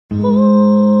Good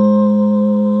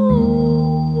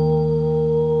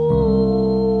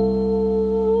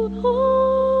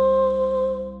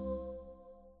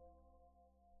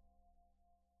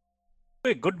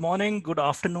morning, good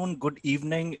afternoon, good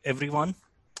evening, everyone,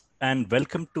 and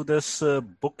welcome to this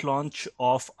book launch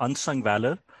of Unsung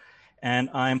Valor.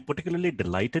 And I'm particularly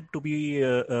delighted to be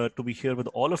here with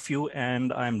all of you,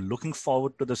 and I'm looking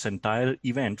forward to this entire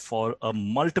event for a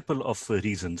multiple of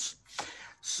reasons.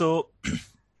 So,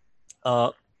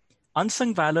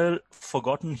 Unsung Valor,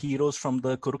 Forgotten Heroes from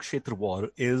the Kurukshetra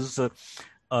War is a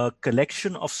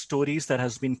collection of stories that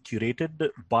has been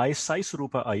curated by Sai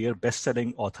Surupa Iyer,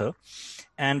 best-selling author,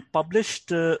 and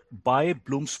published by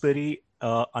Bloomsbury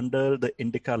under the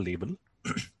Indica label.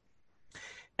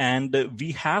 And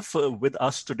we have with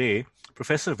us today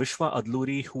Professor Vishwa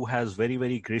Adluri, who has very,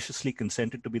 very graciously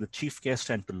consented to be the chief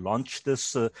guest and to launch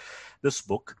this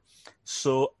book.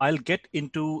 So I'll get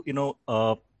into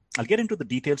the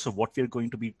details of what we're going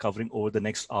to be covering over the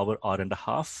next hour and a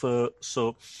half.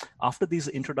 So after these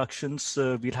introductions,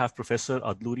 we'll have Professor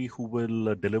Adluri, who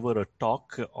will deliver a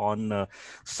talk on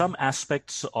some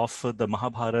aspects of the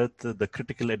Mahabharata, the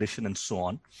critical edition, and so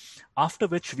on. After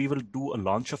which we will do a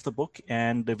launch of the book,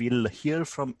 and we'll hear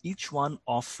from each one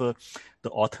of the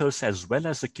authors as well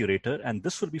as the curator, and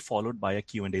this will be followed by a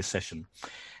Q&A session.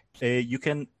 You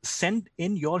can send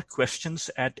in your questions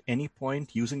at any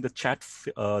point using the chat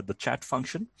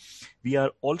function. We are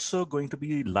also going to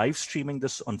be live streaming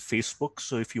this on Facebook,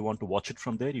 so if you want to watch it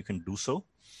from there, you can do so.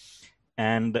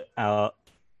 And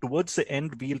towards the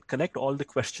end, we'll collect all the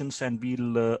questions and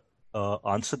we'll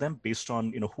answer them based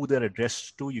on who they're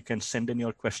addressed to. You can send in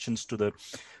your questions to the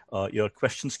your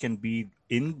questions can be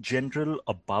in general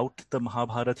about the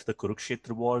Mahabharata, the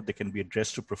Kurukshetra war. They can be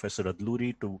addressed to Professor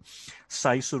Adluri, to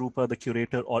Sai Surupa, the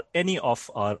curator, or any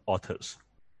of our authors.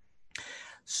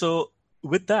 So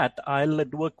with that, I'll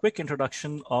do a quick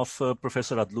introduction of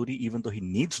Professor Adluri, even though he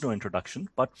needs no introduction,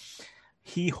 but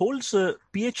he holds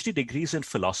PhD degrees in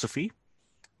philosophy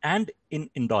and in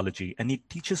Indology, and he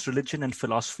teaches religion and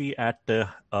philosophy at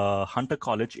Hunter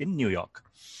College in New York.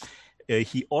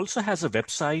 He also has a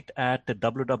website at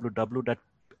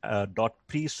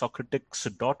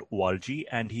www.presocratics.org,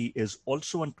 and he is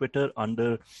also on Twitter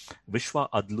under Vishwa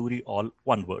Adluri, all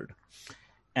one word.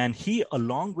 And he,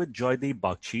 along with Joydeep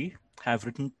Bagchi, have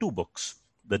written two books,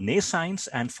 The Nescience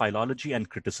and Philology and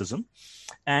Criticism.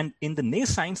 And in The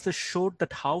Nescience, they showed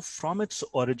that how from its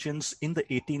origins in the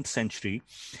 18th century,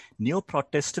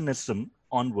 Neo-Protestantism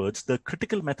onwards, the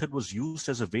critical method was used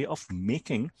as a way of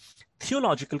making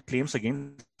theological claims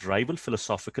against rival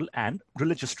philosophical and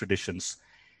religious traditions.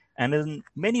 And in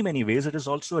many, many ways, it is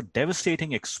also a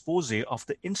devastating expose of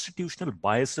the institutional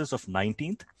biases of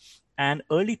 19th and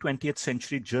early 20th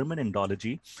century German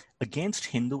Indology against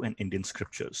Hindu and Indian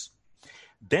scriptures.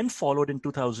 Then followed in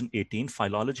 2018,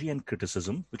 Philology and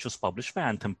Criticism, which was published by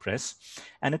Anthem Press.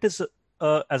 And it is,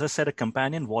 as I said, a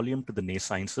companion volume to the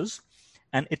Nesciences.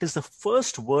 And it is the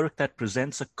first work that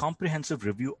presents a comprehensive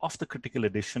review of the critical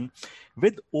edition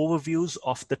with overviews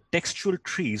of the textual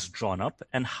trees drawn up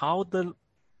and how the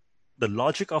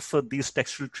logic of these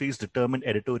textual trees determine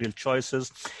editorial choices,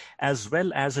 as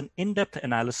well as an in-depth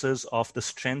analysis of the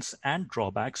strengths and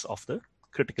drawbacks of the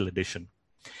critical edition.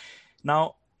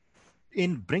 Now,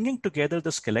 in bringing together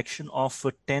this collection of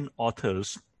 10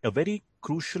 authors, a very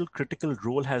crucial critical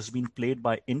role has been played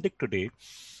by Indic Today,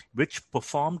 which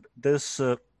performed this,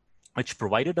 which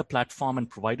provided a platform and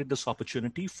provided this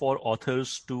opportunity for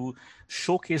authors to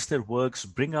showcase their works,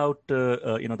 bring out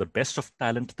the best of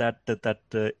talent that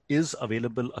is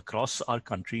available across our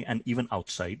country and even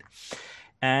outside.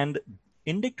 And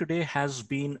Indic Today has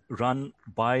been run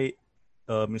by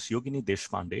Ms. Yogini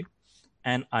Deshpande,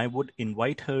 and I would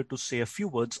invite her to say a few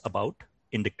words about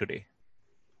Indic Today.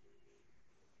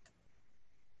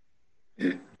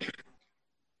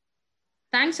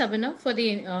 Thanks, Abhinav, for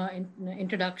the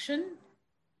introduction.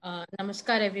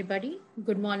 Namaskar, everybody.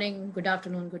 Good morning, good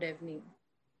afternoon, good evening.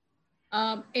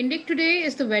 Indic Today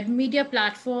is the web media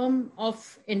platform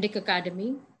of Indic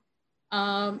Academy.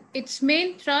 Its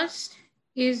main thrust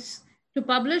is to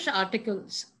publish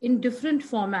articles in different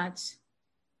formats: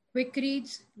 quick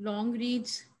reads, long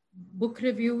reads, book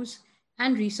reviews,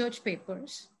 and research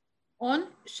papers on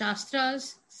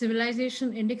Shastras,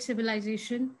 civilization, Indic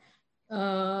civilization,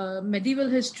 medieval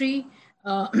history,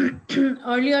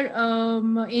 earlier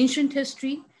ancient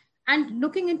history, and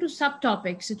looking into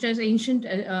subtopics such as ancient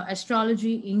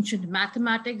astrology, ancient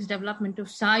mathematics, development of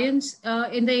science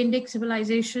in the Indic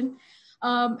civilization,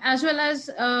 as well as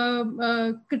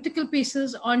critical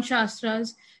pieces on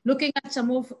Shastras, looking at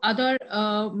some of other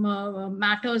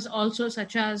matters also,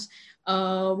 such as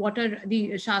what are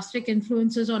the Shastric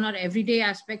influences on our everyday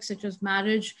aspects, such as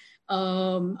marriage,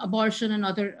 abortion, and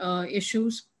other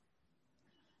issues.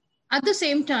 At the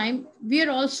same time, we are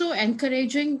also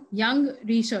encouraging young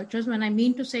researchers. When I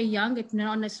mean to say young, it may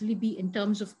not necessarily be in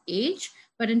terms of age,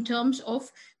 but in terms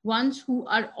of ones who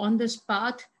are on this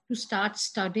path to start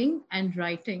studying and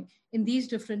writing in these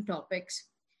different topics.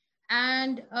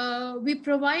 And we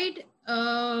provide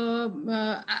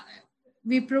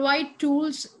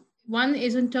tools. One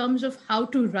is in terms of how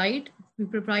to write. We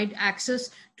provide access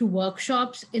to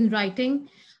workshops in writing,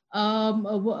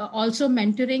 also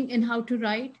mentoring in how to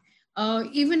write.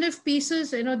 Even if pieces,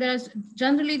 there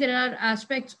are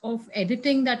aspects of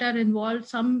editing that are involved.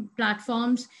 Some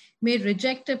platforms may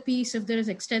reject a piece if there is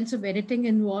extensive editing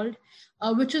involved,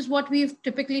 which is what we've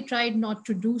typically tried not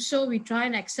to do. So we try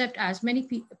and accept as many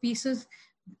pieces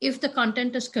if the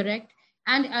content is correct,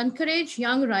 and encourage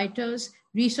young writers,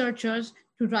 researchers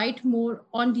to write more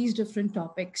on these different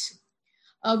topics.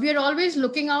 We are always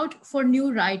looking out for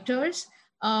new writers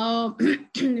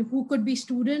who could be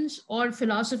students or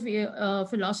philosophy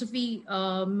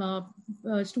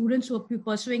students who are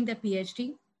pursuing their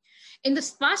PhD. In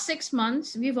the past 6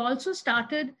 months, we've also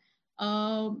started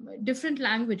different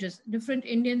languages, different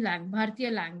Indian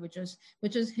Bharatiya languages,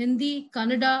 which is Hindi,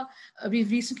 Kannada.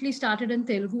 We've recently started in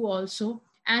Telugu also,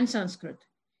 and Sanskrit.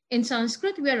 In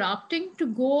Sanskrit, we are opting to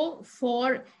go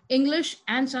for English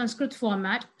and Sanskrit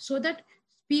format so that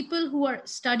people who are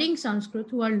studying Sanskrit,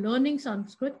 who are learning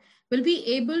Sanskrit, will be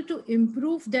able to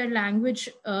improve their language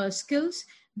skills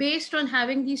based on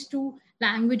having these two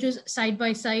languages side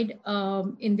by side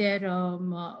in their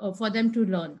for them to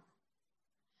learn.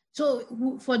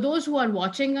 So for those who are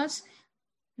watching us,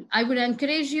 I would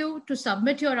encourage you to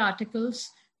submit your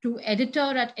articles to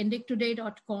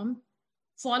editor@indictoday.com.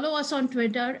 Follow us on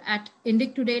Twitter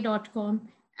 @indictoday.com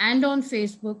and on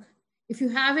Facebook. If you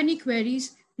have any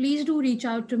queries, please do reach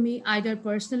out to me either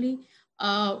personally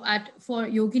for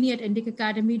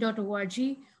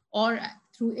yogini@indicacademy.org or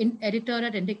through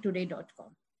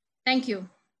editor@indictoday.com. Thank you.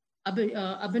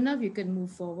 Abhinav, you can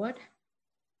move forward.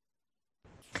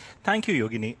 Thank you,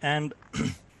 Yogini. And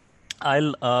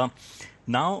I'll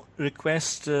now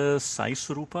request Sai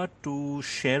Swarupa to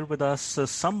share with us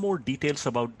some more details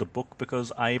about the book,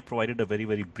 because I provided a very,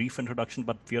 very brief introduction,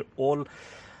 but we are all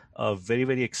very,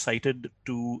 very excited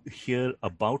to hear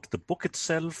about the book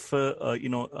itself,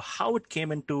 how it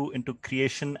came into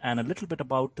creation, and a little bit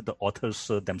about the authors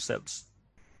themselves.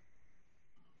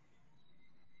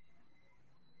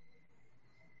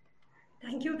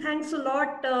 Thank you. Thanks a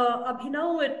lot,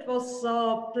 Abhinav. It was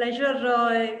a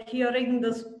pleasure hearing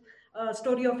this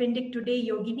story of Indic Today,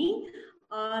 Yogini.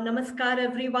 Namaskar,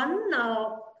 everyone.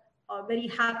 Very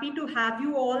happy to have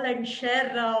you all and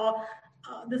share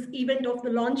this event of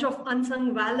the launch of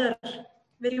Unsung Valor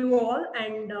with you all,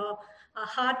 and a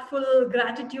heartful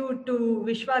gratitude to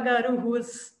Vishwa Garu, who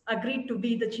has agreed to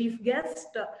be the chief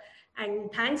guest.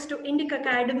 And thanks to Indic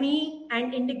Academy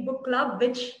and Indic Book Club,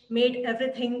 which made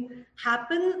everything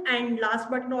happen. And last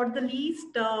but not the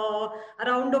least, a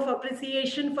round of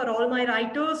appreciation for all my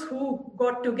writers who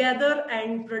got together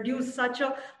and produced such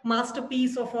a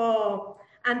masterpiece of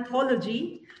an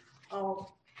anthology. I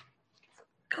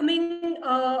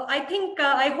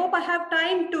hope I have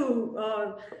time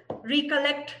to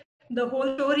recollect the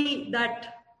whole story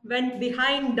that went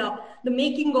behind the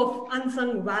making of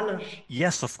Unsung Valor.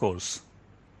 Yes, of course.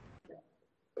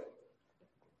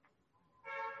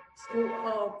 So,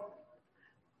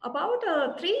 about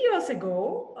 3 years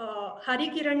ago, Hari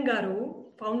Kiran Garu,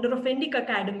 founder of Indic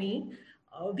Academy,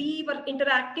 we were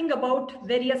interacting about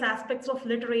various aspects of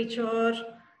literature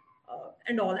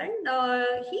and all. And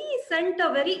he sent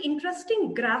a very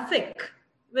interesting graphic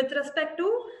with respect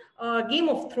to Game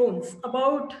of Thrones,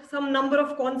 about some number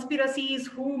of conspiracies,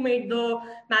 who made the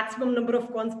maximum number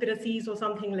of conspiracies or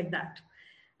something like that.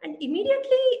 And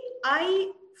immediately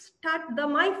my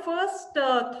first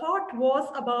thought was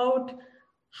about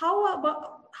how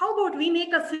about we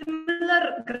make a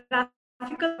similar graphical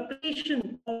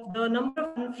representation of the number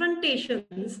of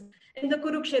confrontations in the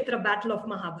Kurukshetra battle of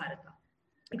Mahabharata.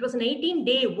 It was an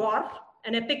 18-day war,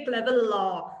 an epic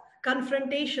level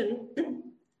confrontation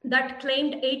that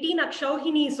claimed 18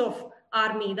 Akshauhinis of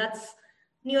army. That's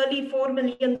nearly 4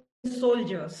 million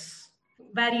soldiers,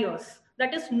 warriors.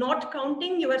 That is not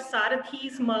counting your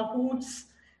Sarathis, Mahoots,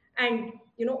 and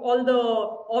all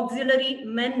the auxiliary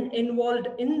men involved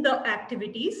in the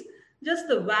activities. Just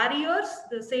the warriors,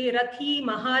 say Rathi,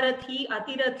 Maharathi,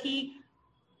 Atirathi,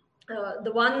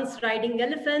 the ones riding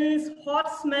elephants,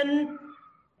 horsemen,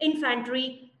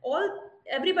 infantry,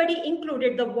 everybody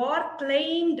included. The war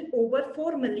claimed over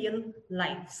 4 million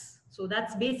lives. So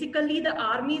that's basically the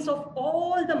armies of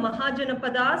all the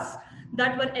Mahajanapadas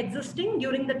that were existing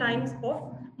during the times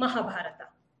of Mahabharata.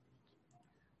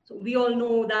 So we all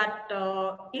know that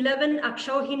 11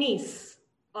 Akshauhinis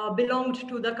belonged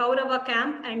to the Kaurava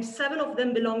camp and 7 of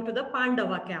them belonged to the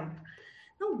Pandava camp.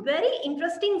 Now, very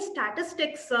interesting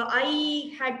statistics.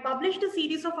 I had published a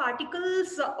series of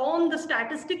articles on the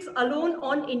statistics alone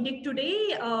on Indic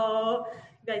Today. You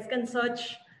guys can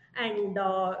search and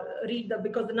read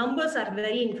because the numbers are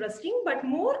very interesting. But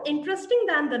more interesting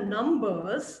than the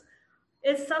numbers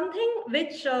is something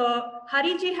which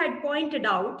Hariji had pointed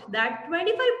out, that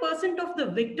 25% of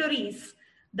the victories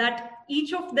that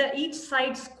each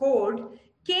side scored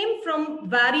came from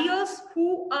warriors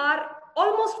who are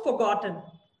almost forgotten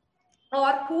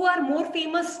or who are more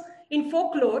famous in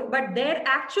folklore, but their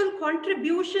actual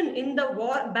contribution in the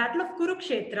Battle of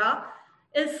Kurukshetra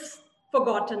is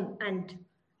forgotten and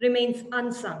remains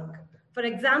unsung. For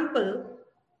example,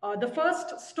 the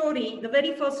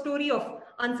very first story of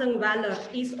unsung valor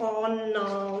is on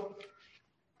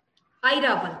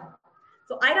Airavan.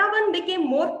 So Airavan became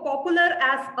more popular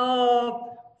as a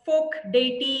folk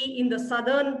deity in the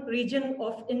southern region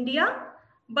of India,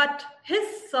 but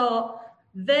his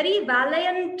very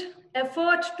valiant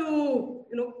effort to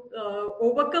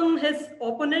overcome his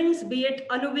opponents, be it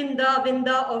Anuvinda,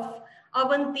 Vinda of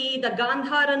Avanti, the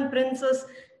Gandharan princes,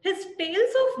 his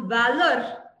tales of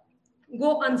valor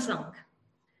go unsung.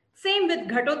 Same with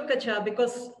Ghatotkacha,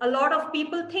 because a lot of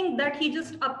people think that he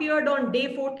just appeared on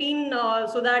day 14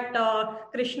 so that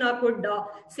Krishna could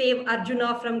save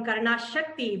Arjuna from Karna's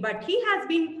Shakti, but he had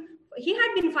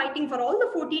been fighting for all the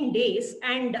 14 days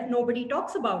and nobody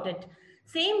talks about it.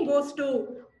 Same goes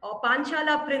to a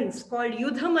Panchala prince called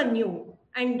Yudhamanyu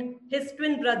and his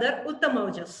twin brother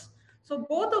Uttamaujas. So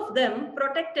both of them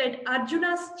protected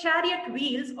Arjuna's chariot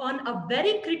wheels on a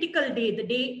very critical day, the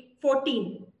day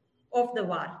 14 of the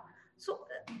war. So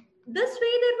this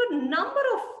way there were a number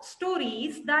of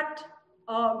stories that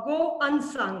go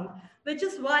unsung, which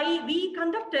is why we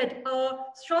conducted a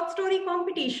short story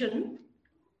competition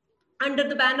under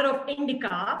the banner of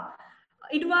Indica,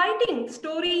 inviting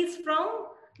stories from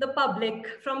the public,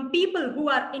 from people who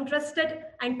are interested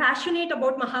and passionate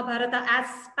about Mahabharata, as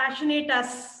passionate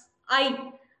as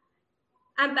I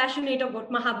am passionate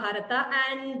about Mahabharata.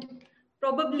 And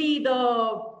probably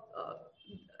the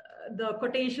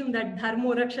quotation that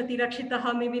Dharmo Rakshati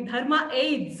Rakshitaha, maybe Dharma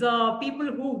aids people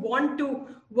who want to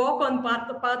walk on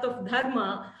the path of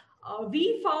Dharma.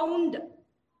 We found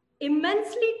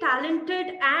immensely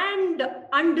talented and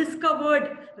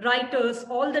undiscovered writers,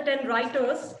 all the 10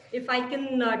 writers. If I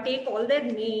can take all their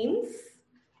names,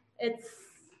 it's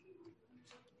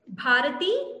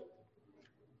Bharati,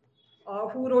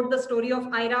 who wrote the story of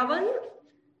Airavan,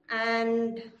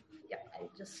 and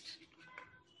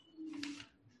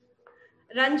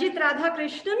Ranjit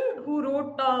Radhakrishnan, who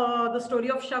wrote the story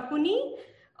of Shakuni,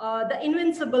 The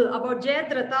Invincible about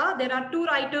Jayadratha. There are 2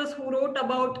 writers who wrote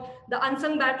about the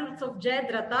unsung battles of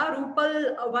Jayadratha,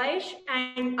 Rupal Vaish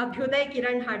and Abhyuday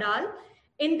Kiran Hadal,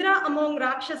 Indra Among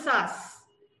Rakshasas,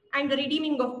 and The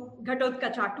Redeeming of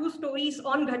Ghatotkacha. 2 stories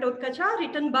on Ghatotkacha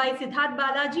written by Siddharth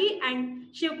Balaji and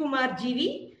Shivkumar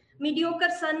GV.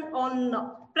 Mediocre Son on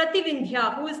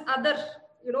Prativindhya, who is other.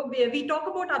 We talk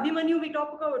about Abhimanyu, we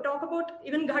talk about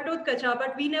even Ghatotkacha,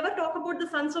 but we never talk about the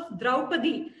sons of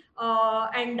Draupadi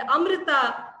and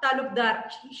Amrita Talukdar.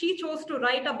 She chose to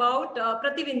write about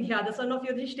Prativindhya, the son of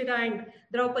Yudhishthira and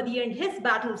Draupadi, and his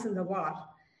battles in the war.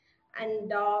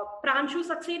 And Pranshu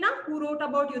Saxena, who wrote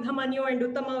about Yudhamanyu and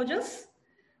Uttamaujas.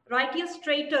 Righteous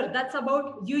Traitor, that's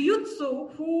about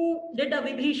Yuyutsu, who did a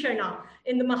Vibhishana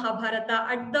in the Mahabharata.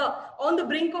 On the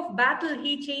brink of battle,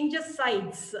 he changes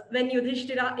sides. When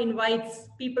Yudhishthira invites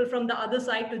people from the other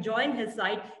side to join his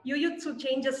side, Yuyutsu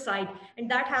changes side. And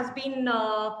that has been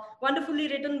wonderfully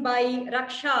written by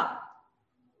Rakshika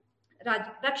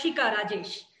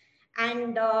Rajesh.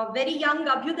 And very young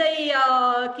Abhyuday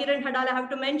Kiran Hadal, I have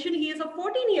to mention, he is a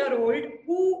 14-year-old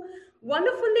who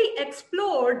wonderfully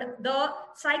explored the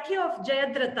psyche of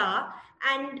Jayadratha.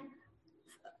 And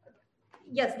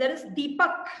yes, there is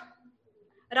Deepak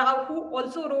Rao, who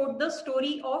also wrote the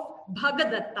story of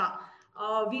Bhagadatta.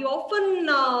 We often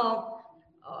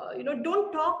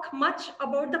don't talk much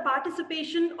about the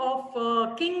participation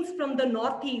of kings from the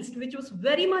Northeast, which was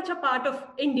very much a part of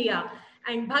India.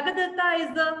 And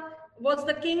Bhagadatta was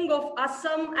the king of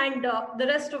Assam and the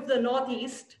rest of the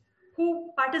Northeast,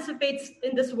 who participates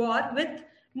in this war with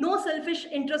no selfish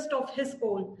interest of his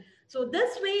own. So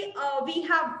this way, we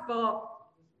have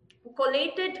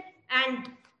collated and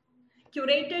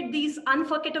curated these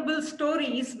unforgettable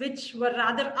stories, which were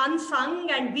rather unsung,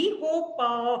 and we hope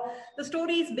the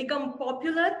stories become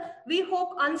popular. We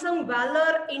hope Unsung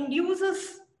Valor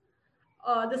induces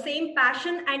the same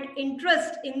passion and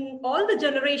interest in all the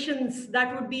generations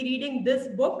that would be reading this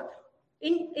book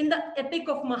in the epic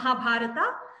of Mahabharata.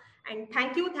 And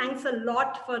thanks a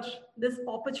lot for this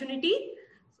opportunity.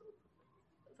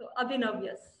 So Abhinav,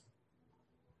 yes.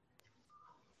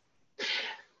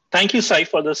 Thank you, Sai,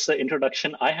 for this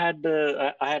introduction. I had,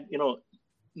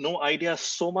 no idea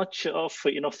so much of,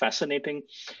 fascinating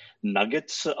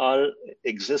nuggets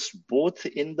exist both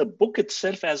in the book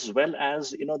itself as well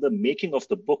as, the making of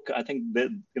the book. I think that,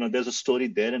 there's a story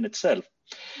there in itself.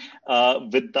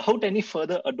 Without any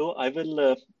further ado, I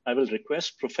will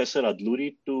request Professor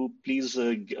Adluri to please,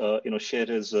 share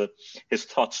his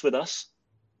thoughts with us.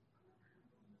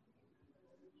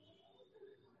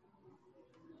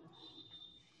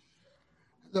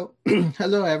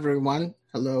 Hello, everyone.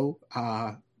 Hello,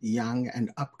 young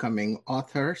and upcoming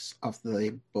authors of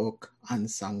the book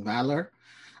Unsung Valor.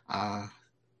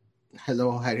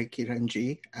 Hello,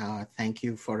 Harikiranji. Thank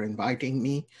you for inviting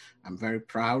me. I'm very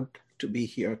proud to be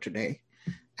here today.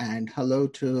 And hello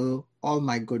to all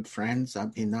my good friends,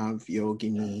 Abhinav,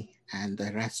 Yogini, and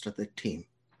the rest of the team.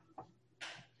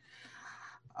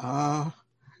 I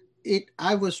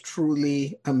was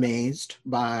truly amazed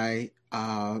by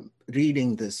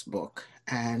reading this book.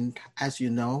 And as you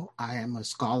know, I am a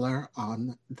scholar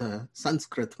on the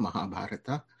Sanskrit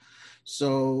Mahabharata.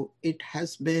 So it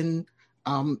has been,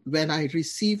 when I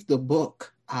received the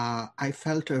book, I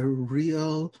felt a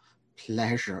real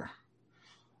pleasure.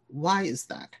 Why is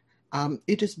that?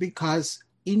 It is because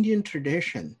Indian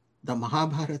tradition, the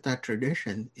Mahabharata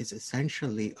tradition, is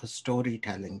essentially a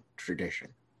storytelling tradition.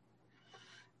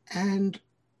 And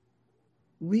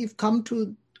we've come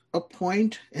to a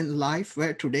point in life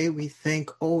where today we think,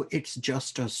 oh, it's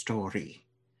just a story.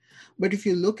 But if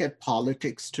you look at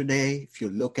politics today, if you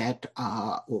look at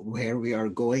where we are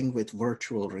going with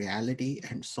virtual reality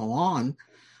and so on,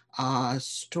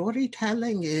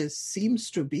 storytelling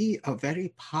seems to be a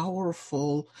very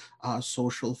powerful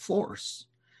social force.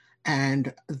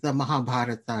 And the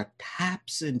Mahabharata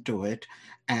taps into it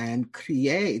and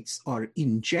creates or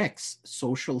injects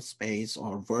social space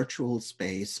or virtual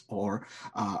space or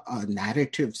a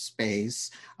narrative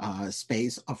space,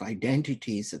 space of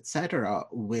identities, etc.,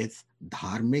 with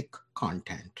dharmic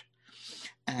content.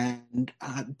 And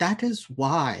that is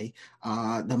why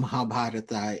the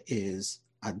Mahabharata is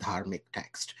a dharmic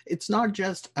text. It's not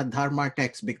just a dharma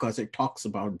text because it talks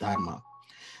about dharma.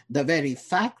 The very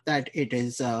fact that it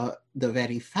is a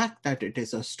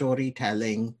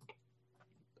storytelling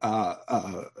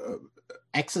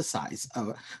exercise,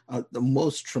 the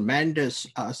most tremendous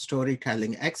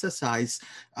storytelling exercise,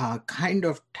 kind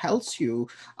of tells you,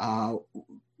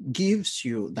 gives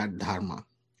you that dharma.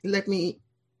 Let me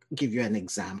give you an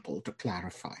example to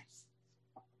clarify.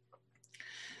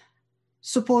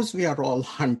 Suppose we are all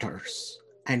hunters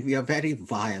and we are very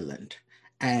violent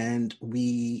and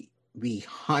we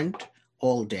hunt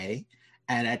all day,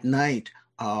 and at night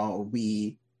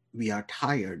we are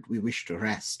tired, we wish to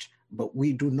rest, but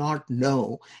we do not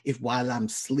know if while I'm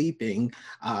sleeping,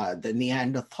 the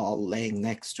Neanderthal laying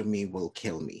next to me will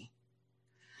kill me.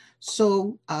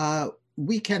 So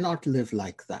we cannot live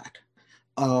like that.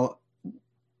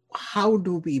 How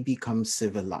do we become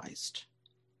civilized?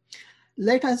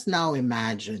 Let us now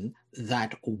imagine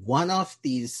that one of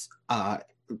these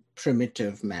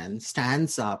primitive men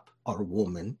stands up, or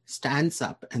woman stands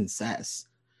up and says,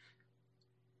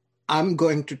 I'm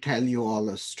going to tell you all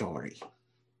a story.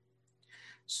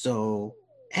 So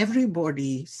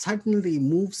everybody suddenly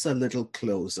moves a little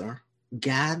closer,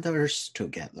 gathers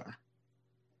together,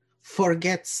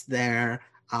 forgets their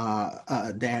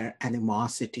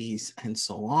animosities and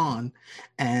so on,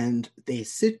 and they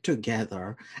sit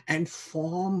together and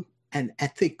form an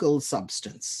ethical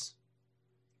substance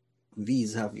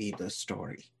vis-a-vis the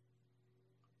story.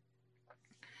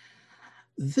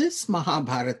 This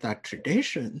Mahabharata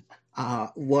tradition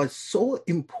was so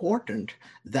important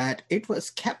that it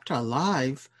was kept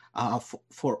alive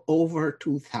for over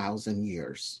 2,000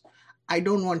 years. I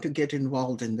don't want to get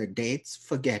involved in the dates,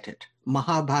 forget it.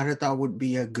 Mahabharata would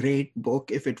be a great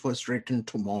book if it was written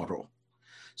tomorrow.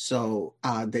 So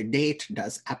the date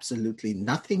does absolutely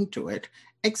nothing to it,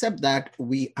 except that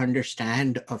we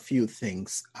understand a few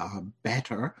things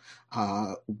better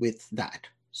with that.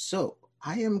 So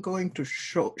I am going to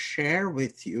share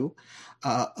with you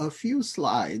a few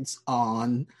slides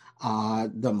on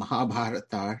the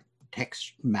Mahabharata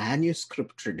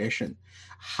manuscript tradition,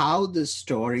 how this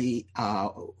story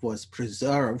was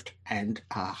preserved and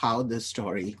how this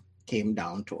story came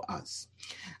down to us.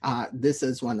 This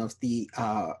is one of the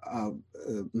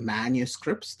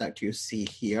manuscripts that you see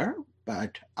here,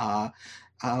 but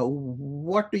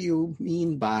what do you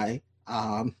mean by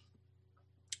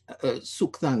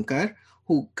Suktankar,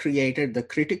 who created the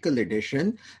critical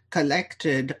edition,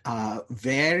 collected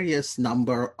various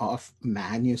number of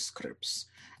manuscripts,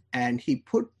 and he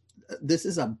put, this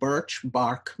is a birch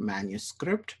bark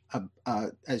manuscript.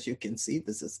 As you can see,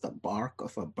 this is the bark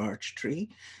of a birch tree,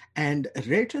 and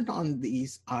written on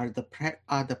these are the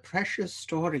precious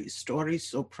stories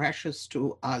so precious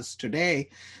to us today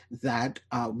that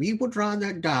we would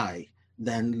rather die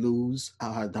than lose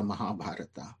the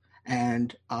Mahabharata.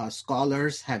 And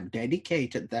scholars have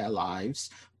dedicated their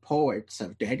lives, poets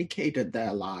have dedicated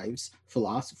their lives,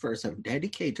 philosophers have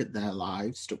dedicated their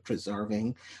lives to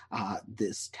preserving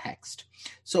this text.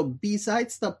 So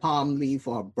besides the palm leaf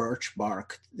or birch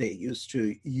bark, they used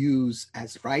to use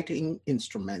as writing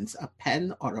instruments a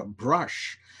pen or a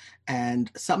brush. And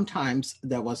sometimes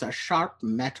there was a sharp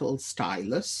metal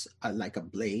stylus, like a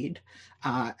blade,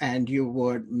 and you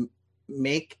would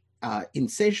make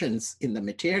incisions in the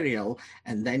material,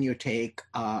 and then you take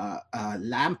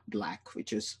lamp black,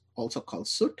 which is also called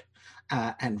soot,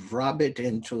 and rub it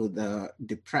into the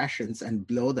depressions and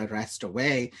blow the rest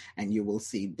away, and you will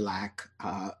see black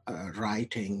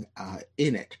writing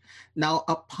in it. Now,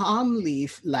 a palm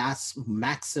leaf lasts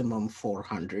maximum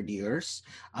 400 years.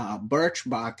 Birch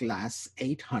bark lasts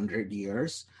 800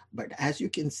 years. But as you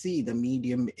can see, the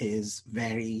medium is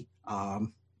very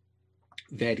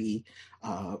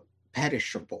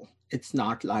perishable. It's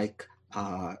not like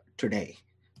today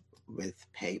with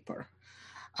paper.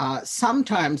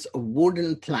 Sometimes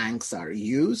wooden planks are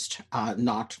used,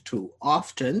 not too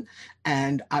often.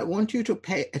 And I want you to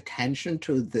pay attention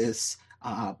to this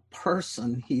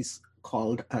person. He's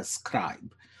called a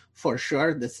scribe. For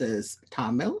sure, this is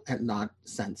Tamil and not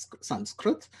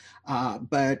Sanskrit,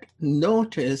 but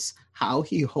notice how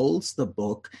he holds the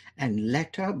book and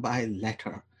letter by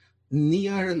letter,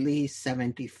 nearly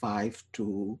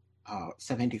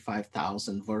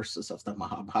 75,000 verses of the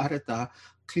Mahabharata,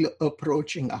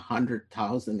 approaching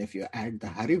 100,000 if you add the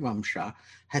Harivamsha,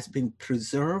 has been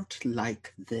preserved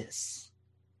like this,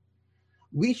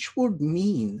 which would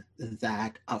mean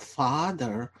that a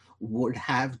father would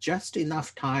have just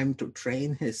enough time to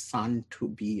train his son to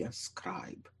be a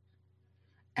scribe.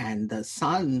 And the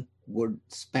son would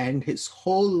spend his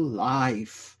whole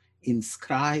life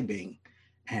inscribing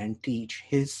and teach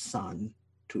his son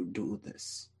to do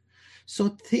this. So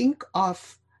think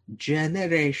of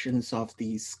generations of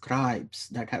these scribes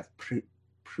that have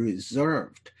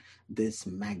preserved this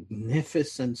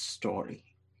magnificent story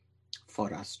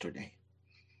for us today.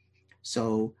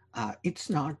 So it's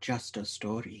not just a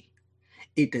story.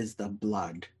 It is the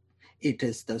blood. It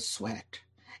is the sweat.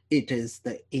 It is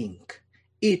the ink.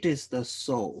 It is the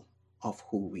soul of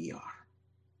who we are.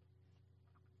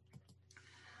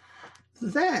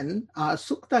 Then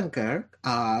Suktankar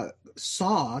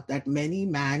saw that many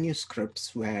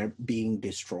manuscripts were being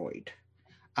destroyed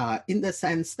in the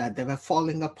sense that they were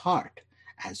falling apart.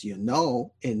 As you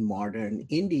know, in modern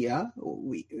India,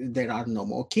 there are no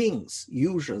more kings.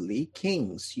 Usually,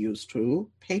 kings used to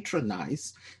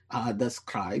patronize the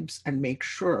scribes and make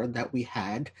sure that we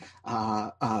had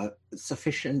a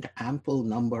sufficient, ample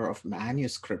number of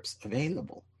manuscripts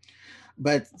available.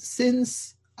 But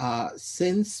since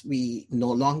we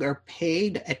no longer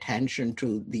paid attention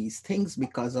to these things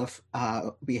because of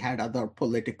we had other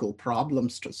political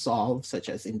problems to solve, such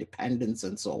as independence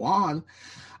and so on,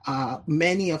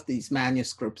 many of these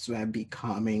manuscripts were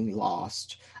becoming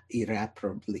lost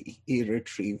irreparably,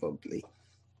 irretrievably.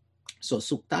 So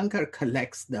Suktankar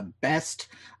collects the best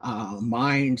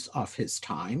minds of his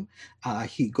time.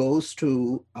 He goes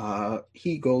to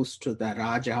the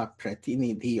Raja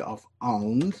Pratinidhi of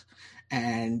Aundh,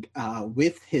 and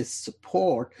with his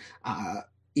support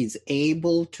is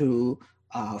able to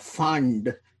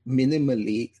fund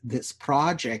minimally this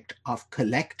project of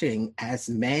collecting as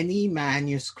many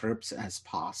manuscripts as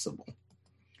possible.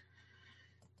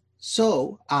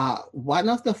 So one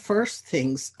of the first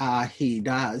things he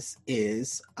does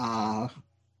is,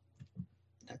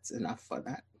 that's enough for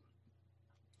that.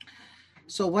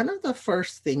 So one of the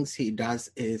first things he does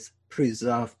is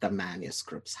preserve the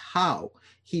manuscripts. How?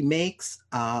 He makes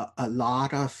a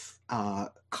lot of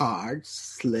cards,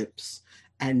 slips,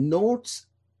 and notes.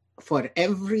 For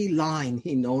every line,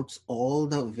 he notes all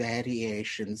the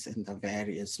variations in the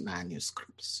various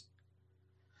manuscripts.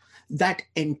 That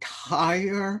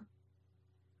entire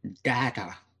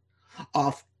data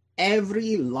of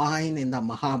every line in the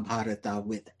Mahabharata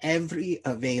with every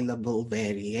available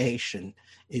variation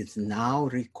is now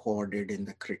recorded in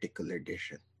the critical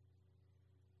edition.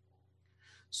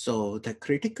 So the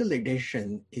critical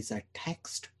edition is a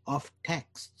text of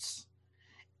texts.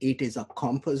 It is a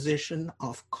composition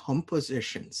of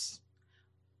compositions.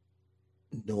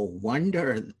 No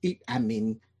wonder,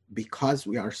 because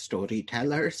we are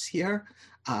storytellers here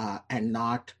and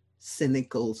not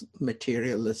cynical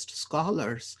materialist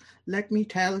scholars, let me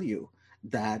tell you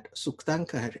that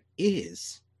Suktankar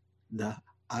is the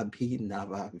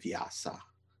Abhinava Vyasa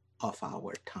of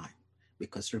our time.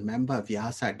 Because remember,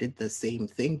 Vyasa did the same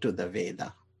thing to the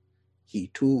Veda. He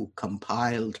too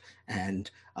compiled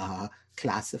and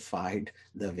classified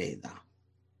the Veda.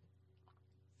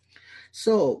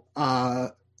 So,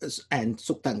 and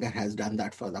Suktankar has done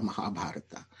that for the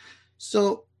Mahabharata.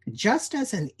 So, just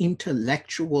as an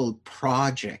intellectual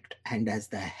project and as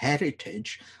the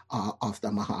heritage of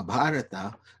the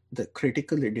Mahabharata, the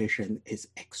critical edition is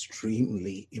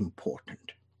extremely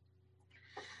important.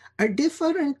 A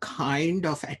different kind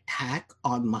of attack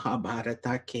on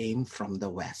Mahabharata came from the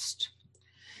West.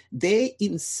 They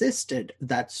insisted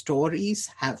that stories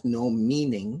have no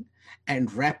meaning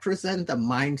and represent the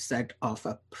mindset of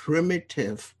a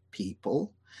primitive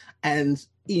people, and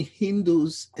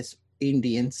Hindus,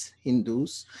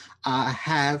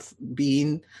 have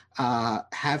been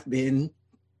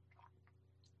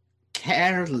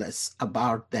careless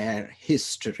about their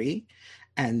history,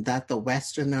 and that the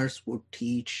Westerners would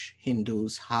teach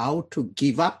Hindus how to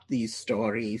give up these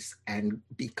stories and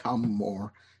become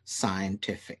more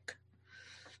scientific.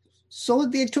 So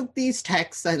they took these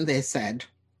texts and they said,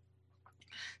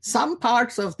 some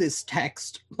parts of this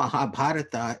text,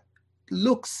 Mahabharata,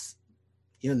 looks,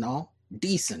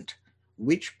 decent.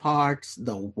 Which parts?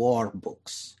 The war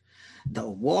books. The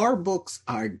war books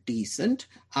are decent,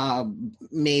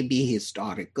 maybe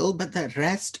historical, but the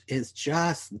rest is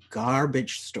just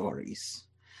garbage stories.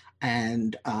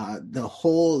 And the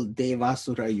whole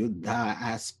Devasura Yuddha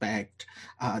aspect,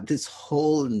 this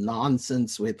whole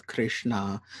nonsense with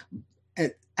Krishna.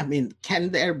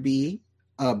 Can there be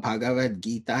a Bhagavad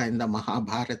Gita in the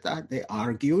Mahabharata? They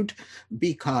argued,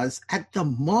 because at the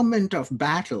moment of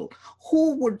battle,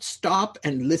 who would stop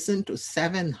and listen to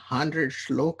 700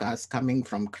 shlokas coming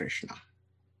from Krishna?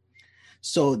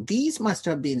 So these must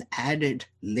have been added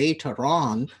later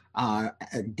on,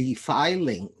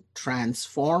 defiling,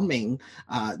 transforming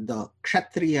the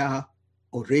Kshatriya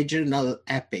original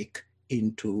epic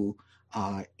into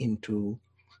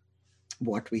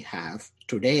what we have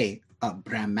today, a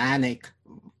Brahmanic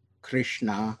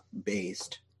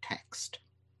Krishna-based text.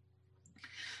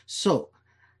 So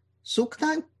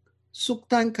Suktankar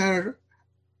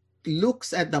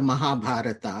looks at the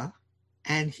Mahabharata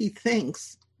and he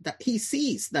thinks that he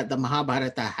sees that the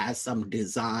Mahabharata has some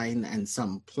design and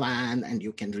some plan, and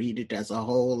you can read it as a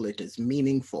whole, it is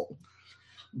meaningful.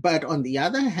 But on the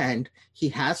other hand, he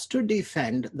has to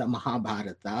defend the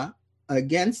Mahabharata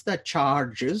against the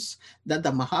charges that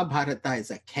the Mahabharata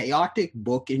is a chaotic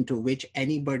book into which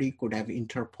anybody could have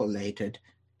interpolated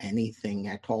anything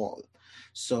at all.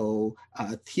 So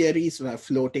theories were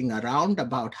floating around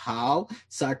about how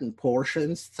certain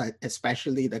portions,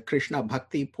 especially the Krishna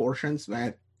Bhakti portions,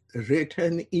 were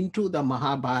written into the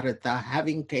Mahabharata,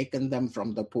 having taken them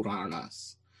from the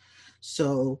Puranas.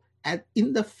 So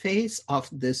in the face of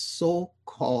this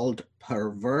so-called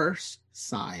perverse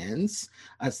science,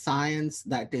 a science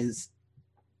that is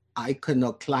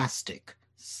iconoclastic,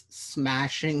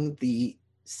 smashing the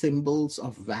symbols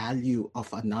of value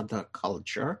of another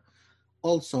culture,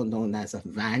 also known as a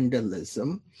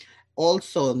vandalism,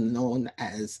 also known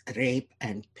as rape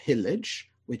and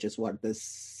pillage, which is what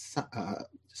this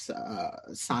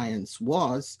science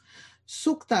was,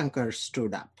 Suktankar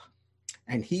stood up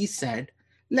and he said,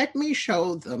 let me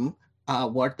show them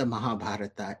what the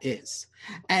Mahabharata is.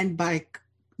 And by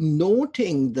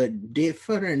noting the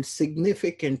different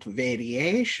significant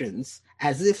variations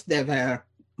as if they were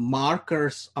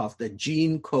markers of the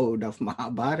gene code of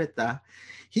Mahabharata,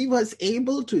 he was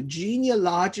able to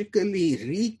genealogically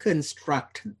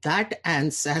reconstruct that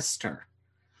ancestor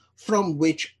from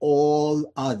which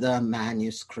all other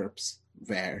manuscripts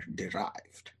were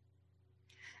derived.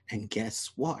 And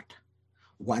guess what?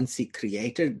 Once he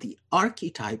created the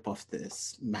archetype of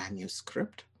this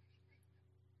manuscript,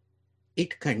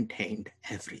 it contained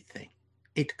everything.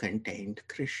 It contained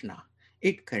Krishna.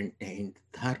 It contained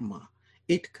Dharma.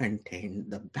 It contained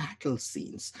the battle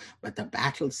scenes, but the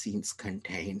battle scenes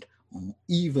contained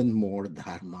even more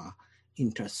Dharma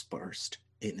interspersed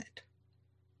in it.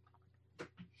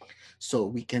 So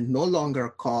we can no longer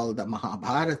call the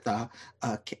Mahabharata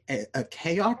a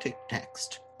chaotic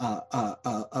text,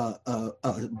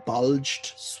 a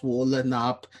bulged, swollen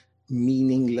up,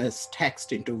 meaningless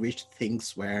text into which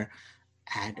things were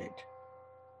added.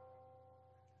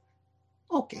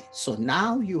 Okay, so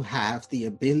now you have the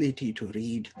ability to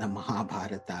read the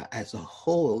Mahabharata as a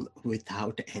whole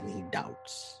without any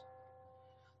doubts.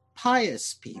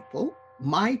 Pious people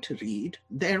might read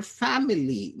their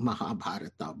family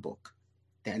Mahabharata book.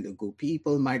 Telugu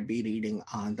people might be reading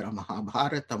Andhra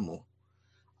Mahabharatamu.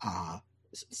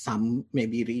 Some may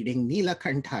be reading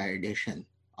Nilakantha edition,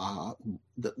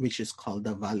 which is called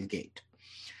the Vulgate.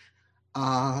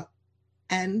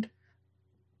 And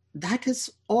that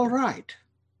is all right.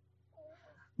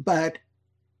 But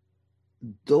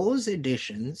those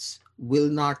editions will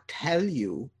not tell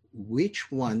you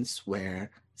which ones were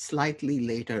slightly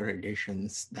later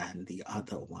editions than the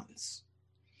other ones.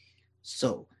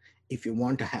 So if you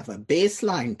want to have a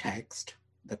baseline text,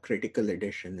 the critical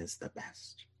edition is the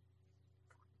best.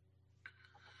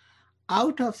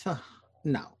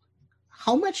 Now,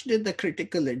 how much did the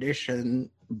critical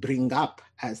edition bring up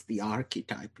as the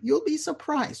archetype? You'll be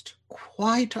surprised,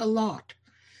 quite a lot.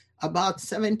 About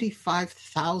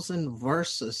 75,000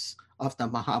 verses of the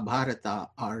Mahabharata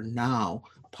are now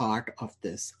part of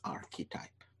this archetype.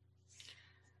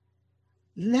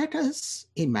 Let us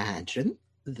imagine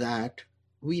that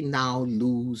we now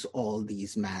lose all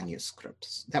these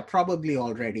manuscripts. They're probably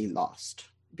already lost,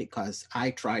 because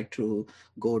I tried to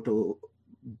go to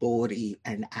Bori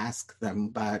and ask them,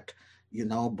 but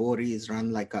Bori is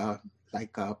run like a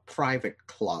private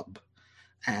club,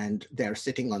 and they're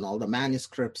sitting on all the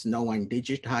manuscripts. No one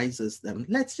digitizes them.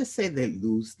 Let's just say they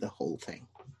lose the whole thing.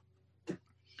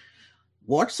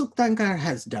 What Suktankar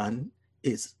has done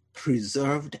is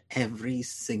preserved every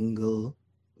single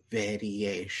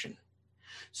variation.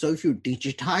 So if you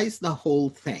digitize the whole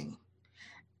thing,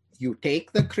 you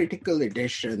take the critical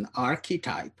edition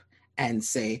archetype and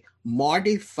say,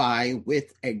 modify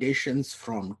with additions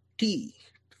from T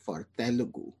for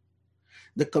Telugu.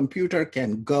 The computer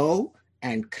can go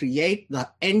and create the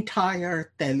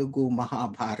entire Telugu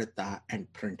Mahabharata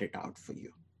and print it out for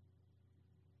you.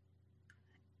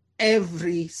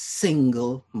 Every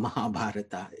single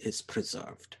Mahabharata is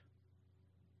preserved.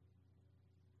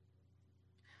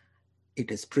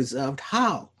 It is preserved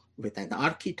how? With an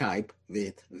archetype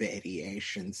with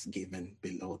variations given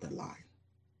below the line.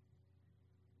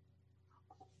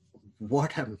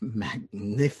 What a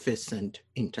magnificent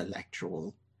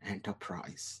intellectual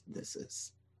enterprise this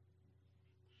is.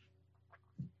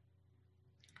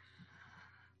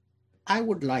 I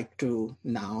would like to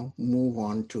now move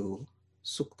on to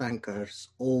Suktankar's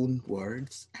own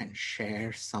words and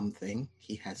share something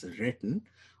he has written,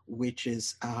 which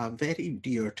is very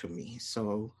dear to me.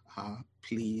 So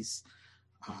please,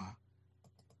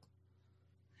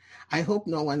 I hope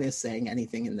no one is saying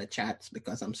anything in the chats,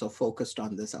 because I'm so focused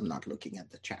on this, I'm not looking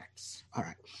at the chats. All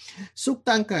right.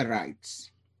 Suktankar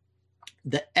writes,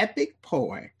 the epic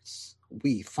poets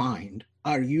we find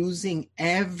are using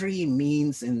every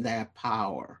means in their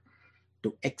power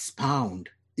to expound,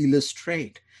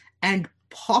 illustrate, and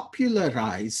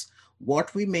popularize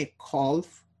what we may call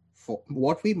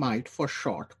what we might for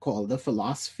short call the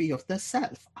philosophy of the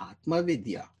self, Atma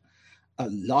Vidya, a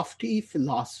lofty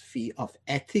philosophy of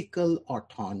ethical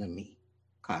autonomy,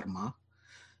 karma,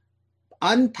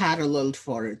 unparalleled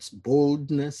for its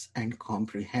boldness and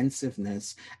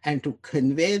comprehensiveness, and to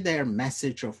convey their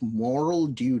message of moral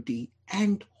duty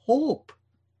and hope.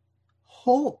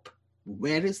 Hope.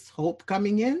 Where is hope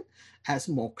coming in? As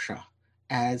moksha,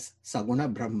 as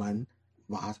Saguna Brahman,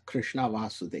 Krishna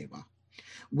Vasudeva,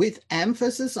 with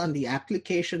emphasis on the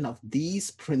application of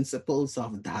these principles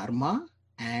of dharma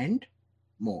and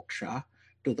moksha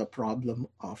to the problem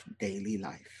of daily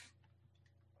life.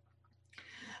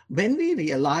 When we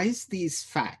realize these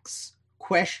facts,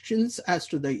 questions as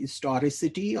to the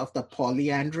historicity of the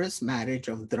polyandrous marriage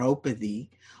of Draupadi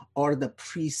or the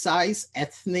precise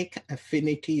ethnic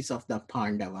affinities of the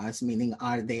Pandavas, meaning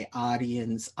are they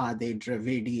Aryans, are they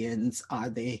Dravidians, are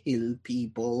they hill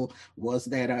people, was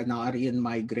there an Aryan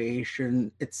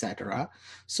migration, etc.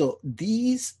 So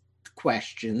these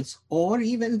questions, or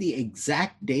even the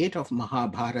exact date of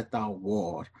Mahabharata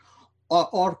war,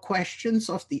 or questions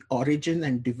of the origin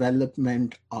and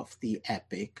development of the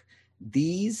epic,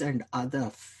 these and other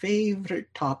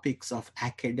favorite topics of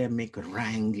academic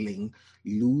wrangling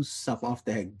lose some of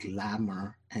their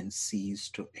glamour and cease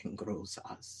to engross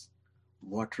us.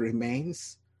 What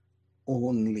remains?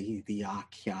 Only the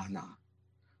akhyana,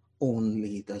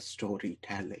 only the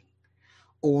storytelling,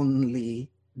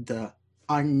 only the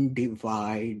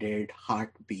undivided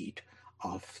heartbeat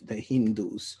of the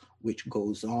Hindus, which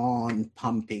goes on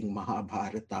pumping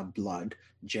Mahabharata blood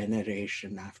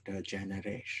generation after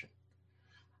generation.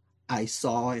 I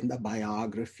saw in the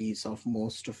biographies of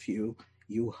most of you,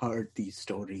 you heard these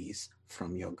stories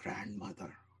from your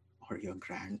grandmother or your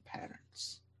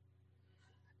grandparents.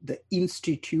 The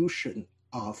institution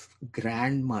of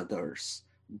grandmothers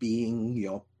being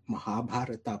your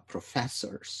Mahabharata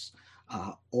professors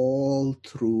all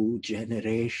through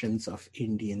generations of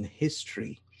Indian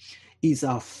history is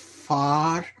a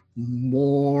far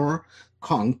more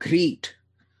concrete,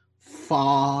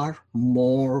 far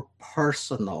more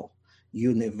personal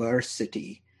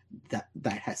university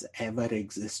that has ever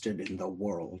existed in the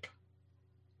world.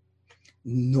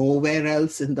 Nowhere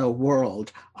else in the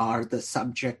world are the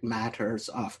subject matters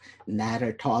of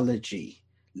narratology,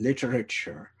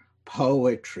 literature,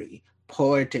 poetry,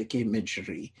 poetic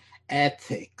imagery,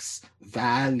 ethics,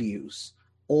 values,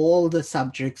 all the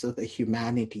subjects of the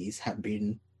humanities have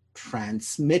been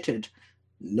transmitted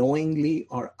knowingly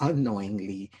or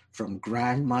unknowingly from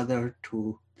grandmother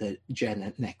to the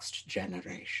next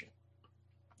generation.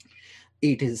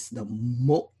 It's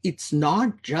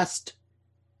not just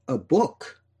a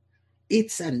book,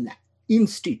 it's an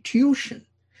institution.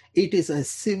 It is a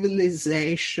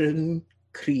civilization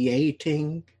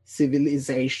creating,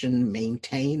 civilization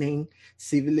maintaining,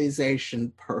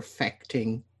 civilization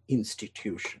perfecting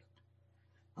institution.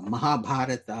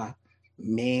 Mahabharata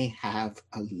may have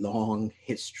a long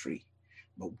history,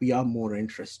 but we are more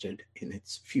interested in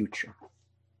its future.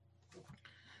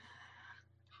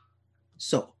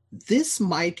 So this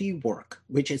mighty work,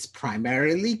 which is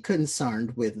primarily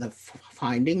concerned with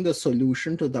finding the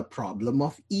solution to the problem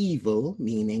of evil,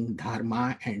 meaning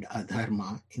dharma and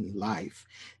adharma in life,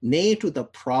 nay, to the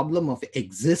problem of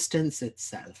existence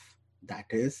itself, that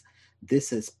is,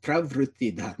 this is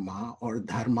pravritti dharma, or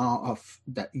dharma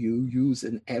that you use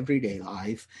in everyday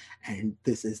life, and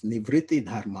this is nivritti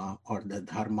dharma, or the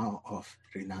dharma of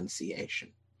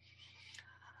renunciation.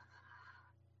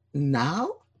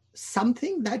 Now,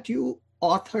 something that you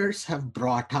authors have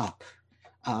brought up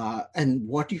and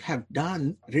what you have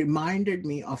done reminded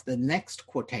me of the next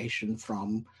quotation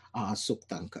from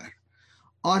Suktankar.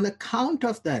 On account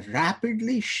of the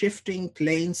rapidly shifting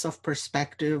planes of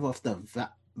perspective of the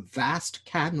vast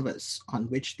canvas on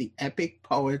which the epic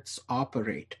poets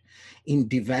operate in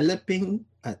developing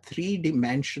a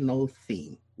three-dimensional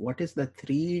theme. What is the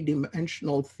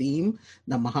three-dimensional theme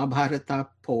the Mahabharata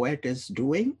poet is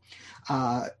doing?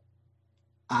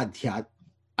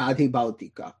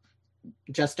 Adhibhautika,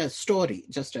 just a story,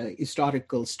 just a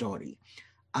historical story.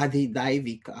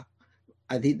 Adhidaivika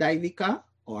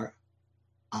or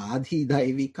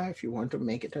Adhidaivika, if you want to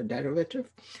make it a derivative,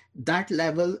 that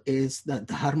level is the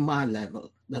dharma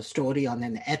level, the story on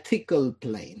an ethical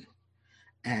plane,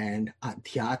 and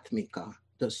Adhyatmika,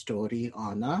 the story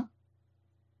on a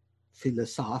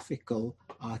philosophical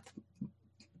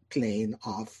plane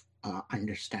of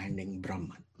understanding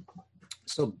Brahman.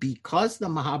 So because the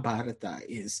Mahabharata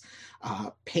is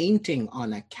painting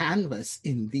on a canvas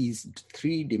in these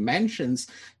three dimensions,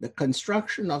 the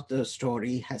construction of the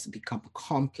story has become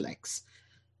complex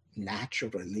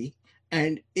naturally,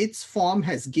 and its form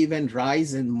has given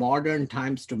rise in modern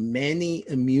times to many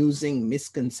amusing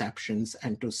misconceptions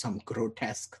and to some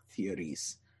grotesque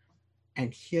theories.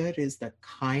 And here is the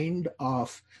kind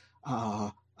of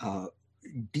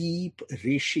deep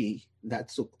rishi that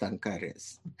Suktankar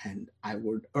is. And I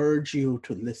would urge you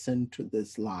to listen to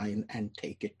this line and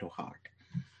take it to heart.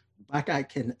 But I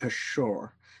can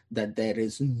assure that there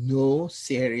is no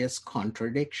serious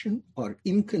contradiction or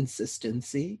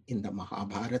inconsistency in the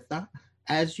Mahabharata,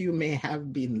 as you may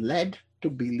have been led to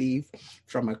believe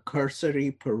from a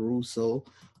cursory perusal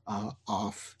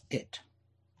of it.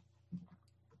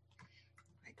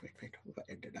 Wait,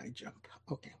 where did I jump?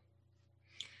 Okay.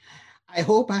 I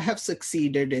hope I have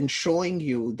succeeded in showing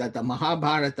you that the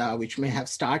Mahabharata, which may have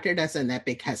started as an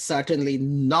epic, has certainly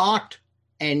not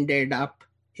ended up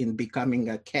in becoming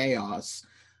a chaos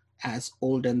as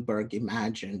Oldenburg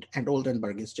imagined, and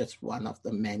Oldenburg is just one of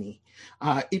the many.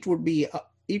 It would be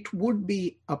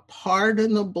a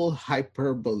pardonable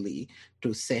hyperbole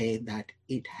to say that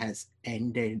it has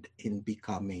ended in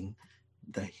becoming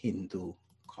the Hindu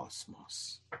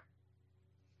cosmos.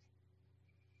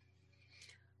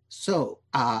 So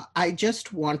I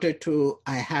just wanted to,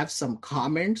 I have some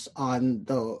comments on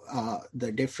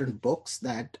the different books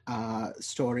that,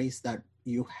 stories that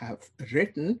you have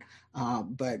written,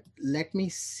 but let me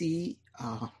see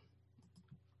how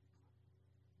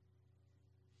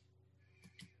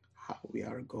we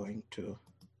are going to.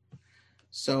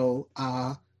 So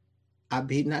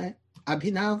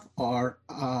Abhinav or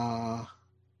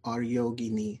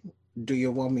Yogini? Do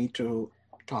you want me to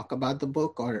talk about the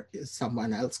book, or is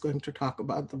someone else going to talk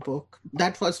about the book?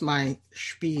 That was my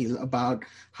spiel about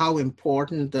how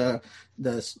important the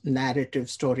narrative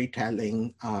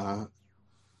storytelling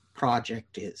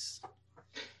project is.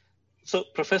 So,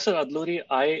 Professor Adluri,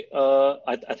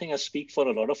 I think I speak for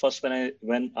a lot of us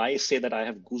when I say that I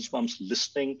have goosebumps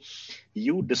listening.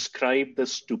 You describe the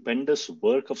stupendous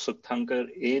work of Sukthankar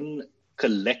in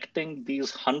collecting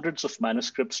these hundreds of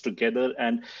manuscripts together,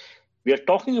 and we are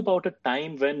talking about a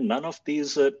time when none of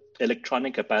these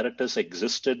electronic apparatus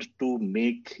existed to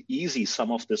make easy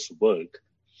some of this work.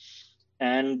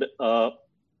 And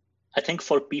I think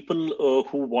for people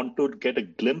who want to get a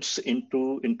glimpse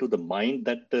into the mind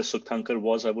that Sukthankar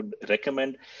was, I would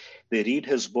recommend they read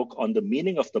his book on the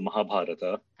meaning of the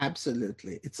Mahabharata.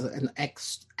 Absolutely. It's an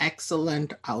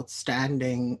excellent,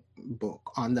 outstanding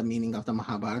book on the meaning of the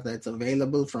Mahabharata. It's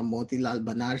available from Motilal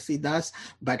Banarsidass,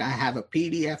 but I have a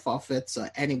PDF of it. So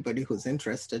anybody who's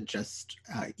interested, just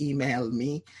email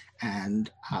me and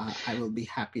I will be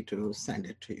happy to send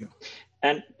it to you.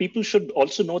 And people should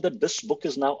also know that this book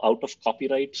is now out of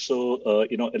copyright. So,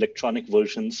 electronic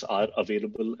versions are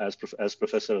available, as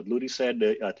Professor Adluri said.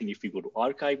 I think if you go to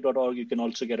archive.org, you can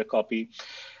also get a copy.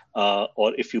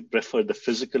 Or if you prefer the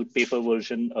physical paper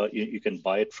version, you can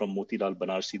buy it from Motilal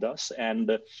Banarsidass.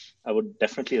 And I would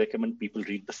definitely recommend people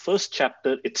read the first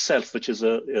chapter itself, which is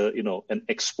an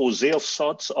expose of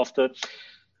sorts of the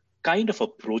kind of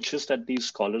approaches that these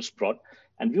scholars brought.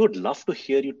 And we would love to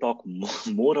hear you talk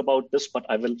more about this, but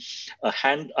I will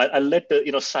I'll let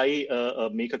Sai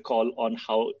make a call on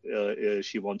how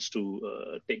she wants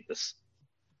to take this.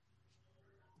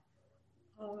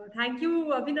 Thank you,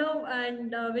 Abhinav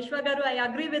and Vishwagaru. I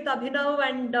agree with Abhinav,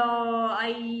 and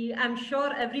I am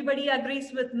sure everybody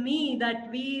agrees with me that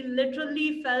we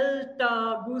literally felt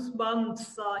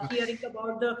goosebumps hearing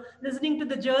about listening to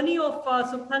the journey of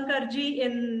Sukthankarji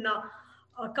in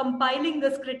compiling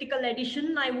this critical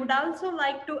edition. I would also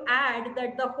like to add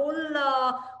that the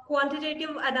whole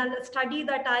quantitative study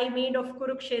that I made of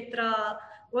Kurukshetra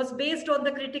was based on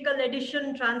the critical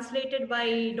edition translated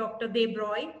by Dr. Deb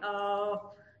Roy.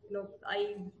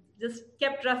 I just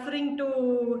kept referring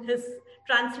to his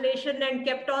translation and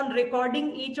kept on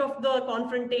recording each of the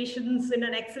confrontations in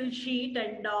an Excel sheet,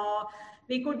 and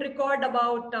we could record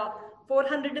about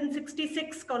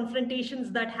 466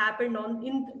 confrontations that happened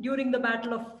during the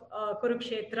Battle of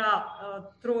Kurukshetra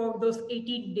throughout those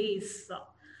 18 days.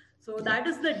 So that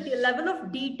is the level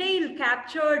of detail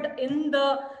captured in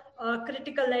the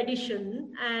critical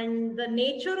edition, and the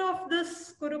nature of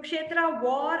this Kurukshetra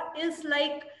war is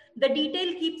like the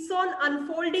detail keeps on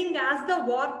unfolding as the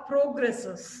war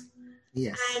progresses.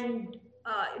 Yes. And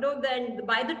then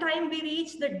by the time we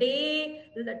reach the day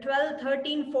 12,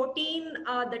 13, 14,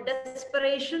 the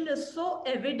desperation is so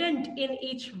evident in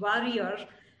each warrior.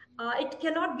 It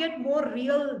cannot get more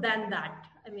real than that.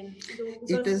 I mean,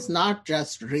 it is not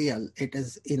just real. It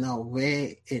is, in a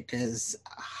way, it is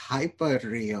hyper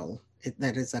real.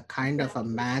 There is a kind of a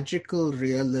magical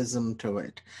realism to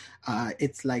it.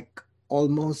 It's like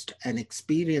almost an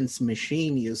experience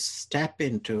machine you step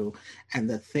into, and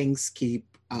the things keep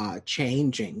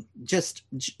changing. Just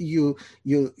you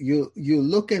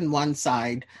look in one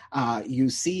side, you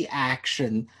see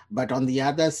action, but on the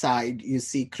other side you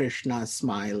see Krishna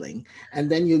smiling, and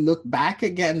then you look back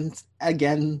again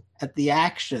at the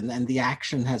action, and the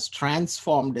action has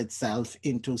transformed itself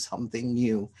into something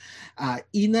new.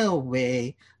 In a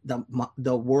way,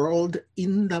 the world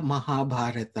in the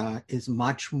Mahabharata is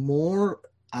much more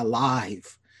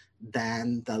alive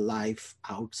than the life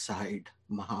outside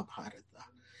Mahabharata.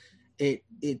 It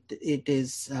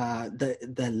is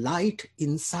the light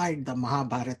inside the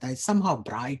Mahabharata is somehow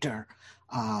brighter,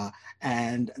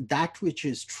 and that which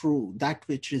is true, that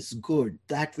which is good,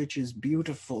 that which is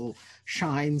beautiful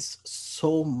shines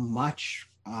so much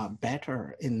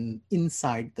better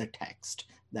inside the text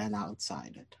than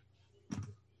outside it.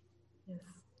 Yes,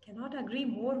 cannot agree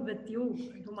more with you.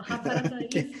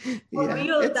 Mahabharata is more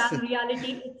real than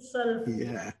reality itself.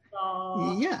 Yeah,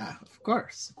 yeah, of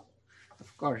course.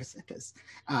 Of course it is.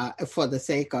 For the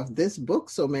sake of this book,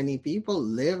 so many people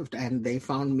lived and they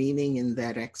found meaning in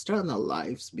their external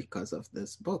lives because of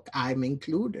this book. I'm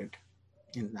included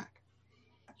in that.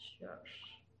 Sure.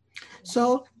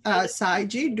 So,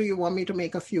 Saiji, do you want me to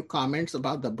make a few comments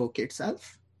about the book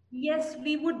itself? Yes,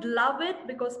 we would love it,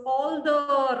 because all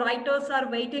the writers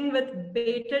are waiting with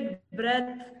bated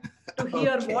breath to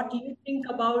hear Okay. what you think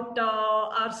about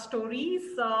our stories.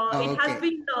 It has Okay.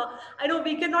 been, I know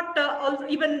we cannot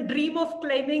even dream of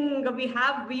claiming we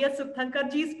have V.S.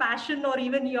 Subthankarji's passion or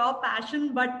even your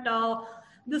passion, but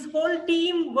this whole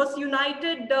team was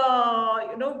united,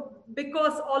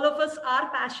 because all of us are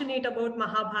passionate about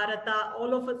Mahabharata.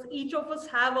 All of us, each of us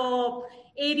have a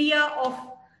area of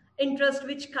interest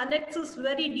which connects us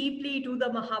very deeply to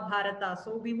the Mahabharata.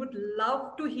 So we would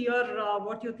love to hear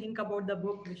what you think about the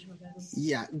book, Vishwagaru.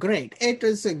 Yeah, great. It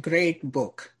is a great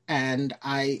book, and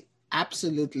I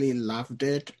absolutely loved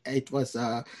it. I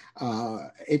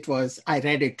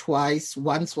read it twice.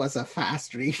 Once was a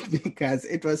fast read because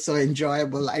it was so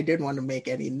enjoyable. I didn't want to make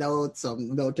any notes or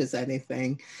notice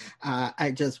anything.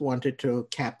 I just wanted to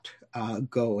kept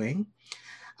going.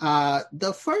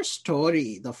 The first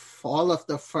story, The Fall of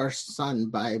the First Sun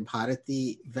by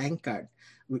Bharati Venkat,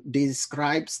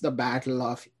 describes the battle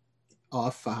of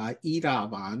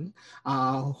Eravan,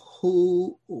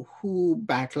 who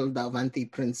battled the Avanti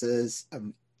princes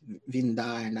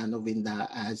Vinda and Anuvinda,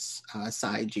 as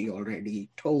Saiji already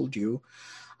told you,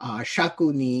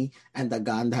 Shakuni and the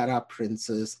Gandhara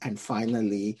princes, and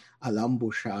finally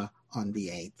Alambusha on the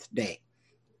 8th day.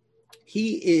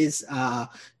 He is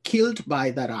killed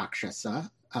by the Rakshasa,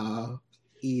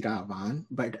 Eravan,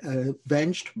 but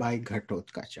avenged by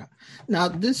Ghatotkacha. Now,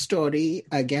 this story,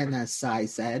 again, as Sai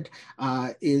said,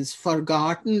 is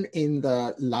forgotten in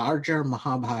the larger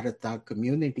Mahabharata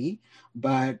community,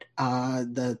 but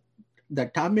the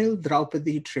Tamil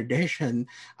Draupadi tradition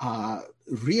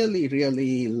really,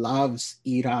 really loves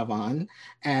Eravan.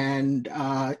 And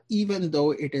even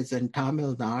though it is in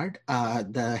Tamil Nadu,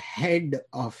 the head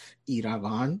of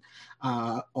Eravan,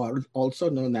 or also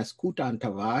known as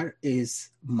Kutantavar,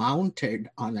 is mounted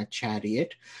on a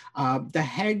chariot. The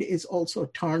head is also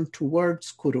turned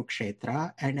towards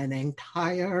Kurukshetra, and an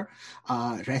entire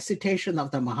recitation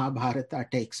of the Mahabharata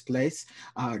takes place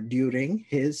during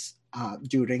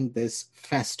this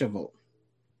festival.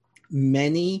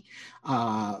 Many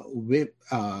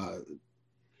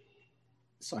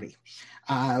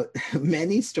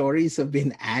many stories have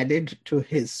been added to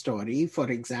his story. For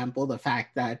example, the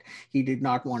fact that he did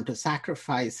not want to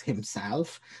sacrifice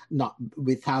himself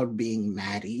without being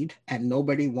married, and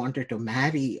nobody wanted to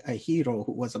marry a hero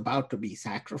who was about to be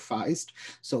sacrificed.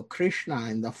 So Krishna,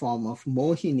 in the form of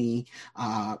Mohini,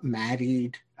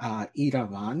 married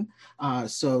Eravan.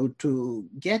 So to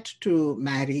get to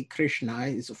marry Krishna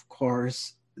is, of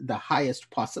course, the highest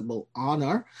possible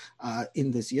honor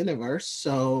in this universe.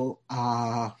 So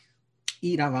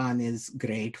Eravan is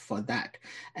great for that.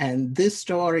 And this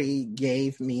story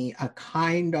gave me a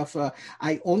kind of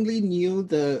I only knew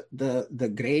the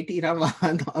great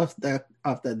Eravan of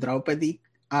the Draupadi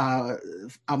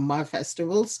Amma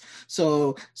festivals.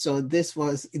 So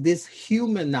this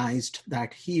humanized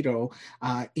that hero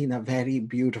in a very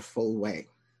beautiful way.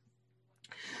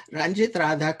 Ranjit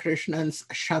Radhakrishnan's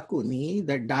Shakuni,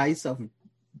 the dice of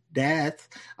death,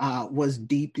 was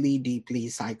deeply, deeply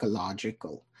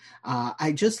psychological.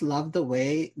 I just love the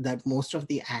way that most of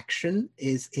the action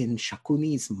is in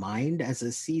Shakuni's mind as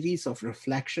a series of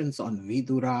reflections on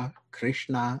Vidura,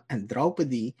 Krishna, and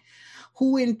Draupadi,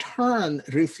 who in turn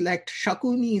reflect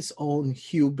Shakuni's own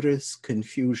hubris,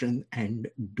 confusion, and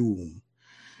doom.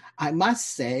 I must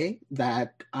say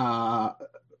that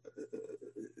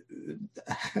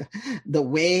the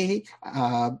way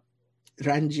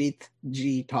Ranjit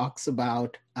ji talks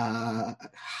about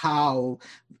how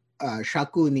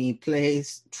Shakuni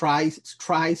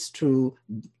tries to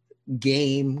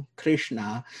game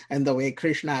Krishna, and the way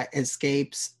Krishna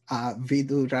escapes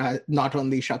Vidura, not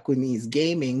only Shakuni's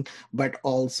gaming, but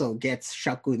also gets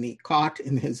Shakuni caught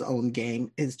in his own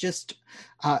game, is just,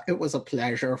 it was a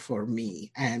pleasure for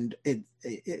me. And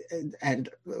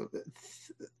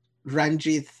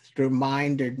Ranjit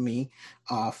reminded me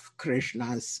of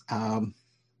Krishna's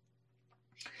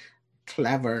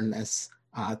cleverness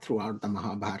throughout the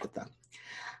Mahabharata.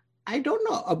 I don't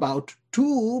know about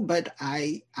two, but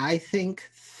I think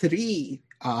three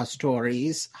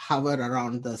stories hover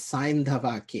around the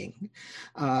Saindhava king.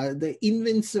 The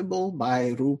Invincible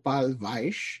by Rupal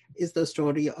Vaish is the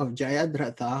story of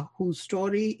Jayadratha, whose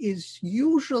story is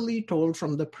usually told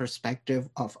from the perspective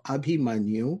of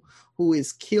Abhimanyu, who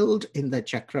is killed in the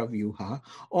Chakravyuha,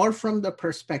 or from the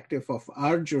perspective of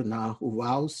Arjuna, who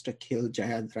vows to kill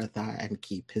Jayadratha and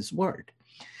keep his word.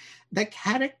 The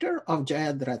character of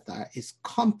Jayadratha is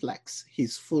complex.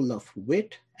 He's full of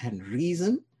wit and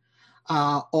reason,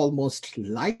 almost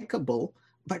likable,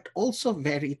 but also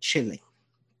very chilling.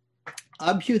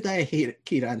 Abhyuday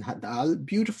Kiran Hadal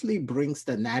beautifully brings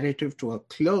the narrative to a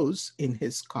close in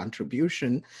his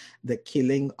contribution, The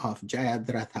Killing of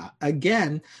Jayadratha,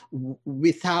 again,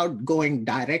 without going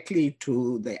directly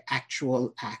to the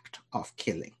actual act of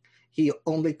killing. He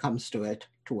only comes to it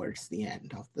towards the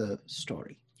end of the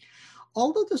story.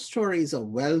 Although the story is a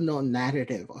well-known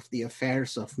narrative of the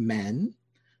affairs of men,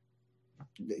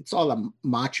 it's all a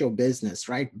macho business,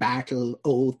 right? Battle,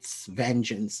 oaths,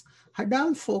 vengeance.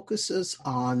 Hadal focuses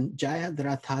on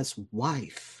Jayadratha's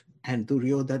wife and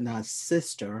Duryodhana's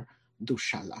sister,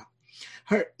 Dushala.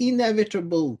 Her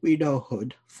inevitable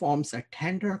widowhood forms a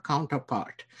tender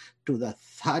counterpart to the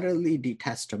thoroughly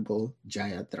detestable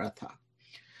Jayadratha.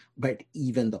 But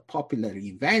even the popular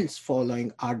events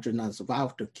following Arjuna's vow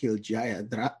to kill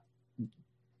Jayadratha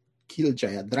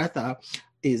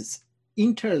is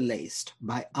interlaced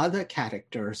by other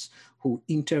characters who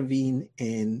intervene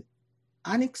in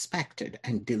unexpected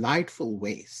and delightful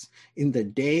ways. In the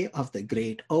day of the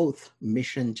great oath,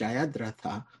 Mission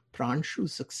Jayadratha, Pranshu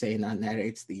Saxena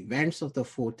narrates the events of the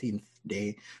 14th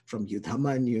day from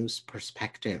Yudhamanyu's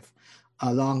perspective.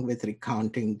 Along with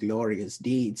recounting glorious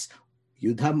deeds,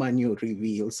 Yudhamanyu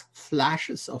reveals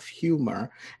flashes of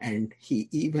humor, and he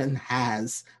even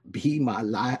has Bhima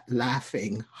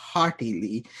laughing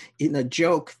heartily in a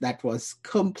joke that was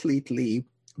completely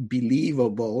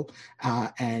believable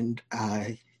and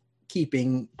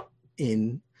keeping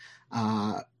in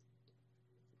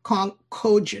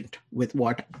cogent with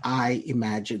what I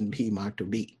imagine Bhima to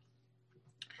be.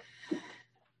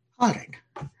 All right.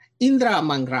 Indra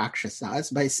Among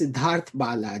Rakshasas by Siddharth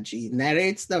Balaji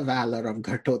narrates the valor of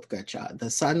Ghatotkacha,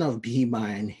 the son of Bhima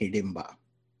and Hidimba.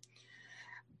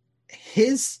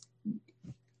 His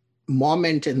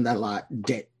moment in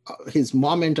his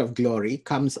moment of glory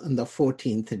comes on the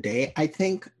 14th day. I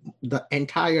think the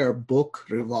entire book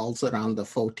revolves around the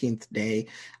 14th day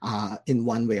in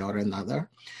one way or another.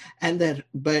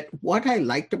 But what I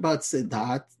liked about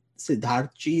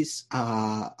Siddharthji's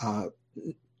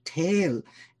tale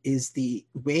is the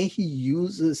way he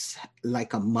uses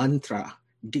like a mantra.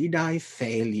 Did I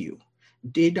fail you?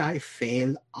 Did I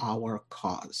fail our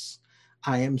cause?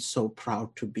 I am so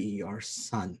proud to be your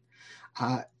son.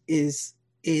 Is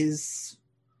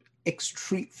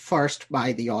extreme first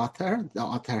by the author. The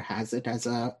author has it as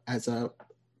an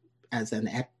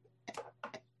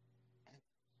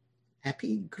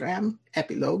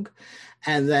epilogue,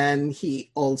 and then he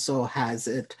also has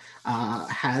it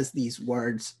has these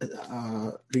words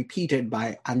repeated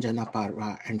by Anjana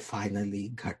Parva and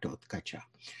finally Ghatotkacha.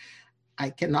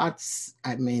 It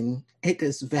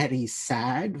is very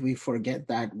sad. We forget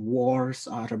that wars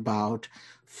are about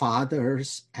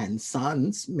fathers and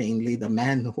sons, mainly the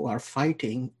men who are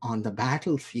fighting on the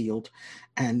battlefield.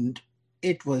 And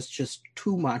it was just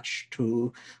too much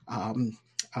to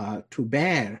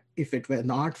bear if it were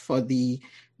not for the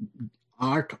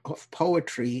art of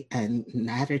poetry and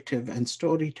narrative and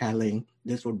storytelling.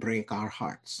 This would break our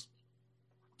hearts.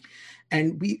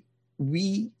 And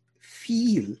we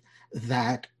feel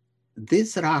that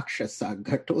this Rakshasa,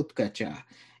 Ghatotkacha,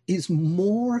 is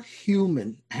more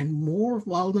human and more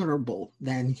vulnerable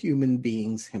than human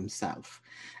beings himself.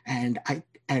 And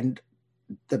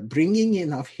the bringing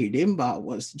in of Hidimba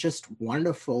was just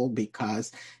wonderful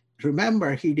because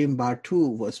remember, Hidimba too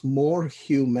was more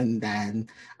human than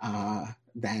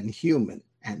human,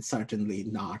 and certainly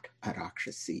not a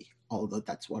Rakshasi. Although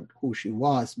that's who she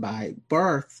was by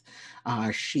birth,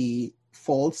 she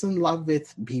falls in love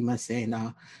with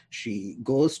Bhimasena. She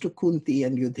goes to Kunti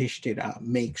and Yudhishthira,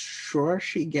 makes sure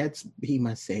she gets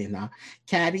Bhimasena,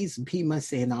 carries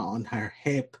Bhimasena on her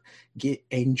hip,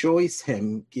 enjoys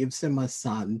him, gives him a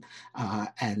son,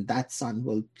 and that son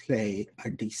will play a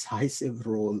decisive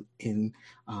role in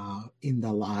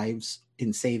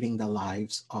saving the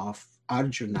lives of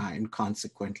Arjuna and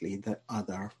consequently the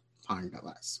other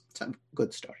Pandavas. It's a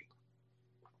good story.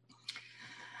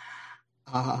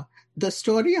 The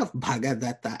story of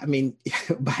Bhagadatta,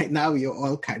 by now you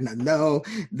all kind of know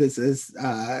this is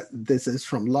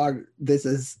from Lord.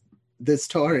 This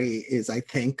story is, I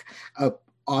think,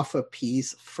 off a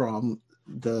piece from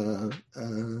the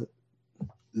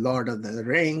Lord of the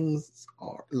Rings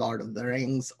or Lord of the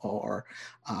Ring,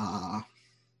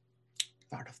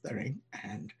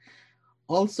 and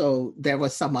also there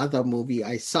was some other movie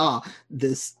I saw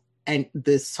this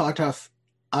sort of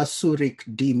Asuric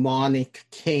demonic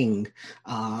king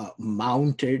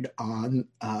mounted on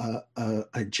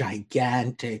a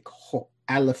gigantic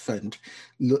elephant,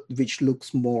 which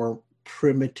looks more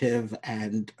primitive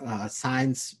and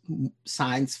science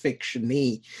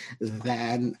fiction-y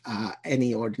than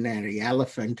any ordinary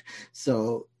elephant.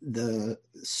 So the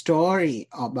story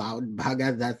about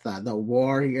Bhagadatta, the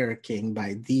warrior king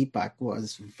by Deepak,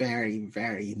 was very,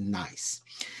 very nice.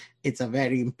 It's a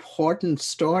very important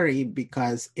story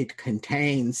because it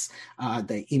contains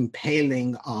the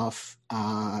impaling of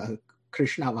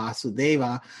Krishna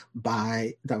Vasudeva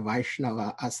by the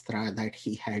Vaishnava Astra that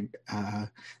he had,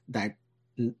 that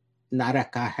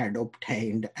Naraka had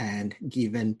obtained and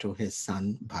given to his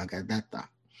son Bhagadatta.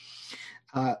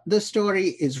 The story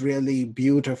is really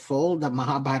beautiful. The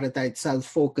Mahabharata itself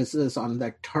focuses on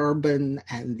the turban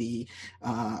and the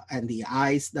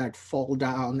eyes that fall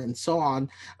down and so on.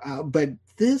 But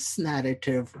this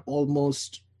narrative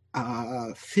almost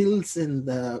fills in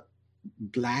the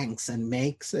blanks and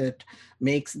makes the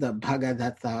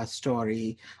Bhagadatta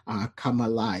story come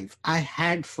alive. I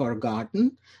had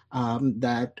forgotten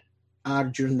that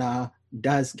Arjuna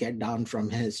does get down from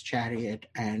his chariot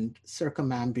and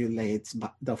circumambulates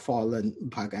the fallen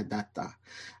Bhagadatta.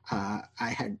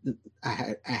 I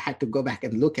had to go back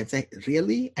and look and say,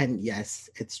 really? And yes,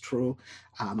 it's true.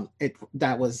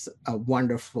 That was a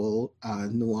wonderful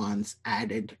nuance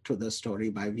added to the story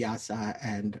by Vyasa,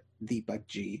 and Deepak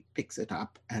Ji picks it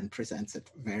up and presents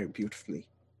it very beautifully.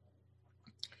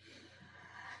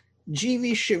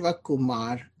 G.V.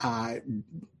 Shivakumar,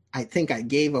 I think I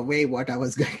gave away what I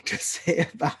was going to say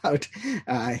about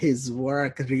his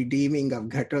work, Redeeming of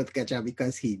Ghatotkacha,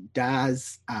 because he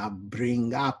does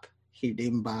bring up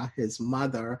Hidimba, his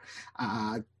mother,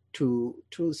 to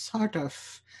sort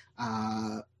of,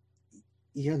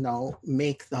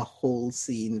 make the whole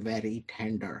scene very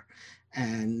tender.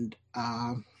 And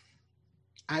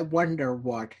I wonder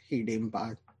what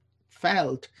Hidimba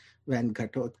felt when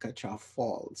Ghatotkacha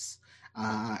falls.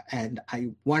 And I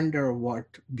wonder what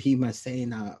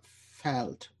Bhimasena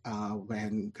felt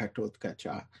when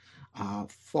Ghatotkacha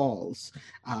falls.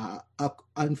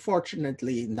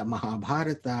 Unfortunately, in the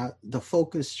Mahabharata, the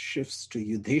focus shifts to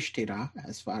Yudhishthira,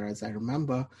 as far as I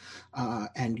remember,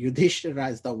 and Yudhishthira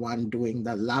is the one doing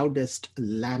the loudest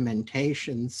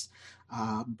lamentations.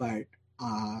 But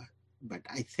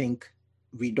I think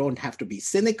we don't have to be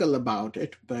cynical about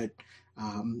it, but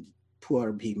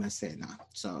poor Bhimasena.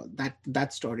 So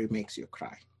that story makes you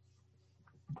cry.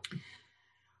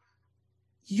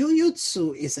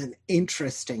 Yuyutsu is an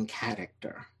interesting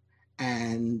character.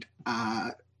 And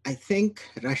I think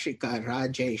Rashika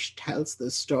Rajesh tells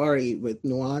the story with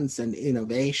nuance and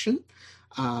innovation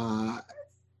under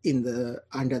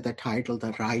the title,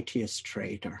 The Righteous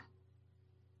Traitor.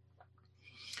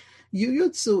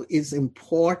 Yuyutsu is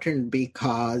important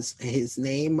because his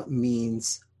name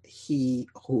means he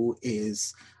who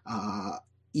is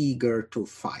eager to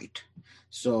fight.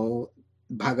 So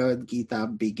Bhagavad Gita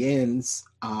begins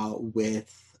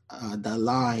with the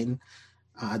line,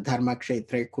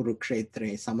 Dharmakshetre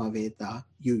Kurukshetre Samaveta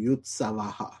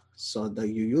Yuyutsavaha. So the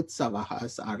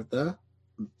Yuyutsavahas are the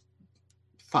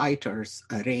fighters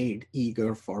arrayed,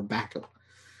 eager for battle.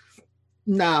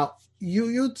 Now,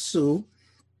 Yuyutsu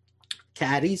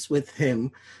carries with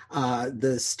him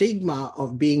the stigma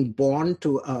of being born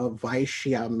to a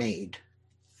Vaishya maid.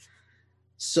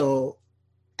 So,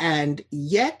 and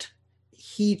yet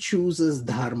he chooses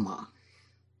dharma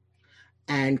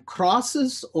and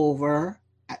crosses over,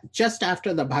 just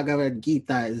after the Bhagavad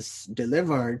Gita is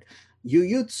delivered,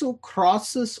 Yuyutsu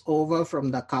crosses over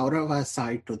from the Kaurava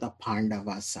side to the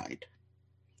Pandava side.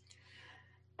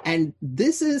 And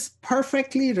this is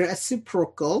perfectly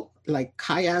reciprocal, like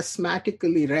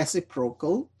chiasmatically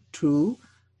reciprocal to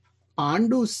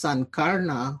Pandu's son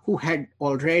Karna, who had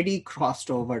already crossed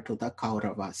over to the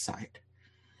Kaurava side.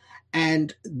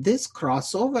 And this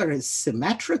crossover is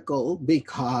symmetrical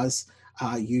because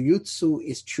Yuyutsu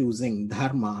is choosing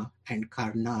dharma and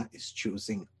Karna is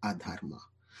choosing adharma.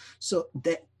 So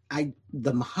the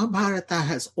Mahabharata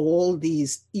has all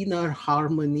these inner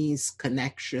harmonies,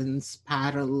 connections,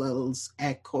 parallels,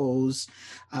 echoes,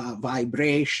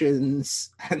 vibrations,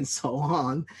 and so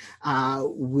on,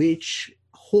 which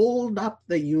hold up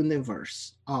the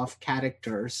universe of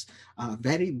characters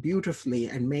very beautifully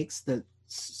and makes the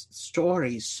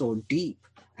story so deep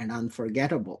and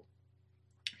unforgettable.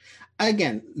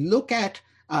 Again, look at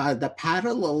the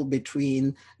parallel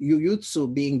between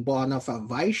Yuyutsu being born of a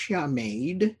Vaishya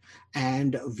maid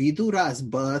and Vidura's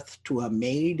birth to a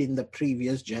maid in the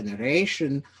previous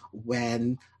generation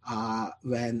when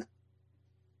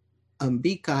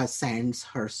Ambika sends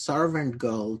her servant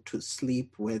girl to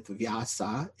sleep with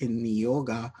Vyasa in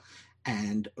Niyoga,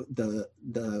 and the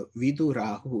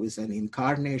Vidura, who is an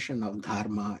incarnation of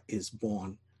Dharma, is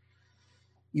born.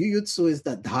 Yuyutsu is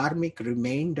the dharmic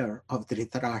remainder of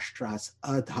Dhritarashtra's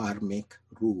adharmic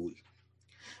rule.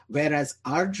 Whereas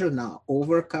Arjuna,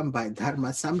 overcome by dharma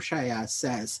samshaya,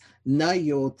 says, na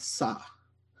yotsa.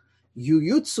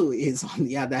 Yuyutsu is, on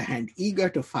the other hand, eager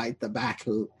to fight the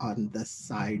battle on the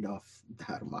side of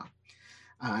dharma.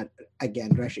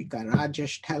 Again, Rashika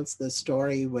Rajesh tells the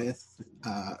story with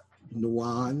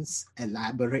nuance,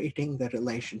 elaborating the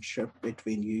relationship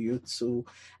between Yuyutsu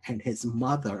and his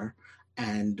mother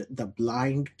and the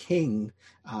blind king,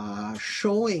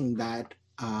 showing that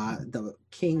the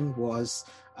king was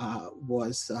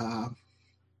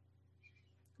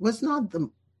not the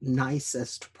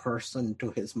nicest person to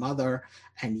his mother,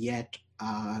 and yet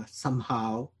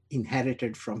somehow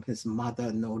inherited from his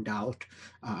mother, no doubt,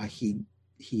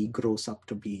 he grows up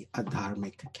to be a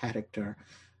dharmic character.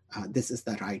 This is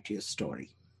the righteous story.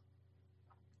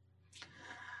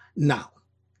 Now,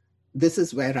 this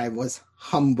is where I was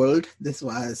humbled. This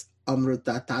was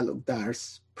Amruta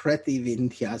Talukdar's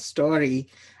Prativindhya story.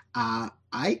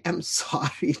 I am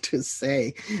sorry to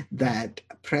say that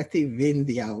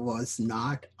Prativindhya was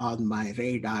not on my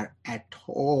radar at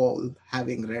all,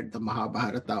 having read the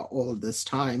Mahabharata all this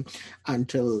time,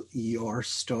 until your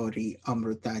story,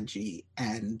 Amrutaji,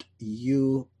 and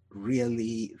you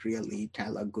really, really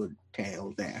tell a good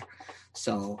tale there.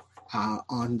 So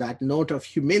on that note of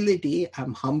humility,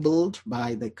 I'm humbled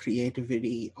by the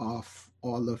creativity of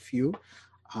all of you.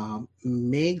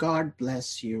 May God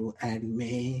bless you, and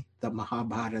may the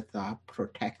Mahabharata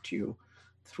protect you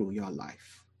through your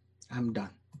life. I'm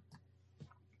done.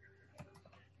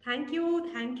 Thank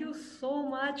you so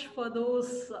much for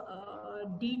those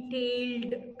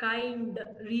detailed, kind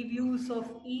reviews of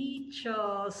each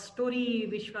story,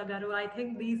 Vishwagaru. I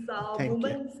think these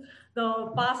moments,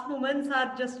 the past moments,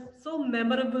 are just so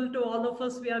memorable to all of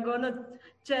us. We are going to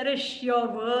cherish your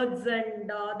words, and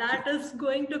that is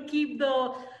going to keep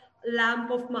the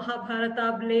lamp of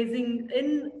Mahabharata blazing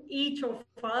in each of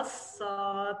us.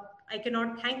 I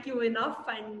cannot thank you enough,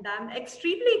 and I'm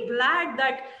extremely glad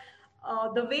that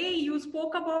the way you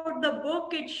spoke about the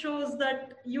book, it shows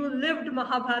that you lived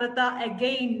Mahabharata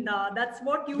again. That's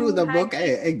what you through the had book.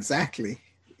 Exactly.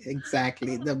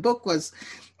 The book was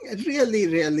really,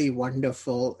 really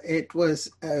wonderful. It was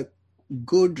a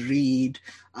good read.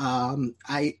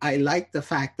 I like the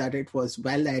fact that it was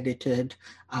well edited.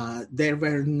 There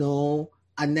were no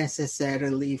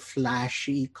unnecessarily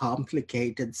flashy,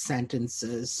 complicated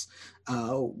sentences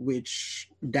which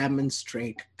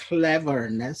demonstrate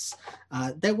cleverness.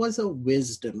 There was a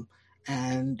wisdom,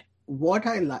 and what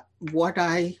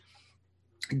I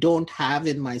don't have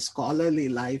in my scholarly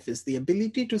life is the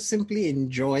ability to simply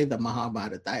enjoy the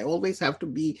Mahabharata. I always have to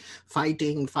be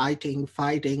fighting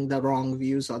the wrong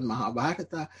views on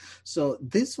Mahabharata. So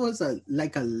this was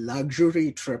like a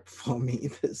luxury trip for me,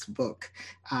 this book.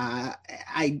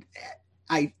 I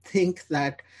think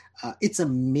that it's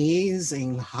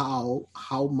amazing how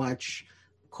much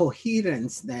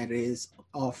coherence there is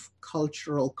of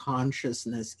cultural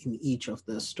consciousness in each of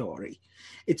the story.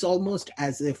 It's almost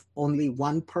as if only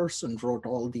one person wrote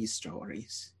all these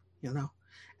stories,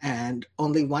 and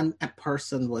only one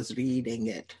person was reading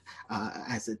it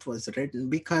as it was written,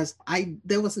 because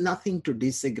there was nothing to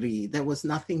disagree. There was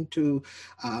nothing to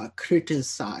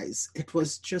criticize. It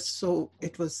was just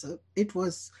it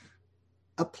was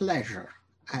a pleasure.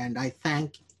 And I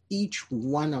thank each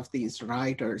one of these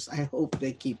writers. I hope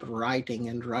they keep writing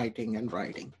and writing and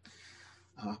writing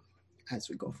as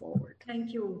we go forward.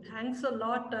 Thank you. Thanks a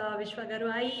lot,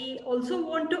 Vishwagaru. I also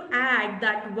want to add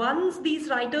that once these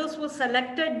writers were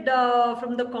selected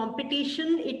from the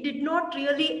competition, it did not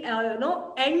really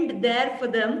end there for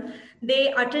them.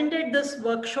 They attended this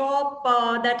workshop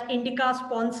that Indica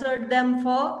sponsored them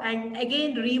for, and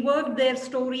again reworked their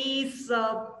stories,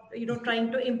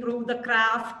 trying to improve the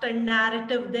craft and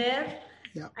narrative there.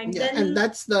 And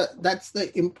that's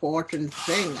the important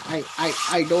thing.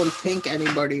 I don't think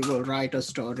anybody will write a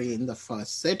story in the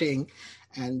first sitting,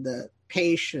 and the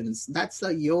patience, that's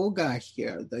the yoga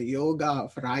here. The yoga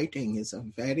of writing is a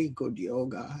very good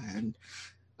yoga, and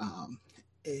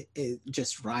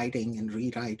just writing and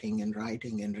rewriting and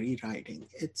writing and rewriting.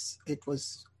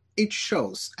 It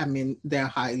shows. I mean, they're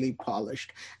highly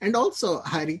polished. And also,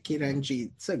 Hari Kiranji,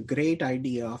 it's a great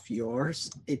idea of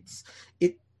yours.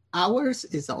 Ours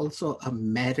is also a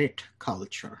merit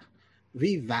culture.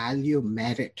 We value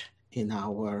merit in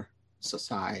our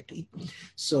society.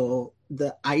 So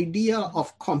the idea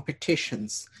of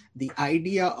competitions, the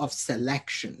idea of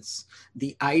selections,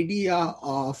 the idea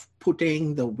of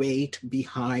putting the weight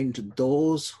behind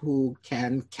those who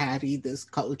can carry this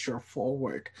culture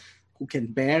forward, who can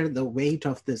bear the weight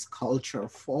of this culture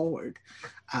forward.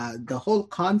 The whole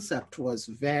concept was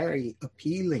very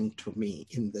appealing to me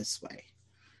in this way,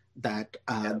 that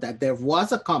there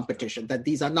was a competition, that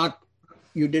these are not,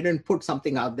 you didn't put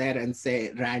something out there and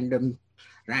say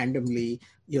randomly,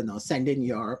 send in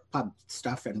your pub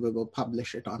stuff and we will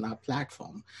publish it on our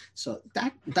platform. So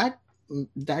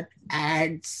that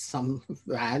adds some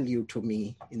value to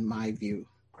me, in my view,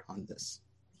 on this.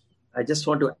 I just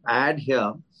want to add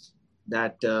here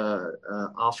that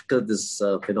after this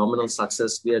phenomenal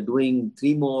success, we are doing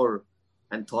 3 more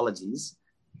anthologies.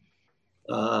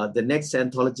 The next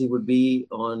anthology would be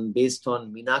based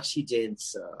on Meenakshi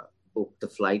Jain's book, The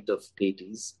Flight of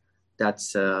Deities.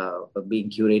 That's being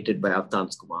curated by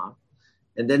Avtans Kumar.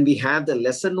 And then we have the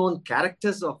lesser known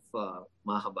characters of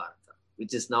Mahabharata,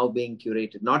 which is now being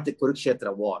curated, not the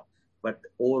Kurukshetra war, but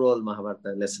overall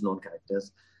Mahabharata lesser known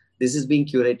characters. This is being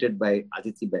curated by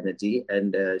Aditi Banerjee,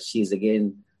 and she's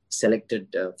again selected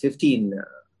 15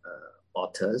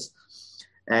 authors.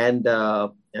 And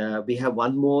we have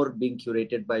one more being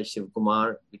curated by Shiv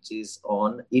Kumar, which is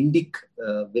on Indic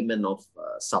women of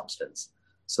substance.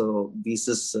 So this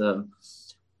is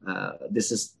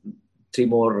 3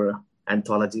 more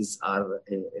anthologies are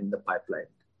in the pipeline.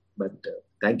 But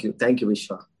thank you,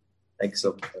 Vishwa. Thanks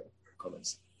so much for the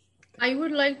comments. I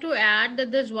would like to add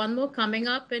that there's one more coming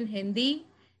up in Hindi.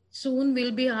 Soon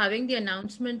we'll be having the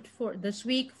announcement for this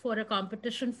week for a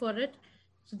competition for it.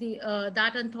 So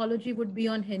that anthology would be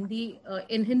on Hindi,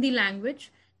 in Hindi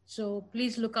language. So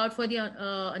please look out for the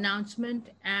announcement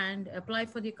and apply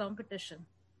for the competition.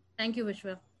 Thank you,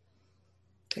 Vishwa.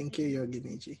 Thank you,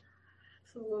 Yoginiji.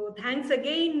 So thanks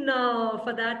again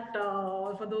for that,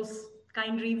 for those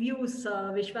kind reviews,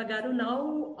 Vishwa Garu.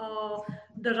 Now,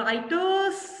 the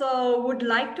writers would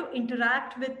like to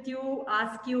interact with you,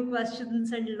 ask you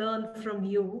questions and learn from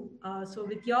you. So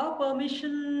with your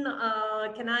permission,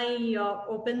 can I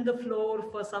open the floor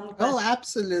for some questions? Oh,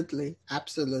 absolutely.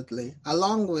 Absolutely.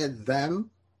 Along with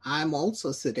them, I'm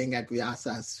also sitting at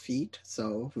Vyasa's feet.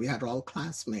 So we are all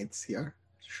classmates here.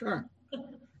 Sure.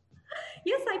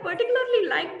 Yes, I particularly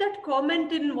like that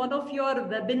comment in one of your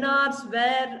webinars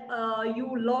where you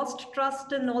lost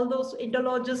trust in all those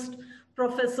Indologist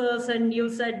professors, and you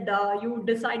said you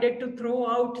decided to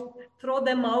throw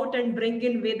them out and bring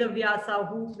in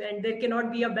Vedavyasa, and there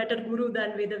cannot be a better guru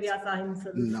than Vedavyasa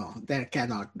himself. No, there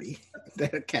cannot be.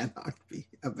 There cannot be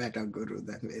a better guru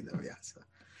than Vedavyasa.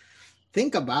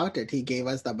 Think about it. He gave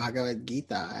us the Bhagavad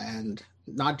Gita, and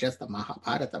not just the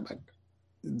Mahabharata, but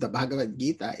the Bhagavad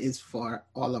Gita is, for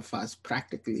all of us,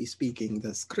 practically speaking,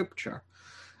 the scripture.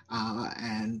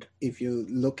 And if you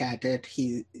look at it,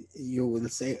 you will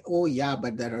say, oh yeah,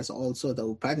 but there is also the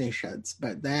Upanishads.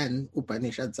 But then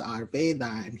Upanishads are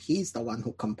Veda, and he's the one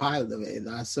who compiled the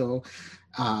Veda. So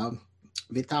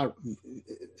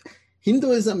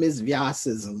Hinduism is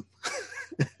Vyasism.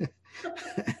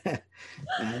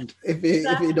 And if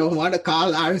we don't want to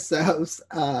call ourselves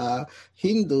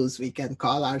Hindus, we can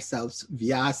call ourselves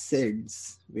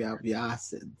Vyasids. We are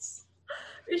Vyasids.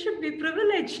 We should be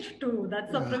privileged too.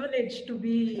 That's a privilege to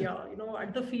be,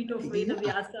 at the feet of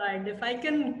Vedavyasa. And if I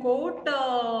can quote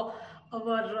our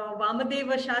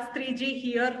Vamadeva Shastriji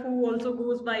here, who also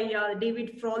goes by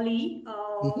David Frawley.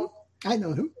 I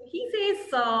know him. He says,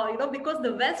 because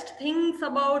the West thinks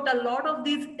about a lot of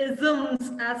these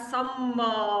isms as some,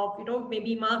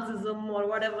 maybe Marxism or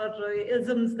whatever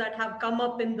isms that have come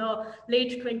up in the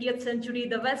late 20th century.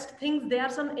 The West thinks they are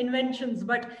some inventions,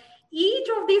 but each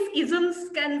of these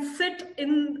isms can sit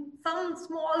in some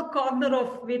small corner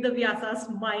of Vedavyasa's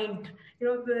mind.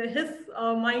 His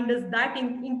mind is that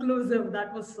inclusive.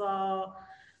 That was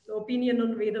the opinion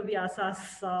on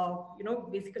Vedavyasa's,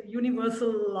 basically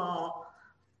universal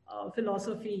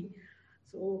philosophy.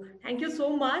 So thank you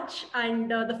so much. And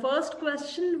the first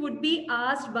question would be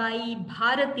asked by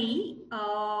Bharati.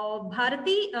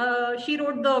 Bharati, she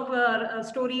wrote the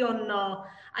story on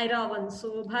Airavan.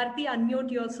 So Bharati,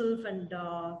 unmute yourself and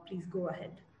please go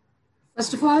ahead.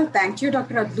 First of all, thank you,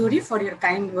 Dr. Adluri, for your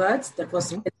kind words. That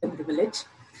was a privilege.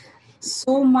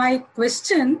 So my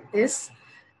question is,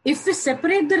 if we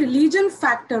separate the religion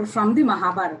factor from the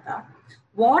Mahabharata,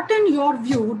 what in your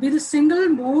view would be the single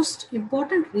most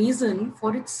important reason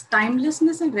for its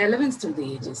timelessness and relevance to the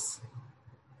ages?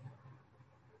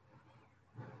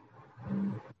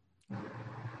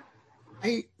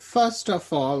 First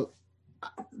of all,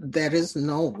 there is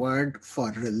no word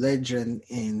for religion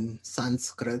in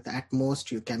Sanskrit. At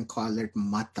most, you can call it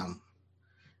matam.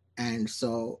 And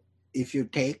so if you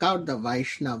take out the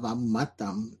Vaishnava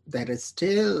matam, there is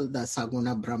still the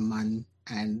Saguna Brahman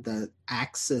and the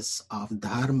axis of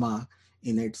dharma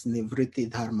in its Nivritti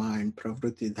Dharma and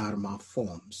Pravritti Dharma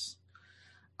forms.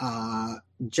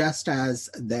 Just as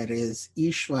there is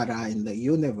Ishvara in the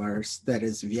universe, there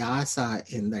is Vyasa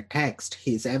in the text.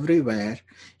 He's everywhere.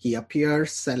 He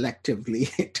appears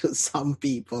selectively to some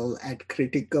people at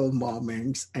critical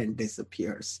moments and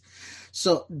disappears.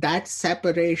 So that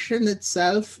separation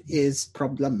itself is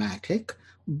problematic,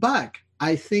 but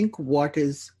I think what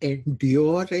is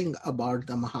enduring about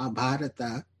the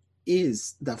Mahabharata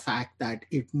is the fact that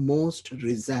it most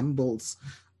resembles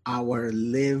our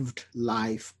lived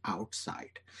life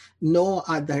outside. No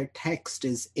other text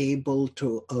is able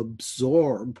to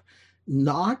absorb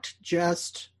not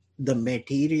just the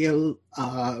material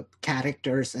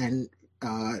characters and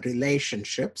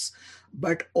relationships,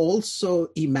 but also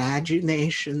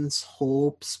imaginations,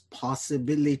 hopes,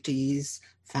 possibilities,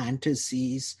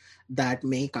 fantasies that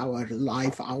make our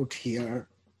life out here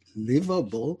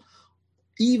livable.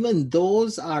 Even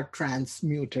those are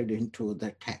transmuted into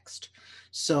the text.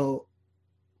 So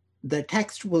the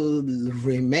text will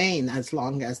remain as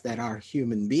long as there are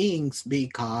human beings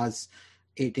because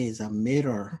it is a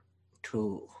mirror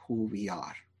to who we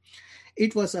are.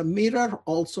 It was a mirror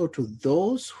also to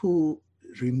those who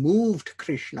removed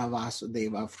Krishna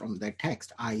Vasudeva from the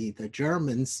text, i.e. the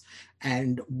Germans,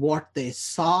 and what they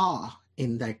saw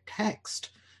in the text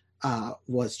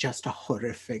was just a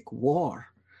horrific war.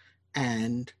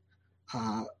 And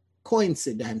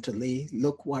coincidentally,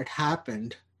 look what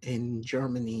happened in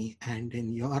Germany and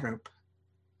in Europe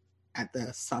at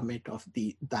the summit of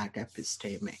that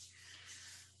episteme.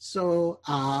 So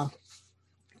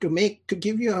to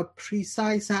give you a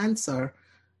precise answer,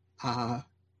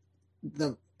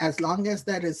 as long as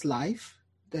there is life,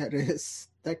 there is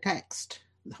the text.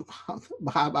 The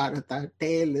Mahabharata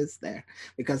tale is there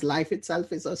because life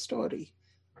itself is a story.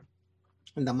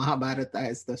 And the Mahabharata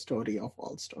is the story of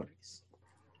all stories.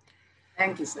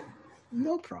 Thank you, sir.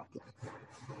 No problem.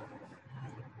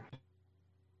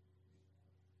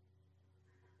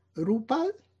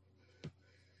 Rupal?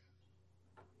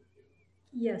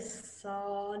 Yes.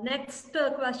 Next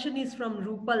question is from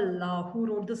Rupal, who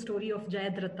wrote the story of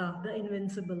Jayadratha, the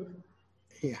Invincible.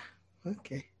 Yeah,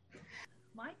 okay.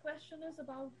 My question is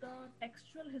about the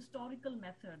textual historical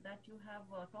method that you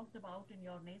have talked about in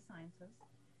your Ney Sciences.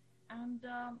 And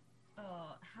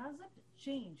has it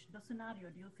changed the scenario,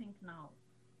 do you think, now?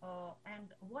 And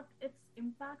what its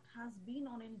impact has been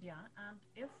on India? And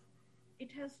if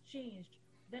it has changed,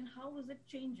 then how is it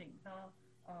changing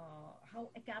how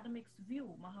academics view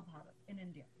Mahabharata in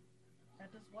India? That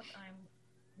is what I'm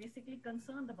basically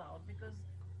concerned about, because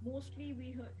mostly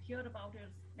we hear about it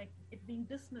like it being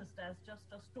dismissed as just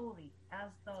a story, as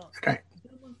the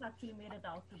Germans actually made it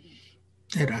out to be.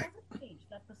 So Right. has it changed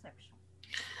that perception?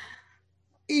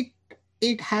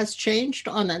 It has changed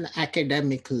on an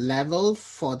academic level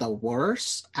for the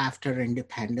worse after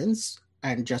independence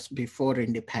and just before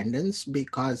independence,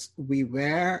 because we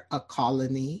were a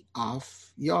colony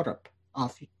of Europe,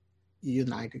 of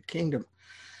United Kingdom.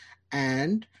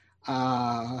 And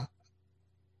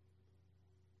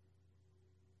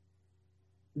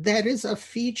there is a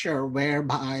feature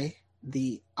whereby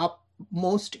the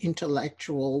most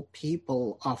intellectual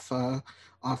people of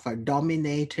a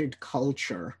dominated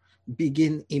culture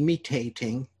begin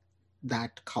imitating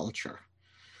that culture,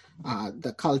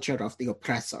 the culture of the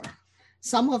oppressor.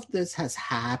 Some of this has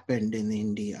happened in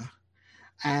India,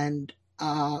 and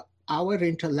our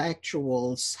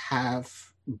intellectuals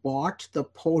have bought the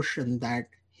portion that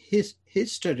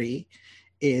history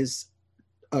is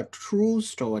a true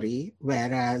story,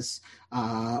 whereas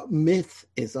myth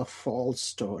is a false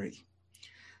story.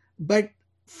 But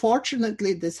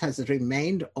fortunately, this has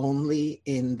remained only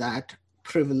in that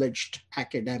privileged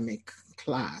academic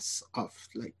class of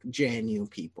like JNU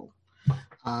people.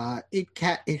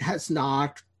 It has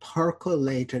not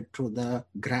percolated to the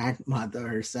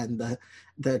grandmothers and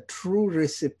the true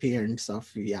recipients of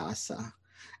Vyasa.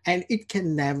 And it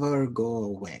can never go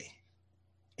away.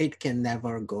 It can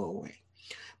never go away.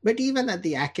 But even at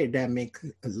the academic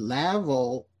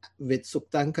level, with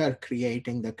Suktankar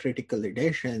creating the critical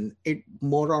edition, it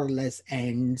more or less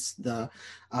ends the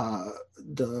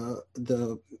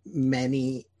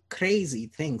many crazy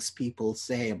things people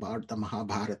say about the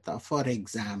Mahabharata. For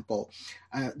example,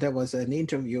 there was an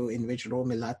interview in which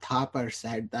Romila Thapar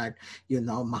said that,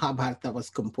 Mahabharata was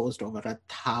composed over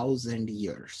 1,000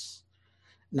 years.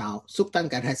 Now,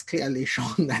 Suktankar has clearly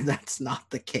shown that that's not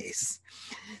the case.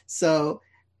 So,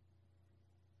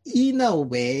 in a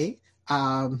way,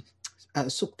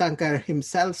 Suktankar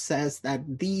himself says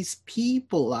that these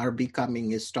people are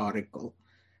becoming historical.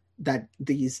 that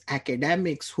these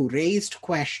academics who raised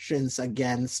questions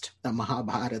against the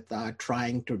Mahabharata,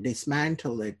 trying to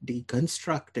dismantle it,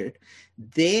 deconstruct it,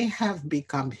 they have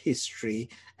become history,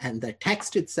 and the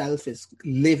text itself is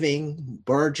living,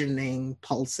 burgeoning,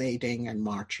 pulsating, and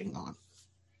marching on.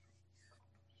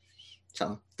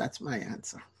 So that's my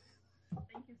answer.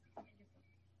 Thank you.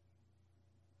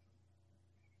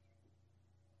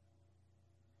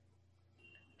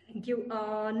 Thank you.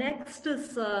 Next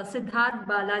is Siddharth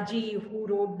Balaji, who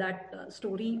wrote that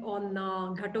story on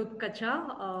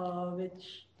Ghatotkacha,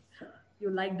 which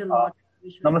you liked a lot.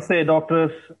 Namaste, Dr.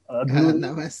 Adluri.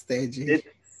 Namaste, Ji.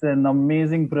 It's an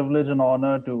amazing privilege and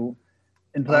honor to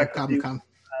interact with you. Come.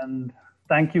 And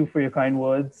thank you for your kind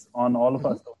words on all of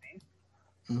our stories.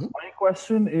 My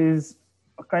question is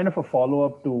a kind of a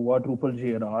follow-up to what Rupal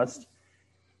ji had asked.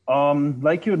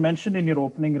 Like you had mentioned in your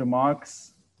opening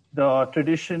remarks, the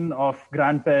tradition of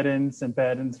grandparents and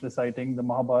parents reciting the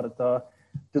Mahabharata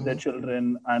to their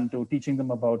children and to teaching them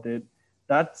about it,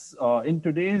 that's in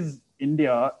today's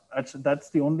India, that's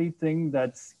the only thing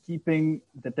that's keeping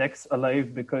the text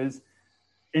alive, because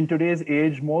in today's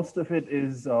age, most of it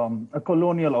is a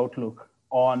colonial outlook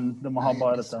on the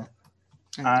Mahabharata.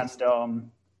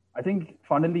 And I think,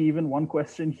 funnily, even one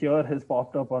question here has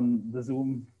popped up on the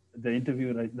Zoom, the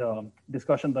interview, the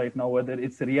discussion right now, whether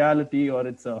it's a reality or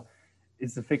it's a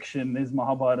fiction, is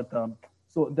Mahabharata.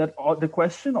 So that the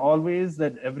question always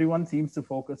that everyone seems to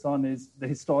focus on is the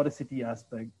historicity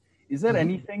aspect. Is there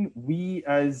anything we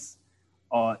as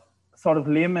sort of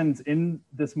laymen in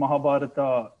this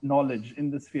Mahabharata knowledge, in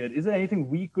this sphere, is there anything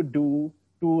we could do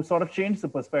to sort of change the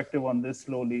perspective on this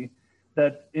slowly,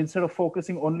 that instead of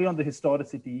focusing only on the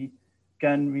historicity,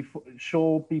 can we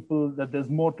show people that there's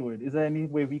more to it? Is there any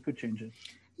way we could change it?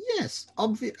 Yes,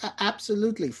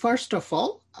 absolutely. First of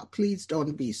all, please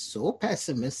don't be so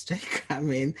pessimistic. I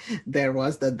mean, there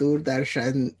was the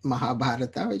Doordarshan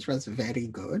Mahabharata, which was very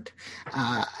good,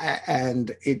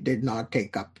 and it did not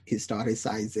take up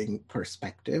historicizing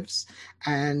perspectives.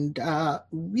 And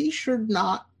we should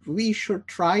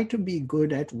try to be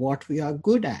good at what we are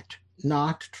good at,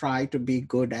 not try to be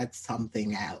good at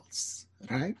something else,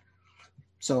 right?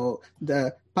 So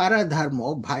the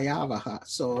paradharmo bhayavaha.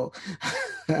 So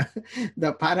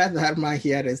the paradharma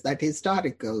here is that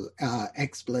historical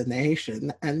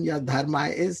explanation, and your dharma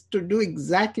is to do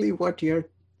exactly what you're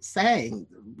saying.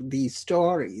 These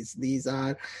stories, these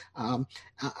are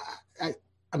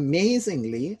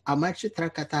amazingly, Amar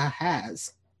Chitra Katha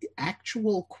has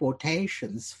actual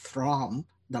quotations from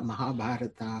the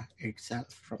Mahabharata itself,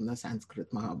 from the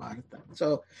Sanskrit Mahabharata.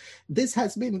 So this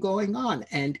has been going on,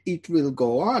 and it will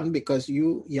go on because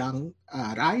you young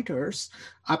writers,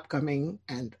 upcoming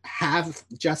and have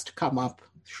just come up,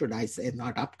 should I say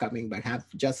not upcoming, but have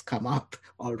just come up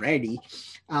already,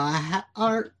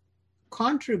 are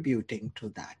contributing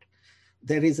to that.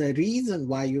 There is a reason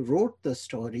why you wrote the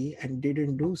story and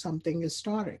didn't do something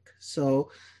historic. So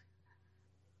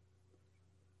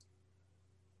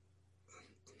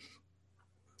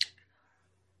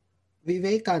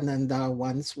Vivekananda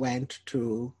once went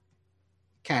to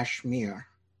Kashmir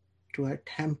to a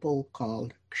temple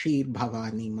called Kshir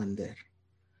Bhavani Mandir.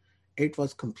 It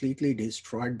was completely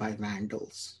destroyed by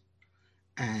vandals.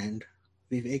 And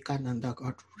Vivekananda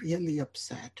got really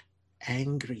upset,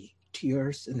 angry,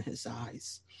 tears in his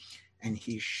eyes. And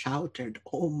he shouted,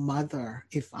 "Oh, mother,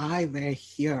 if I were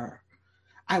here,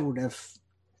 I would have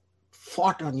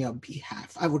fought on your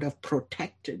behalf. I would have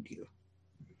protected you."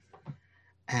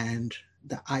 And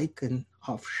the icon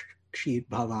of Kshir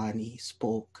Bhavani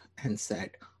spoke and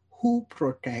said, "Who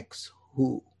protects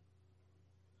who?"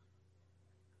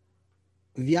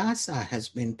 Vyasa has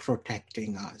been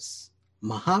protecting us.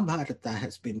 Mahabharata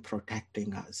has been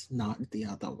protecting us, not the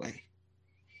other way.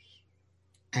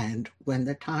 And when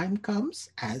the time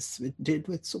comes, as it did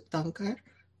with Suptankar,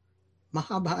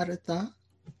 Mahabharata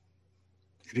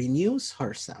renews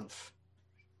herself.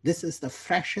 This is the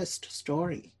freshest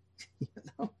story,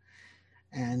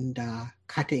 and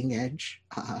cutting edge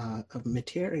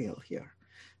material here.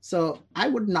 So I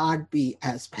would not be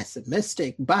as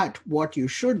pessimistic, but what you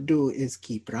should do is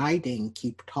keep writing,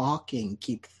 keep talking,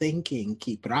 keep thinking,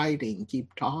 keep writing,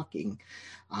 keep talking,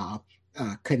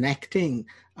 connecting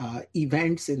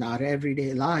events in our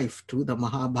everyday life to the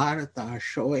Mahabharata,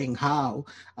 showing how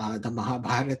the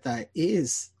Mahabharata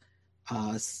is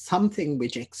something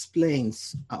which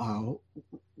explains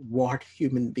what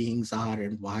human beings are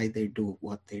and why they do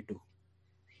what they do.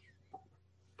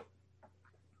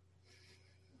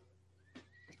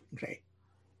 Great.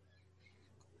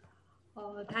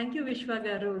 Thank you,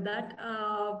 Vishwagaru. That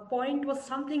point was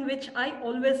something which I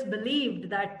always believed,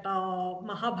 that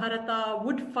Mahabharata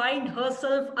would find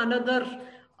herself another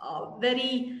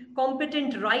very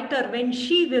competent writer when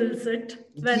she wills it.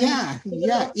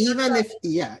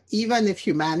 Even if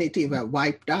humanity were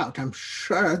wiped out, I'm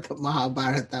sure the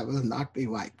Mahabharata will not be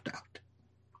wiped out.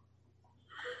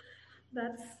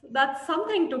 That's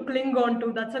something to cling on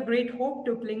to. That's a great hope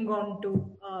to cling on to.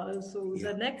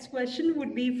 The next question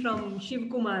would be from Shiv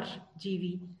Kumar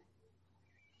GV.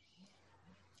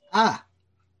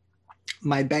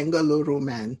 My Bengaluru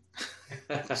man,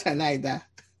 Chanaida.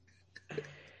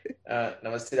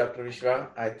 Namaste, Dr. Vishwa.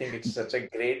 I think it's such a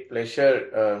great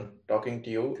pleasure talking to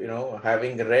you. You know,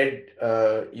 having read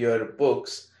your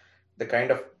books, the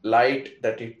kind of light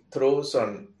that it throws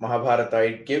on Mahabharata,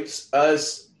 it gives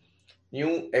us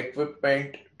new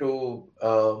equipment to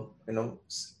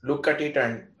look at it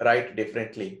and write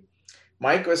differently.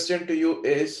 My question to you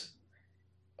is,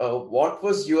 what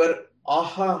was your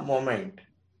aha moment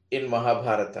in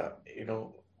Mahabharata? You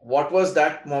know, what was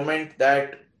that moment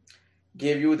that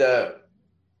gave you the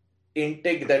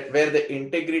where the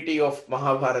integrity of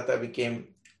Mahabharata became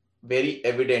very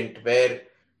evident, where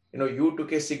you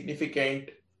took a significant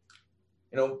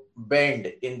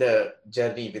bend in the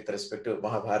journey with respect to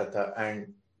Mahabharata?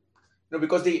 And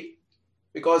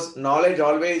because knowledge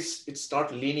always, it's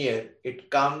not linear. It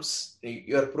comes,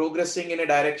 you're progressing in a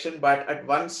direction, but at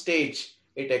one stage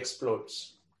it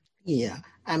explodes. Yeah,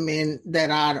 I mean,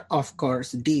 there are, of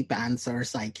course, deep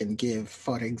answers I can give.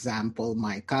 For example,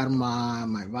 my karma,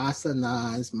 my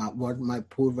vasanas, my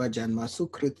purva janma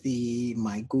sukriti,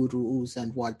 my gurus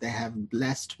and what they have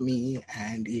blessed me,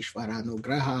 and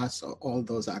Ishvaranugraha, so all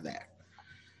those are there.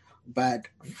 But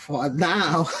for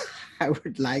now, I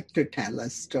would like to tell a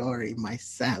story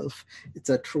myself. It's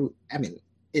a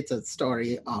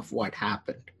story of what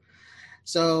happened.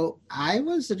 So I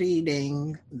was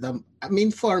reading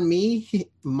for me,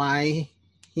 my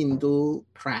Hindu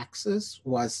praxis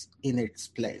was in its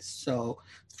place. So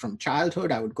from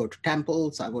childhood, I would go to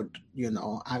temples.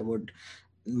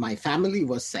 My family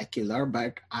was secular,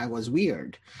 but I was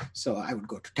weird. So I would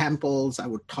go to temples. I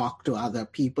would talk to other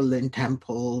people in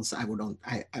temples.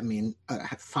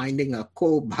 Finding a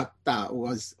co-bhakta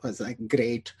was a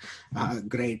great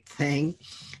thing.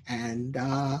 And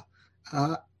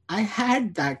I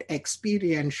had that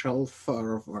experiential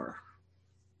fervor,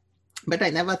 but I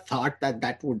never thought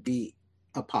that would be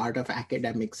a part of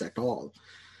academics at all.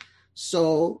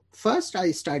 So first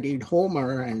I studied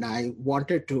Homer, and I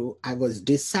was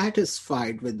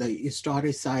dissatisfied with the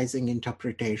historicizing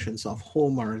interpretations of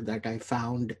Homer that I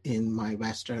found in my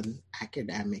Western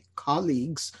academic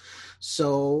colleagues.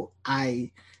 So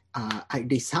I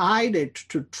decided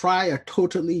to try a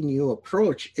totally new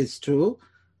approach, is to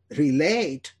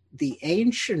relate the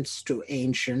ancients to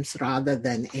ancients rather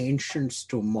than ancients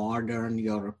to modern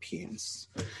Europeans.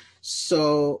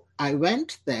 So I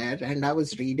went there and I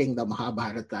was reading the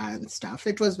Mahabharata and stuff.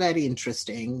 It was very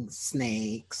interesting.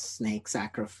 Snake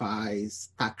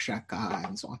sacrifice, Takshaka,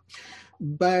 and so on.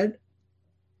 But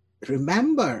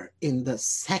remember, in the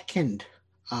second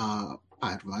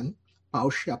Parvan,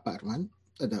 Paushya Parvan,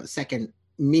 the second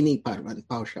mini Parvan,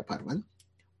 Paushya Parvan,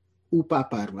 Upa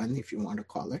Parvan, if you want to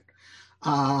call it,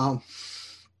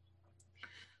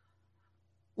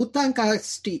 Utanka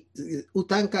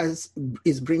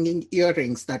is bringing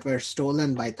earrings that were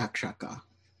stolen by Takshaka.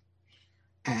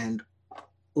 And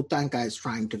Utanka is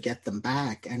trying to get them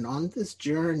back. And on this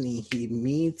journey, he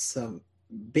meets a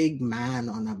big man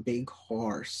on a big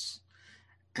horse.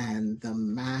 And the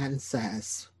man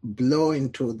says, blow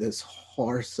into this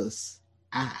horse's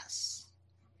ass.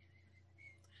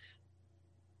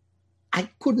 I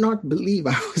could not believe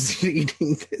I was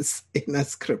reading this in a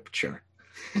scripture.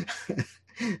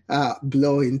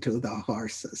 Blow into the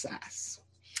horse's ass.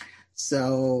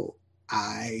 So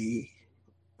I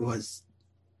was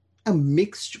a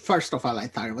mixed. First of all, I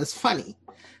thought it was funny.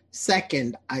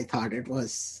 Second, I thought it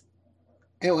was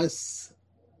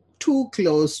too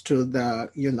close to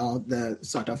the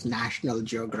sort of National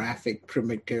Geographic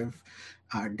primitive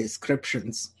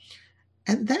descriptions.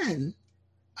 And then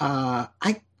I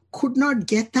could not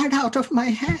get that out of my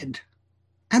head.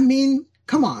 I mean,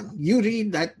 come on, you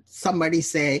read that somebody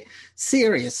say,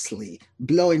 seriously,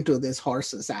 blow into this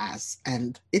horse's ass,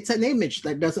 and it's an image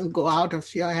that doesn't go out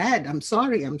of your head. I'm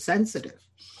sorry, I'm sensitive.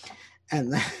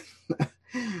 And then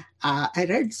I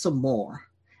read some more,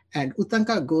 and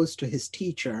Utanka goes to his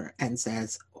teacher and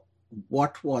says,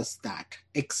 what was that?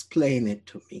 Explain it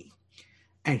to me.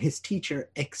 And his teacher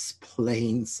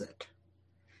explains it.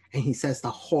 And he says the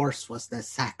horse was the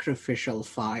sacrificial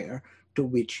fire to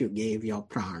which you gave your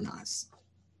pranas.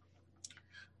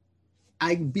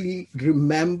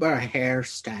 remember hair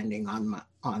standing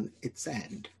on its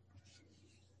end.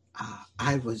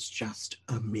 I was just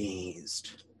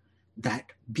amazed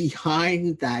that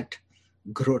behind that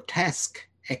grotesque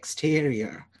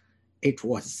exterior, it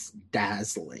was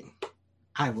dazzling.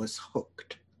 I was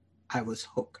hooked.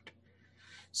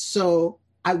 So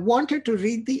I wanted to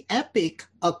read the epic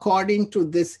according to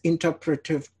this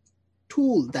interpretive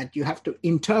tool that you have to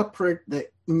interpret the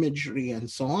imagery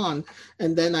and so on.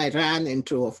 And then I ran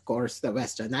into, of course, the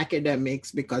Western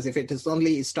academics, because if it is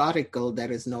only historical,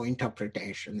 there is no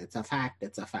interpretation. It's a fact.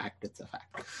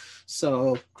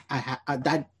 So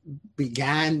that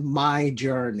began my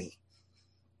journey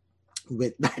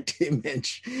with that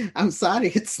image. I'm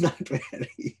sorry, it's not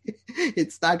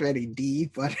very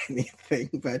deep or anything,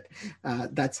 but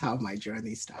that's how my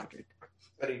journey started.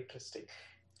 Very interesting.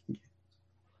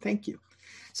 Thank you.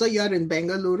 So you're in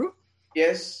Bengaluru?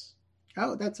 Yes.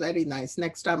 Oh, that's very nice.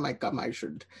 Next time I come, I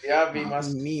should. Yeah, we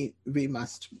must. We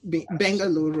must.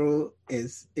 Bengaluru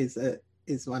is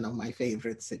one of my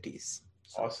favorite cities.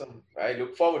 Awesome. I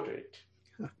look forward to it.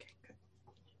 Okay.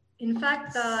 In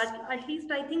fact, at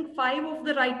least I think 5 of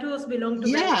the writers belong to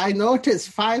Bengaluru. Yeah, I noticed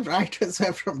 5 writers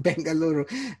were from Bengaluru.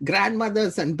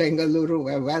 Grandmothers and Bengaluru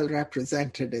were well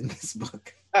represented in this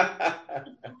book.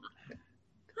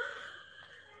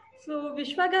 So,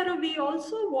 Vishwagaru, we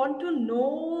also want to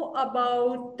know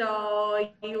about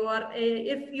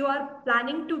if you are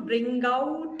planning to bring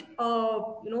out,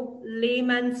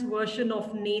 layman's version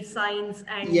of nescience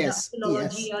and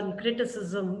philology and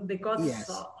criticism, because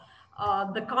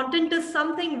the content is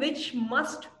something which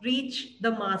must reach the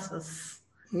masses.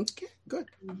 Okay, good.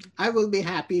 I will be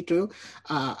happy to.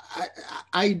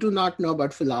 I do not know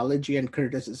about philology and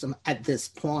criticism at this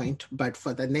point, but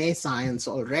for the nescience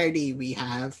already we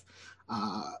have,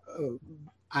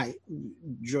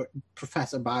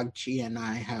 Professor Bagchi and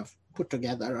I have put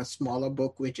together a smaller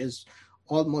book, which is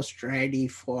almost ready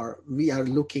we are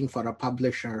looking for a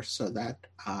publisher so that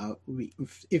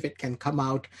if it can come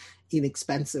out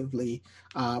inexpensively,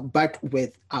 but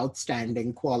with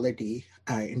outstanding quality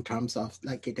in terms of,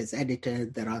 like, it is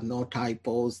edited, there are no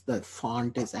typos, the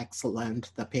font is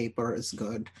excellent, the paper is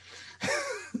good,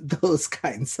 those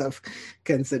kinds of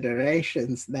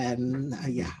considerations, then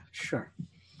sure.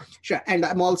 And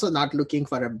I'm also not looking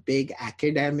for a big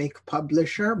academic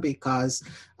publisher, because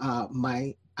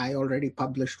I already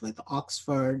published with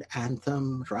Oxford,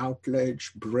 Anthem,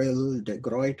 Routledge, Brill, De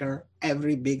Gruyter.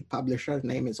 Every big publisher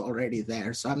name is already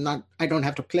there. So I don't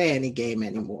have to play any game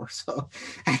anymore. So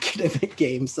academic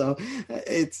game. So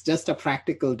it's just a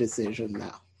practical decision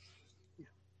now.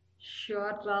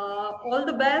 Sure. All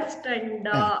the best. And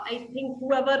I think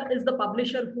whoever is the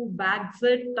publisher who bags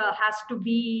it has to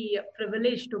be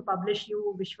privileged to publish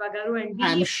you, Vishwagaru. And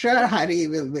I'm sure Hari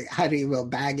will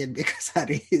bag it, because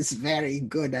Hari is very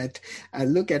good at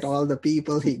look at all the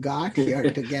people he got here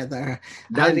together.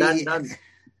 Done.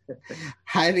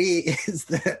 Hari is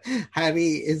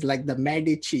like the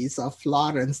Medicis of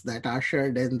Florence that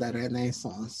ushered in the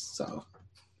Renaissance. So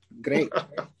great.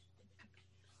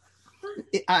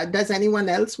 Does anyone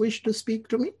else wish to speak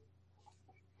to me?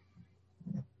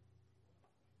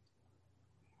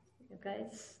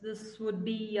 Guys, this would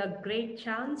be a great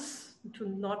chance to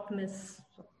not miss.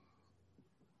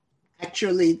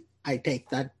 Actually, I take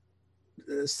that,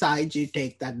 Saiji,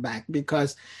 take that back,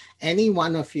 because any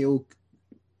one of you,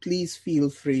 please feel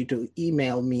free to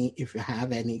email me if you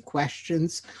have any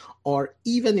questions, or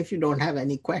even if you don't have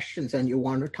any questions and you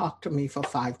want to talk to me for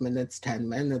 5 minutes, 10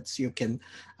 minutes, you can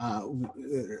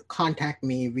contact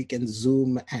me. We can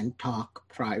Zoom and talk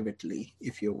privately,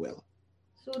 if you will.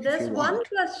 So there's one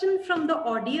question from the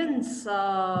audience,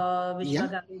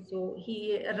 Vishwagaru. So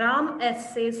Ram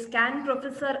S says, can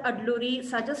Professor Adluri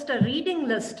suggest a reading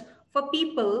list for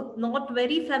people not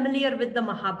very familiar with the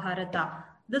Mahabharata?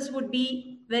 This would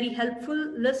be very helpful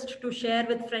list to share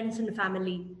with friends and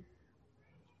family.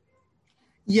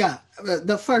 Yeah,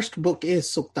 the first book is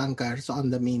Suktankars on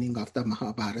the meaning of the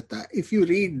Mahabharata. If you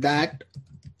read that,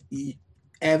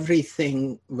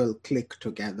 everything will click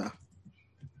together.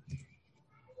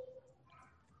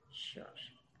 Sure.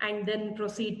 And then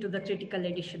proceed to the critical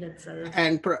edition itself.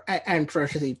 And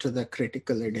proceed to the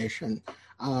critical edition.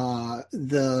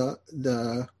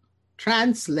 The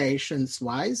translations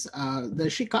wise, the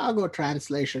Chicago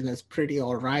translation is pretty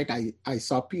all right. I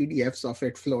saw PDFs of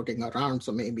it floating around,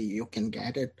 so maybe you can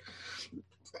get it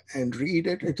and read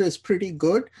it. It is pretty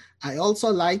good. I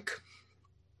also like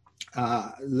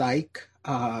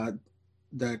the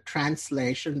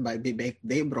translation by Bibek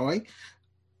Debroy.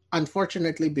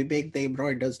 Unfortunately, Bibek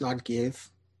Debroy does not give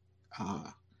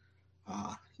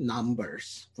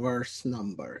numbers, verse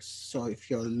numbers. So if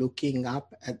you're looking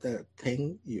up at the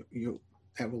thing,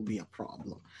 there will be a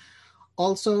problem.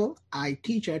 Also, I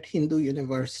teach at Hindu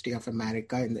University of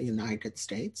America in the United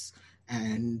States,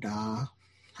 and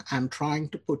I'm trying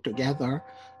to put together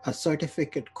a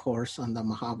certificate course on the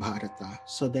Mahabharata.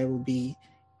 So there will be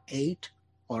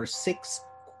 6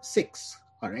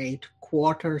 or 8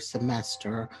 quarter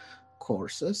semester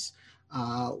courses,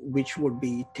 which would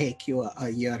take you a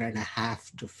year and a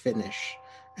half to finish.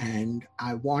 And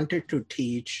I wanted to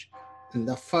teach in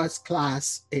the first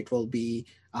class, it will be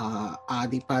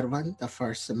Adi Parvan, the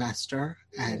first semester,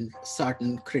 and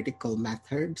certain critical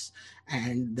methods.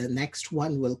 And the next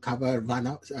one will cover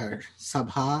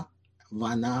Sabha,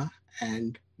 Vana,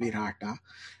 and Virata,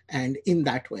 and in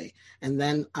that way. And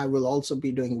then I will also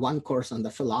be doing one course on the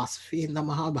philosophy in the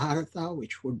Mahabharata,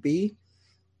 which would be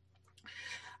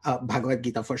Bhagavad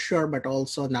Gita for sure, but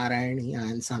also Narayaniya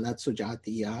and Sanat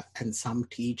Sujatiya and some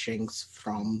teachings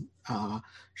from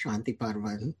Shanti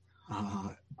Parvan,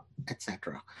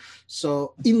 etc.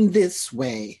 So in this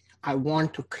way, I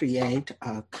want to create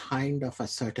a kind of a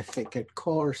certificate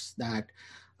course that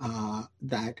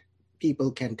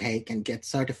people can take and get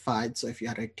certified. So if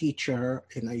you're a teacher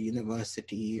in a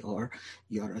university or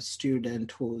you're a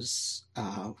student who's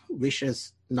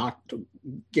wishes not to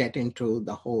get into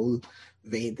the whole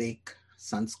Vedic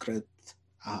Sanskrit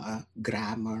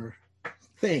grammar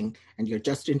thing, and you're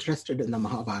just interested in the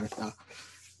Mahabharata,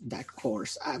 that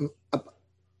course I'm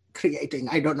creating.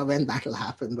 I don't know when that'll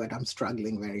happen, but I'm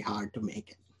struggling very hard to make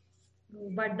it.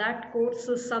 But that course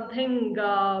is something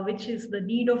which is the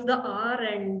need of the hour,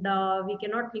 and we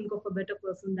cannot think of a better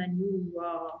person than you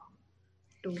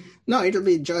to. No, it'll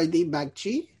be Joydeep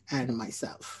Bagchi and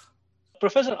myself.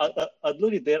 Professor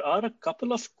Adluri, there are a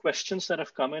couple of questions that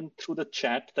have come in through the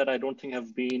chat that I don't think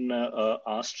have been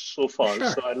asked so far. Sure.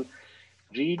 So I'll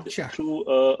read through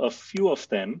a few of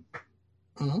them.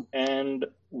 Mm-hmm. And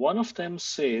one of them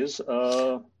says...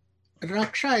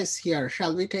 Raksha is here.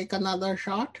 Shall we take another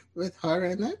shot with her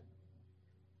in it?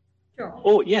 Sure.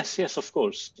 Oh, yes, of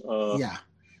course.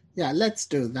 Yeah, let's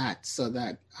do that so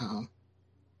that...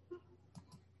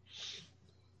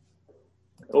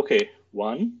 Okay,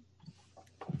 1,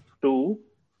 2,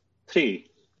 3.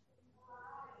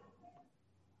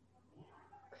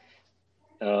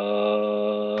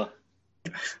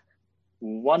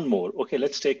 One more. Okay,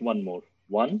 let's take one more.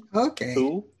 1,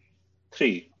 2,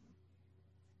 3.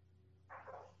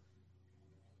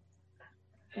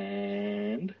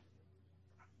 And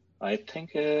I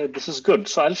think this is good.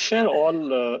 So I'll share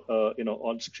all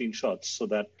all screenshots so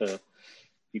that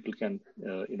people can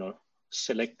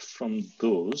select from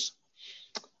those.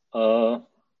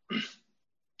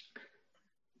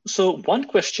 So one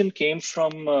question came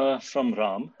from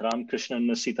Ram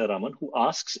Krishnan Sita Raman, who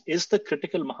asks: is the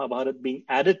critical Mahabharata being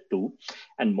added to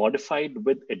and modified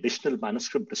with additional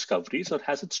manuscript discoveries, or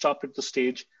has it stopped at the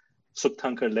stage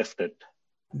Sukthankar left it?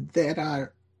 There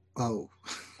are. Oh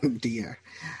dear,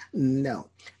 no.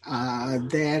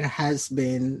 There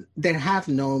have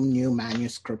no new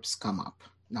manuscripts come up,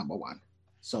 number one.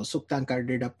 So Sukthankar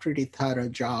did a pretty thorough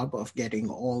job of getting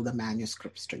all the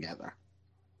manuscripts together,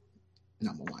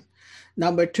 number one.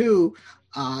 Number two,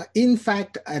 in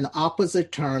fact, an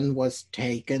opposite turn was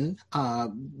taken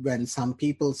when some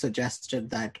people suggested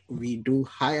that we do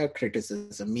higher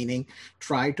criticism, meaning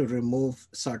try to remove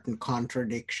certain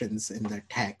contradictions in the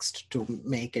text to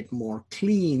make it more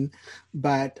clean,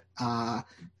 but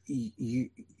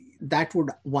that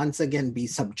would once again be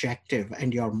subjective,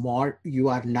 and you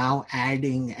are now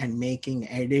adding and making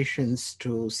additions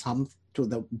to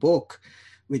the book,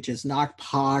 which is not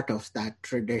part of that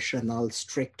traditional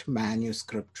strict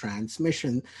manuscript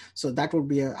transmission. So that would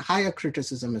be a higher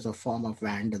criticism as a form of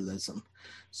vandalism.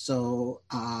 So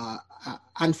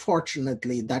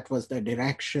unfortunately, that was the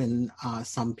direction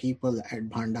some people at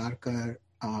Bhandarkar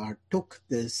took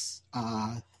this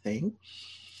thing.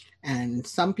 And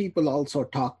some people also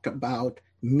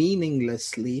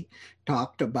meaninglessly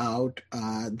talked about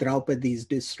Draupadi's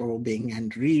disrobing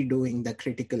and redoing the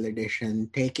critical edition,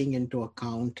 taking into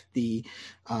account the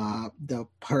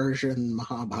Persian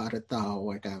Mahabharata or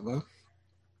whatever,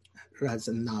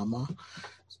 Razannama.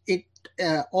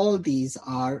 All these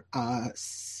are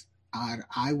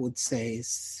I would say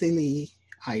silly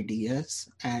ideas,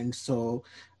 and so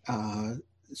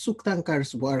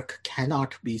Sukthankar's work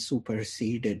cannot be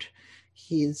superseded.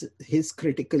 His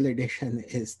critical edition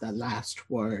is the last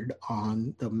word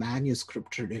on the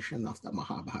manuscript tradition of the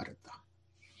Mahabharata.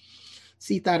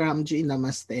 Sita Ramji,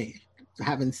 namaste.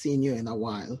 Haven't seen you in a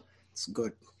while. It's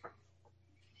good.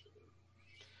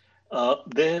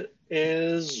 There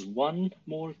is one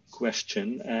more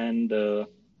question, and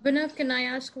Abhinav, can I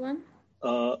ask one?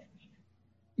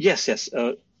 Yes.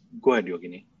 Go ahead,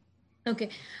 Yogini. Okay.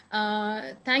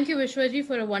 Thank you, Vishwaji,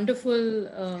 for a wonderful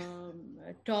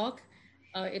talk.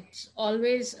 It's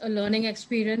always a learning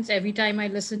experience. Every time I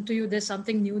listen to you, there's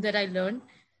something new that I learn.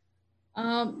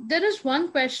 There is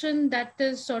one question that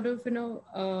is sort of,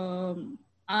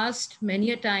 asked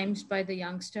many a times by the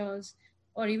youngsters,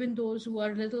 or even those who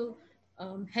are a little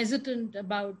hesitant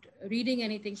about reading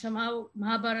anything. Somehow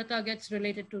Mahabharata gets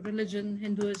related to religion,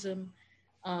 Hinduism,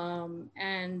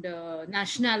 and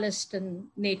nationalist and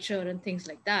nature and things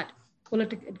like that.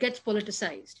 It gets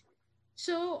politicized.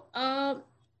 So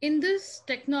in this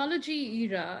technology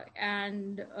era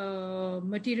and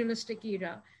materialistic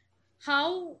era,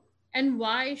 how and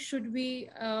why should we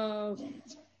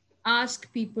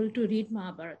ask people to read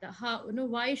Mahabharata?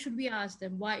 Why should we ask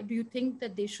them? Why do you think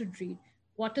that they should read?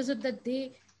 What is it that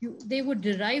they would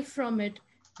derive from it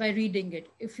by reading it?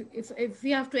 If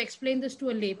we have to explain this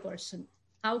to a lay person,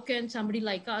 how can somebody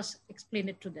like us explain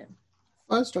it to them?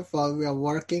 First of all, we are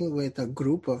working with a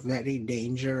group of very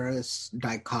dangerous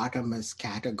dichotomous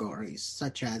categories,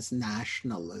 such as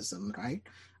nationalism, right?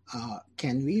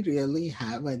 Can we really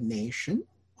have a nation,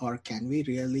 or can we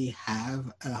really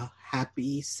have a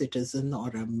happy citizen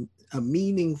or a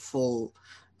meaningful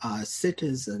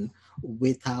citizen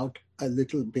without a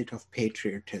little bit of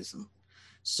patriotism?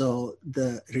 So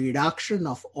the reduction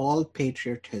of all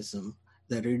patriotism,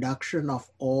 the reduction of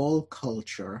all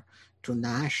culture to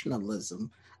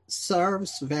nationalism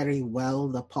serves very well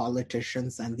the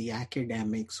politicians and the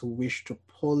academics who wish to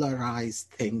polarize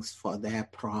things for their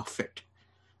profit.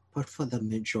 But for the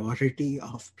majority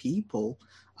of people,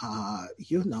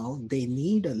 they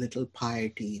need a little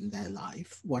piety in their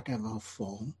life, whatever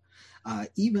form.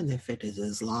 Even if it is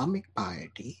Islamic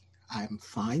piety, I'm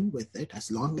fine with it as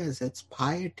long as it's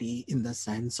piety in the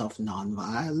sense of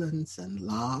nonviolence and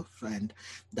love, and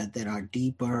that there are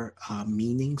deeper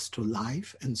meanings to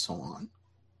life and so on.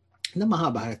 The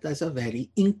Mahabharata is a very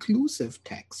inclusive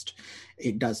text.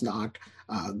 It does not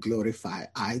glorify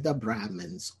either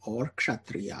Brahmins or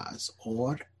Kshatriyas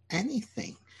or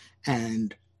anything.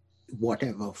 And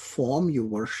whatever form you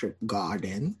worship God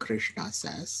in, Krishna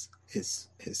says,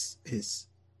 is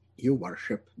you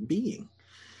worship being.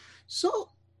 So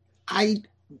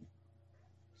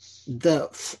the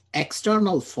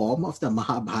external form of the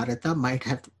Mahabharata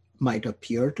might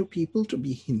appear to people to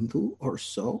be Hindu or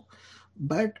so,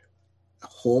 but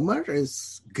Homer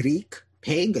is Greek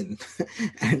pagan,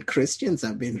 and Christians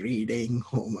have been reading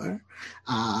Homer.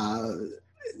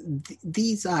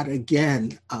 These are,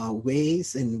 again,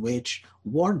 ways in which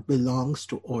what belongs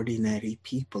to ordinary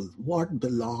people, what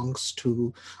belongs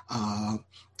to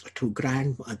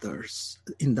grandmothers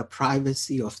in the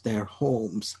privacy of their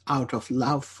homes, out of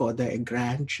love for their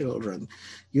grandchildren,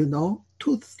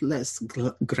 toothless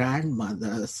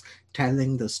grandmothers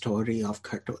telling the story of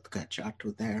Ghatotkacha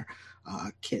to their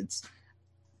kids.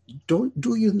 Do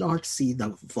you not see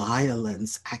the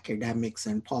violence academics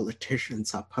and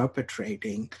politicians are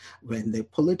perpetrating when they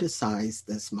politicize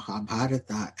this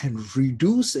Mahabharata and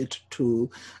reduce it to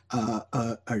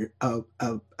a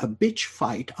bitch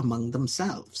fight among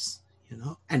themselves,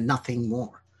 and nothing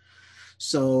more?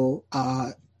 So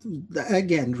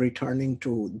again, returning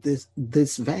to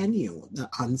this venue, the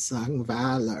unsung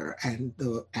valor and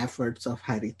the efforts of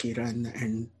Hari Kiran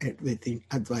and within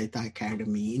Advaita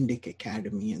Academy, Indic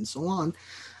Academy, and so on,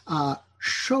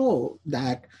 show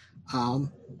that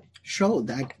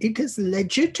it is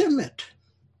legitimate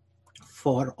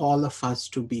for all of us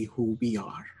to be who we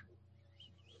are.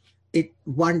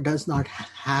 One does not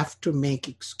have to make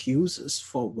excuses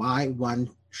for why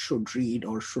one should read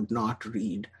or should not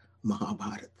read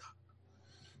Mahabharata.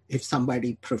 If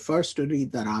somebody prefers to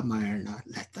read the Ramayana,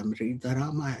 let them read the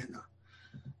Ramayana.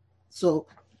 So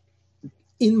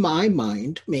in my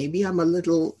mind, maybe I'm a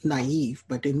little naive,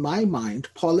 but in my mind,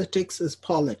 politics is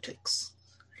politics,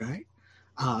 right?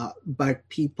 But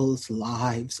people's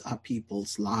lives are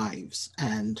people's lives,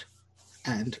 and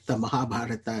the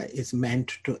Mahabharata is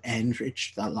meant to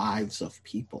enrich the lives of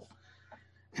people.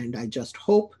 And I just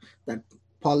hope that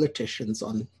politicians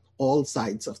on all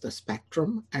sides of the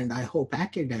spectrum, and I hope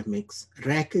academics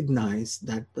recognize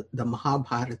that the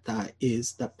Mahabharata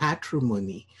is the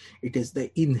patrimony, it is the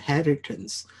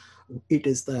inheritance, it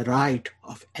is the right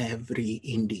of every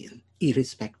Indian,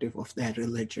 irrespective of their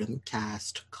religion,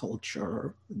 caste,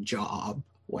 culture, job,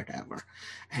 whatever.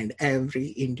 And every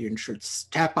Indian should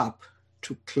step up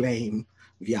to claim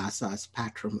Vyasa's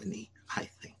patrimony, I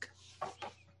think.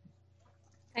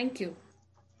 Thank you.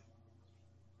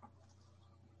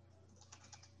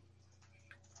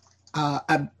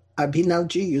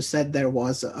 Abhinavji, you said there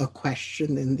was a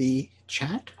question in the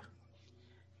chat?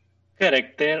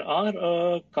 Correct. There are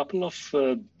a couple of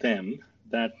them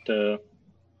that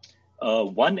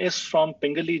one is from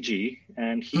Pingali ji,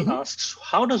 and he asks,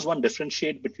 how does one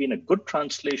differentiate between a good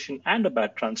translation and a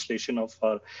bad translation of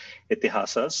our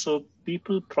itihasas? So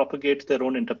people propagate their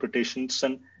own interpretations,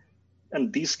 and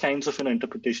these kinds of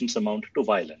interpretations amount to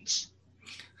violence.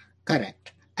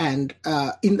 Correct. And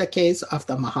in the case of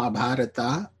the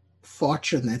Mahabharata,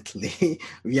 fortunately,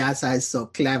 Vyasa is so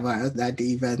clever that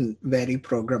even very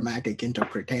programmatic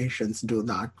interpretations do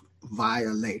not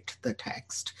violate the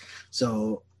text.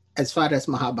 So as far as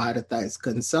Mahabharata is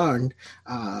concerned,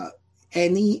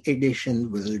 any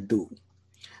edition will do.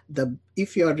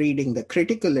 If you're reading the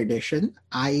critical edition,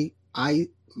 I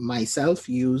myself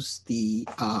use the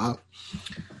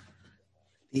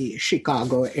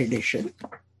Chicago edition,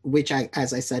 which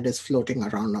as I said, is floating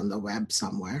around on the web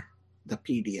somewhere, the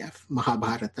PDF,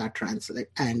 Mahabharata translate.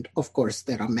 And of course,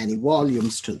 there are many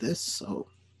volumes to this, so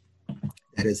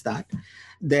there is that.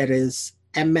 There is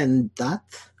M.N. Dutt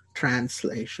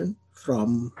translation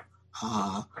from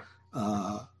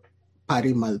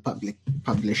Parimal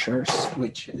Publishers,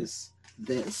 which is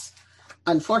this.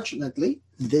 Unfortunately,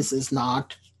 this is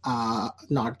not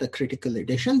the critical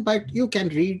edition, but you can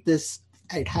read this.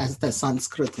 It has the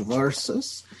Sanskrit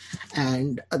verses,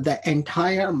 and the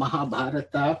entire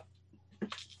Mahabharata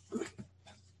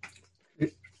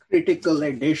critical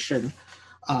edition,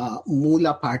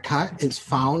 Mula Patha, is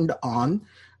found on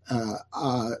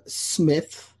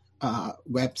Smith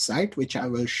website, which I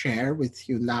will share with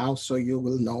you now, so you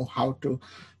will know how to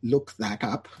look that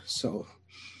up. So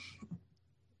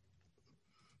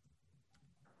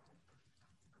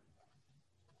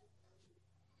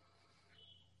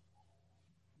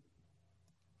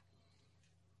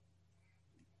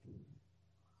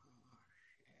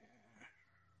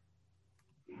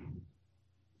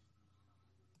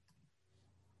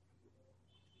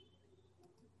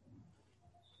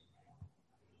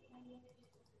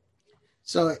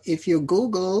So if you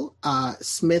Google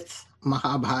Smith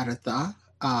Mahabharata,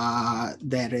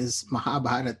 there is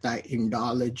Mahabharata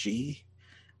Indology.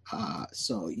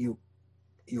 So you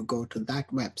go to that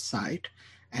website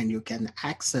and you can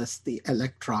access the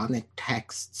electronic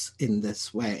texts in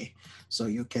this way. So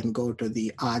you can go to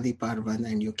the Adi Parvan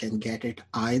and you can get it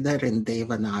either in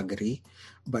Devanagari,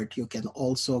 but you can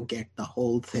also get the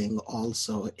whole thing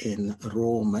also in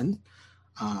Roman,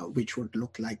 which would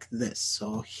look like this.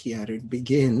 So here it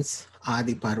begins.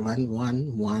 Adi Parvan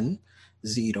 110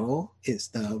 is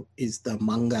the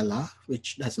Mangala,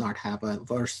 which does not have a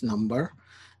verse number.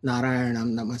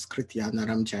 Narayanam Namaskritya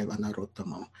Naram Chaiva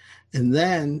Narottamam. And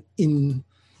then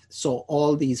so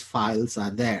all these files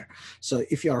are there. So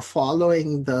if you're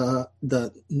following the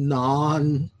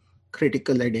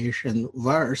non-critical edition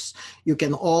verse, you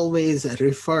can always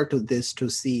refer to this to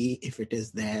see if it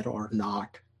is there or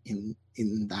not in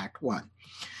that one.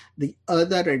 The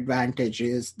other advantage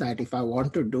is that if I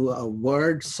want to do a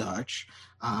word search,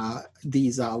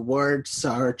 these are word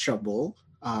searchable.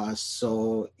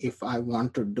 So if I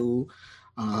want to do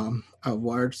a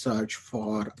word search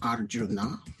for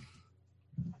Arjuna,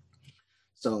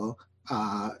 so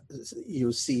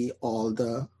you see all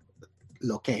the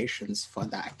locations for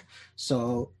that.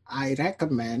 So I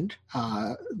recommend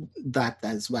that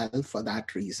as well for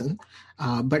that reason.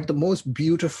 But the most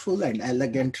beautiful and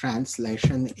elegant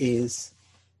translation is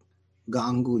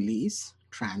Ganguly's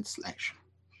translation.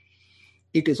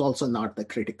 It is also not the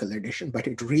critical edition, but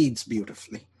it reads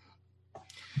beautifully.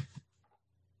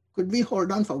 Could we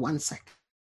hold on for 1 second?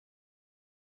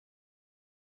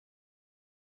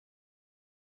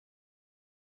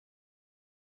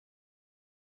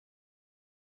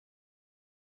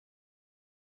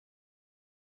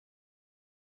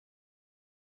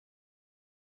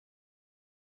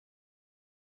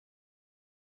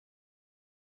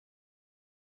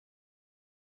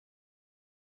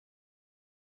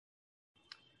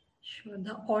 Sure.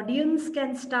 The audience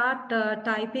can start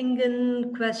typing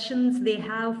in questions they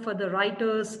have for the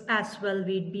writers as well.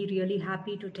 We'd be really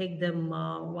happy to take them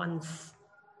once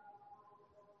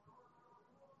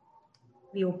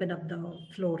we open up the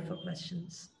floor for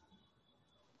questions.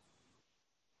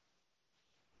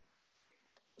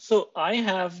 So I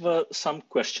have some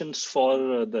questions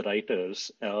for the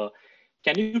writers.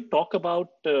 Can you talk about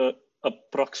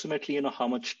approximately, how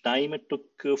much time it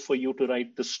took for you to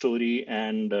write the story,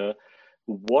 and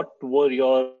what were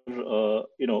your,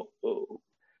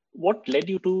 what led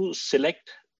you to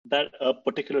select that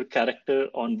particular character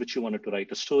on which you wanted to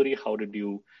write a story? How did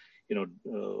you,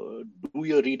 do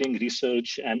your reading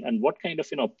research, and what kind of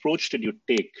approach did you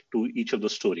take to each of the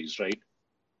stories, right?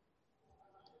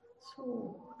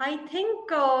 So I think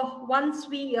once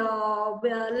we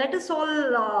let us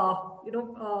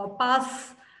all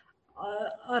pass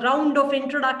a round of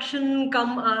introduction,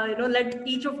 let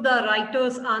each of the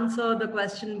writers answer the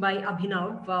question by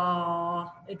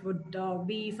Abhinav. It would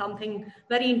be something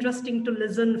very interesting to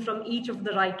listen from each of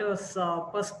the writers'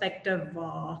 perspective.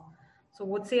 So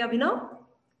what say, Abhinav?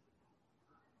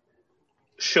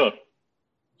 Sure.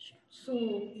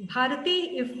 So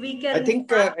Bharati, if we can... I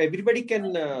think everybody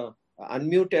can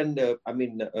unmute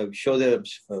and show the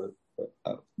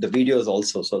videos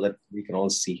also, so that we can all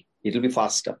see. It'll be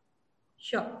faster.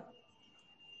 Sure.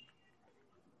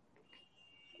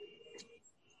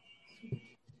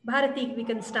 Bharati, we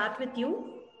can start with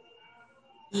you.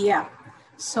 Yeah.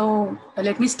 So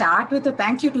let me start with a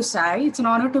thank you to Sai. It's an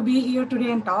honor to be here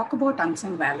today and talk about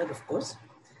Unsung Valor, of course.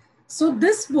 So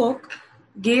this book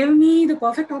gave me the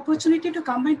perfect opportunity to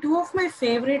combine two of my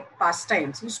favorite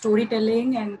pastimes,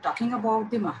 storytelling and talking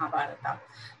about the Mahabharata,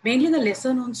 mainly the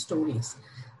lesser known stories.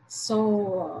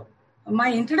 So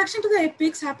my introduction to the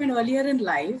epics happened earlier in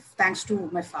life, thanks to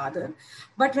my father.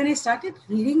 But when I started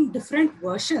reading different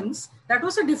versions, that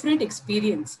was a different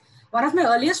experience. One of my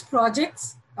earliest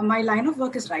projects, my line of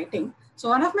work is writing. So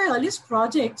one of my earliest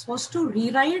projects was to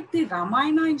rewrite the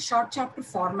Ramayana in short chapter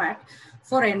format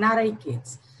for NRI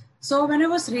kids. So when I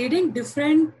was reading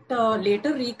different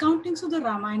later recountings of the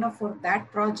Ramayana for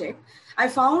that project, I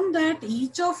found that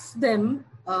each of them,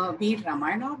 be it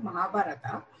Ramayana or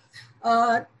Mahabharata,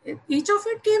 each of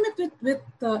it came with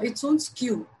its own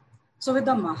skew. So with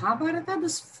the Mahabharata,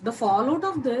 the fallout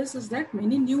of this is that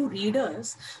many new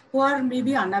readers who are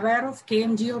maybe unaware of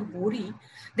KMG or Buri,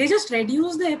 they just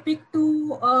reduce the epic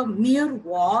to a mere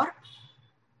war.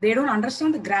 They don't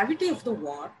understand the gravity of the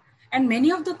war. And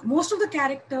most of the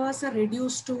characters are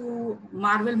reduced to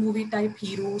Marvel movie type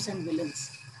heroes and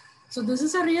villains. So this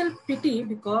is a real pity,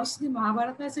 because the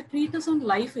Mahabharata is a treatise on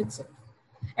life itself.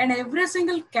 And every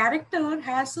single character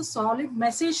has a solid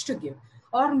message to give,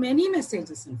 or many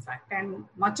messages in fact. And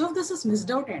much of this is missed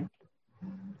out.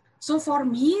 So for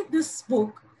me, this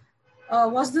book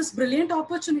was this brilliant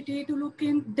opportunity to look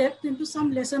in depth into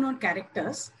some lesser known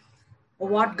characters,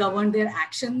 what governed their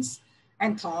actions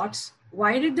and thoughts,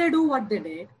 why did they do what they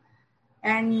did,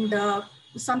 and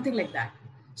something like that.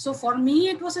 So for me,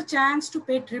 it was a chance to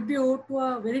pay tribute to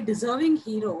a very deserving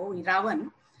hero,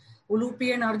 Iravan,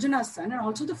 Ulupi and Arjuna's son, and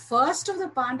also the first of the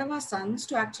Pandava sons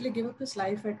to actually give up his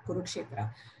life at Kurukshetra.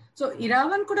 So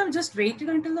Iravan could have just waited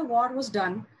until the war was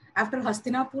done, after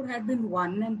Hastinapur had been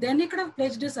won, and then he could have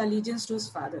pledged his allegiance to his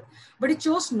father. But he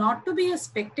chose not to be a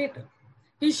spectator.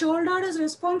 He shouldered his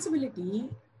responsibility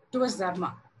towards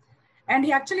Dharma. And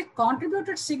he actually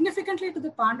contributed significantly to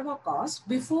the Pandava cause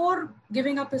before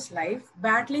giving up his life,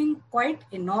 battling quite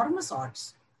enormous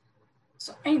odds.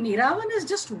 So, and Iravan is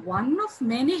just one of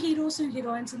many heroes and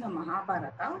heroines in the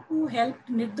Mahabharata who helped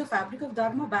knit the fabric of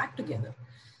Dharma back together.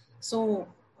 So,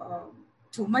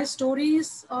 through my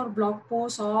stories or blog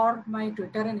posts or my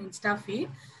Twitter and Insta feed,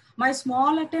 my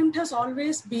small attempt has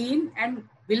always been, and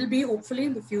will be hopefully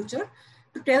in the future,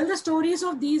 to tell the stories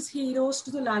of these heroes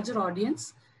to the larger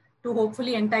audience, to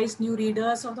hopefully entice new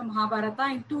readers of the Mahabharata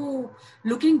into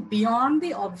looking beyond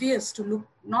the obvious, to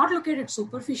not look at it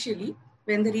superficially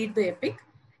when they read the epic,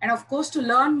 and of course to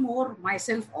learn more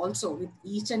myself also with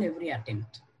each and every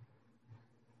attempt.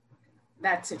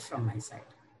 That's it from my side.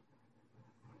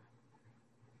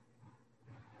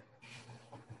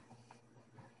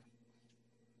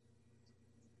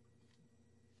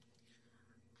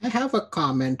 I have a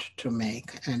comment to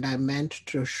make, and I meant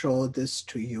to show this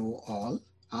to you all.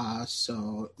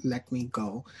 So let me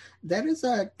go. There is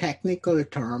a technical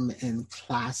term in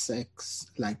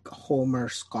classics, like Homer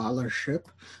scholarship,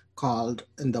 called,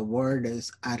 and the word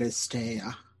is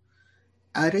aristeia.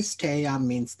 Aristeia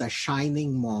means the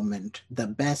shining moment, the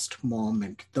best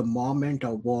moment, the moment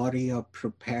a warrior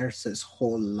prepares his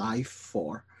whole life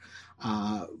for.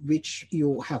 Which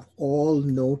you have all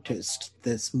noticed,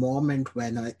 this moment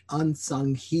when an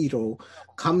unsung hero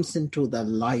comes into the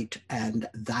light, and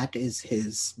that is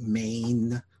his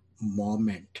main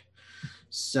moment.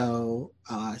 So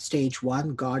stage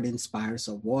one, God inspires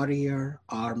a warrior,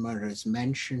 armor is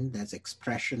mentioned, there's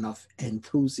expression of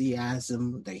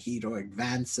enthusiasm, the hero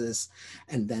advances,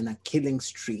 and then a killing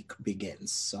streak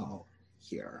begins. So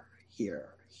here,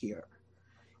 here, here,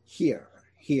 here,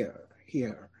 here,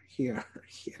 here, here,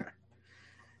 here,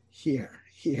 here,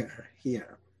 here,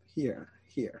 here, here,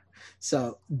 here.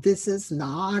 So this is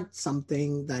not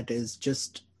something that is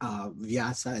just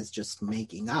Vyasa is just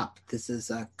making up. This is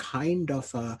a kind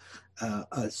of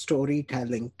a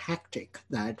storytelling tactic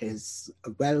that is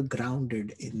well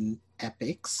grounded in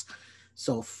epics.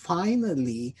 So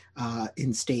finally,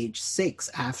 in stage 6,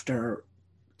 after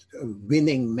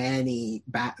winning many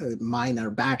minor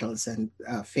battles and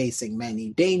facing many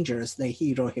dangers, the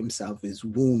hero himself is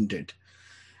wounded.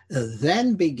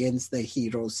 Then begins the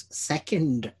hero's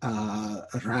second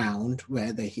round,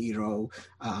 where the hero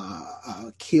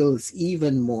kills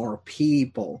even more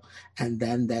people. And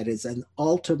then there is an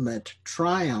ultimate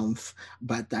triumph,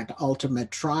 but that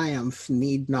ultimate triumph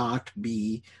need not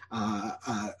be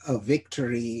a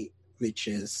victory which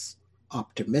is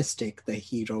optimistic. The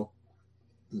hero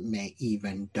may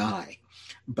even die.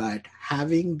 But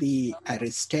having the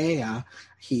Aristeia,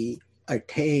 he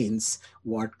attains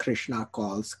what Krishna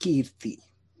calls kirti,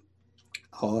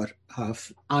 or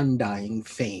undying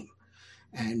fame.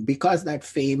 And because that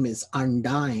fame is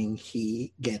undying,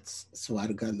 he gets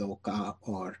Swarga Loka,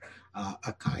 or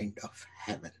a kind of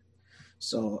heaven.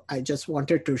 So I just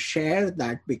wanted to share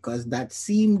that because that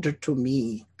seemed to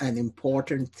me an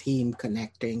important theme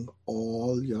connecting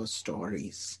all your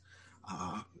stories.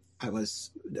 I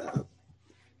was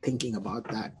thinking about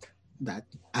that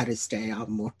Aristeia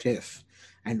motif,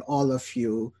 and all of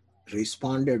you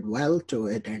responded well to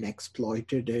it and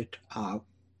exploited it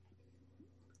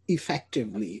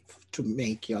effectively to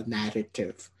make your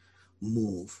narrative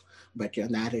move. But your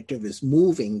narrative is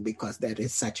moving because there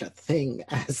is such a thing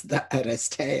as the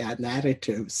Aristeia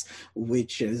narratives,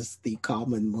 which is the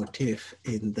common motif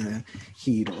in the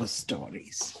hero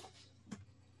stories.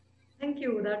 Thank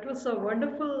you. That was a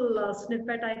wonderful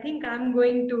snippet. I think I'm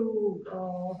going to,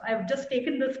 I've just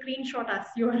taken the screenshot as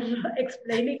you're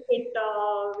explaining it,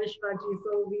 Vishwaji.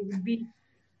 So we will be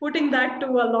putting that to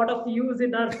a lot of use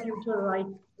in our future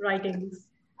writings.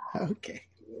 Okay.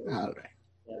 All right.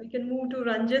 We can move to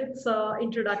Ranjit's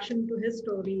introduction to his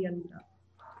story. And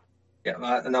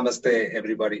Namaste,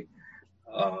 everybody.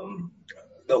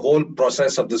 The whole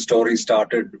process of the story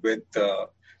started with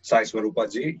Sai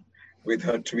Swarupaji, with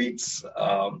her tweets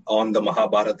on the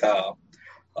Mahabharata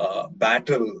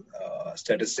battle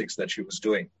statistics that she was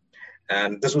doing.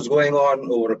 And this was going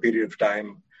on over a period of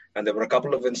time. And there were a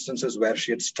couple of instances where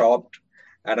she had stopped.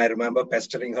 And I remember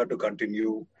pestering her to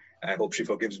continue. I hope she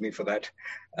forgives me for that.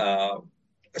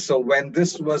 So when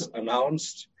this was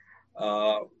announced,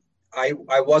 I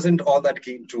wasn't all that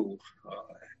keen to,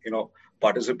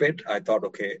 participate. I thought,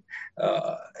 okay,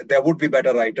 there would be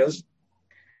better writers.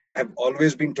 I've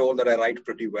always been told that I write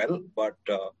pretty well, but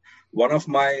one of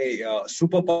my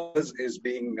superpowers is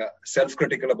being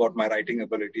self-critical about my writing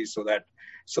abilities. So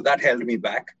that held me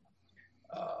back.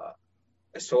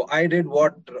 So I did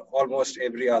what almost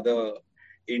every other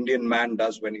Indian man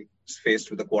does when he's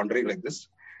faced with a quandary like this.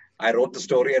 I wrote the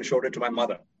story and showed it to my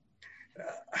mother.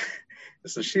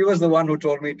 So she was the one who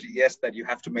told me, yes, that you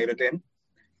have to mail it in,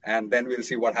 and then we'll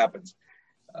see what happens.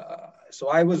 So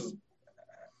I was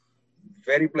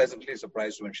very pleasantly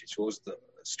surprised when she chose the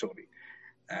story.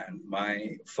 And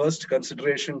my first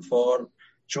consideration for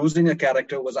choosing a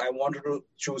character was I wanted to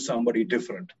choose somebody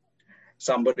different,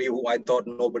 somebody who I thought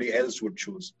nobody else would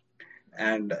choose.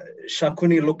 And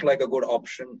Shakuni looked like a good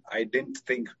option. I didn't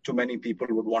think too many people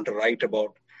would want to write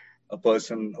about a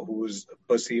person who is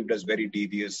perceived as very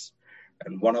devious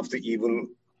and one of the evil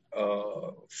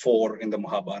four in the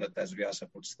Mahabharata, as Vyasa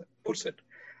puts it.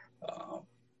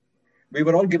 We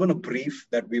were all given a brief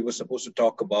that we were supposed to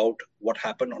talk about what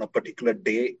happened on a particular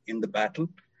day in the battle,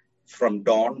 from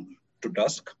dawn to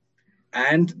dusk,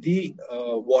 and the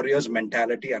warrior's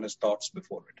mentality and his thoughts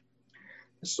before it.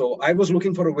 So I was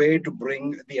looking for a way to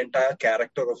bring the entire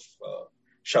character of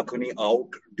Shakuni out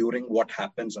during what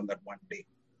happens on that one day.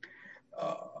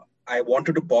 I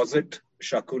wanted to posit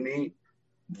Shakuni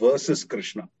versus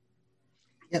Krishna.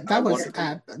 Yeah,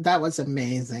 that was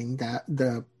amazing.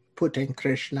 The putting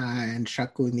Krishna and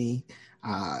Shakuni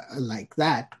like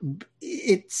that.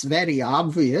 It's very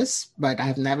obvious, but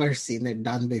I've never seen it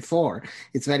done before.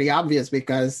 It's very obvious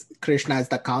because Krishna is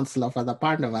the counselor for the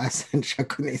Pandavas and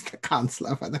Shakuni is the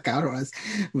counselor for the Kauravas.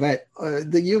 But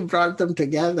you brought them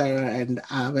together, and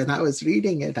when I was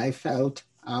reading it, I felt,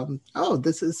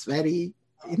 this is very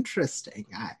interesting.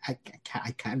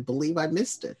 I can't believe I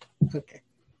missed it. Okay.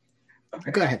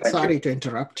 Go ahead. Sorry to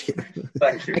interrupt you.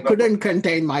 Thank you. I couldn't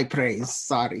contain my praise.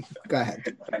 Sorry. Go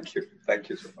ahead. Thank you. Thank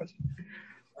you so much.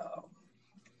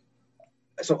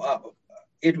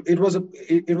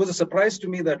 It was a surprise to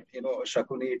me that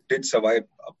Shakuni did survive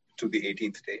up to the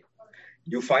 18th day.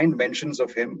 You find mentions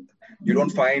of him. You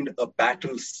don't find a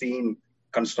battle scene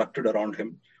constructed around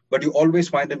him, but you always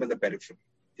find him in the periphery.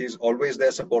 He's always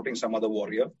there supporting some other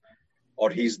warrior, or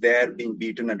he's there being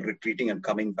beaten and retreating and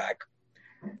coming back.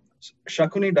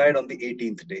 Shakuni died on the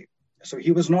 18th day. So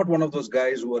he was not one of those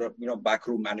guys who were a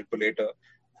backroom manipulator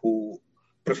who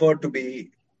preferred to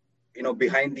be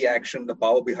behind the action, the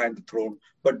power behind the throne,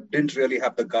 but didn't really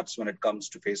have the guts when it comes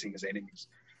to facing his enemies.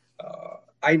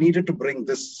 I needed to bring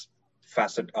this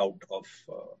facet out of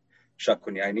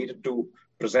Shakuni. I needed to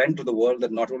present to the world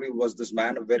that not only was this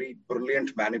man a very brilliant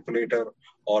manipulator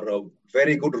or a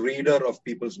very good reader of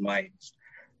people's minds,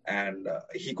 and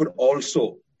he could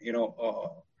also,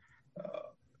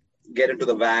 get into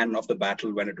the van of the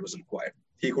battle when it was required.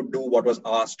 He could do what was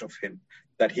asked of him,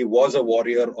 that he was a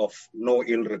warrior of no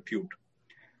ill repute.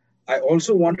 I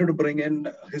also wanted to bring in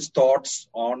his thoughts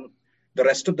on the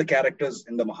rest of the characters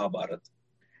in the Mahabharata,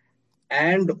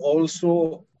 and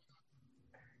also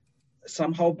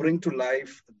somehow bring to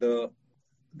life the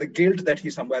guilt that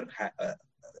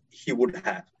he would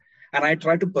have. And I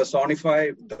tried to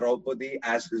personify Draupadi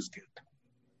as his guilt.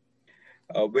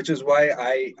 Which is why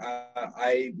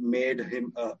I made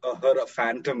her a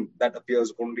phantom that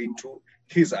appears only to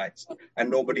his eyes and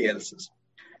nobody else's.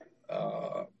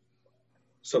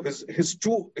 So his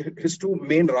two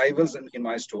main rivals in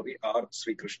my story are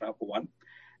Sri Krishna, for one,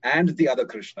 and the other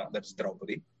Krishna, that's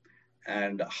Draupadi,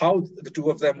 and how the two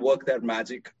of them work their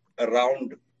magic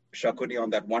around Shakuni on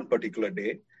that one particular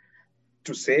day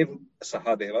to save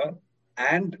Sahadeva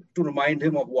and to remind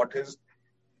him of what his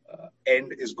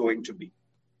end is going to be.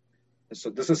 So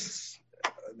this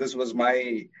was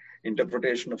my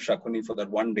interpretation of Shakuni for that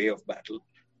one day of battle.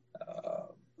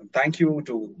 Thank you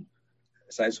to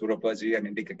Sai Surappaji and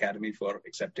Indic Academy for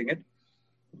accepting it.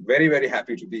 Very, very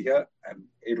happy to be here. And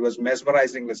it was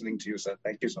mesmerizing listening to you, sir.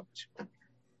 Thank you so much.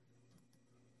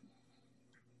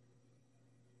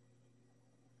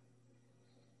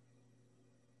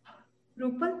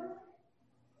 Rupal?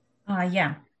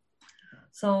 Yeah.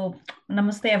 So,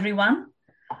 namaste everyone.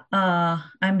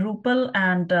 I'm Rupal,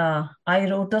 and I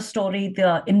wrote the story,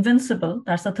 The Invincible.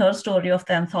 That's the third story of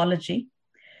the anthology.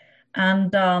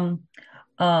 And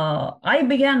I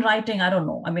began writing, I don't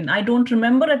know. I mean, I don't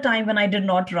remember a time when I did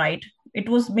not write. It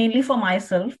was mainly for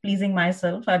myself, pleasing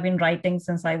myself. I've been writing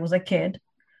since I was a kid.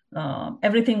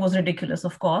 Everything was ridiculous,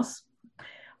 of course.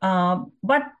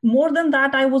 But more than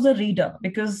that, I was a reader,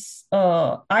 because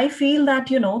I feel that,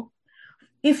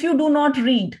 if you do not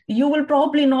read, you will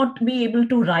probably not be able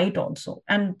to write also.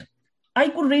 And I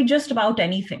could read just about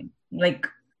anything, like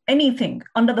anything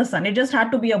under the sun. It just had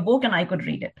to be a book and I could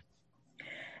read it.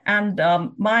 And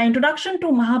my introduction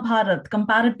to Mahabharata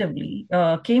comparatively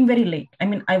came very late. I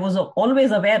mean, I was always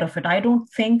aware of it. I don't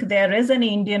think there is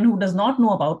any Indian who does not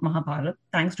know about Mahabharata,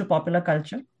 thanks to popular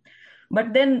culture.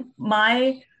 But then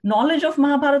my knowledge of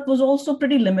Mahabharata was also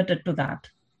pretty limited to that.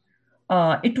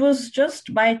 It was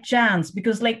just by chance,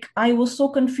 because I was so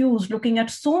confused looking at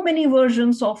so many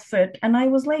versions of it. And I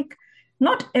was like,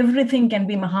 not everything can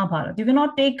be Mahabharata. You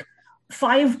cannot take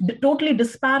 5 totally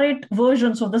disparate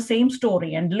versions of the same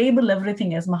story and label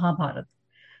everything as Mahabharata.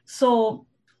 So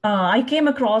I came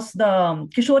across the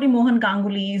Kishori Mohan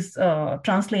Ganguly's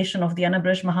translation of the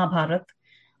unabridged Mahabharata,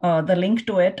 the link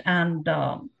to it. And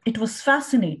it was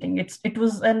fascinating. It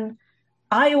was an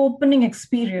eye-opening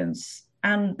experience.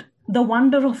 And the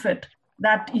wonder of it,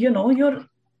 that, you're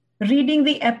reading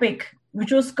the epic,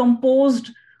 which was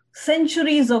composed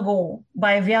centuries ago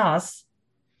by Vyas,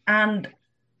 and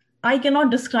I cannot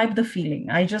describe the feeling.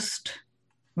 I just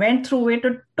went through it.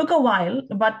 It took a while,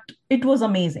 but it was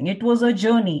amazing. It was a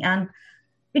journey, and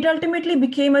it ultimately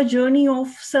became a journey of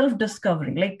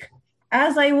self-discovery.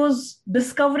 As I was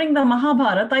discovering the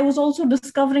Mahabharata, I was also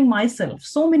discovering myself,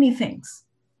 so many things.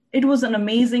 It was an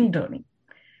amazing journey.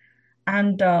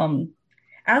 And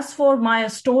as for my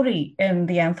story in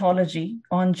the anthology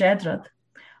on Jayadratha,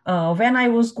 when I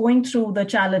was going through the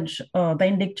challenge, the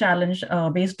Indic challenge,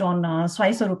 based on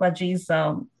Sai Surappaji's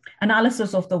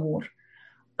analysis of the war.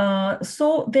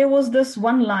 So there was this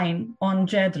one line on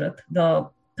Jayadratha, the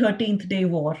 13th day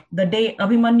war, the day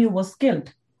Abhimanyu was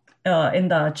killed in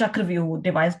the Chakravyuh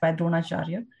devised by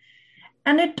Dronacharya.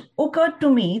 And it occurred to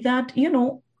me that,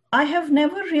 I have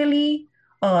never really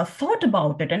thought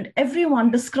about it. And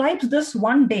everyone describes this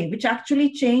one day, which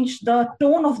actually changed the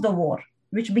tone of the war,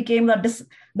 which became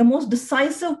the most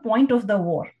decisive point of the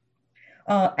war.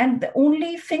 And the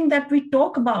only thing that we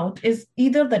talk about is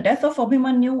either the death of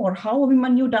Abhimanyu or how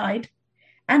Abhimanyu died.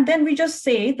 And then we just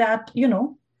say that,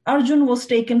 Arjun was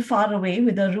taken far away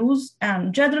with a ruse,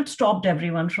 and Jayadratha stopped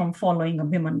everyone from following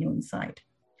Abhimanyu inside.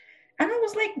 And I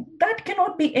was like, that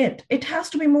cannot be it. It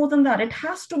has to be more than that. It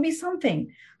has to be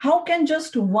something. How can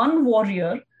just one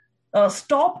warrior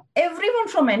stop everyone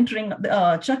from entering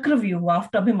Chakravyuh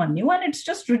after Abhimanyu, and it's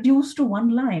just reduced to one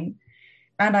line.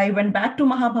 And I went back to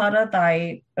Mahabharata,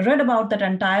 I read about that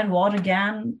entire war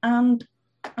again, and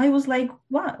I was like,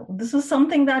 wow, this is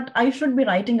something that I should be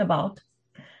writing about.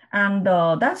 And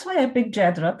that's why I picked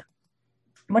Jayadratha.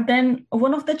 But then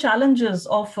one of the challenges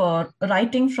of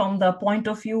writing from the point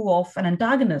of view of an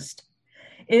antagonist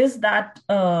is that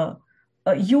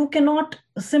you cannot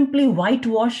simply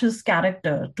whitewash his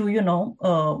character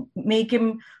to, make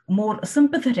him more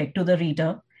sympathetic to the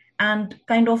reader and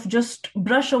kind of just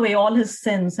brush away all his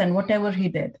sins and whatever he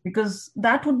did, because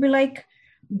that would be like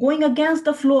going against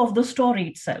the flow of the story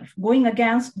itself, going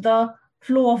against the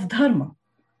flow of dharma.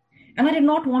 And I did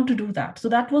not want to do that. So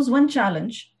that was one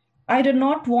challenge. I did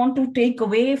not want to take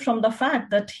away from the fact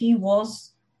that he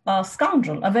was a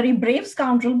scoundrel, a very brave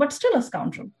scoundrel, but still a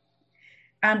scoundrel.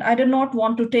 And I did not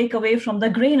want to take away from the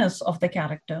grayness of the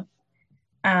character.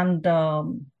 And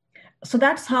so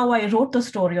that's how I wrote the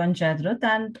story on Jayadratha.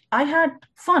 And I had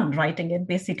fun writing it,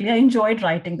 basically. I enjoyed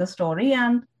writing the story.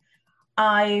 And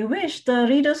I wish the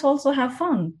readers also have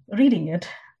fun reading it.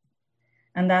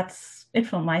 And that's it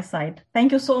from my side.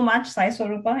 Thank you so much, Sai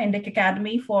Swarupa, Indic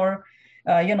Academy, for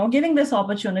giving this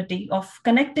opportunity of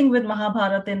connecting with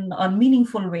Mahabharata in a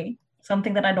meaningful way,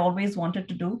 something that I'd always wanted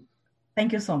to do.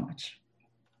 Thank you so much.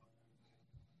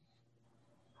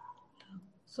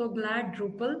 So glad,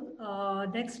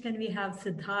 Drupal. Next, can we have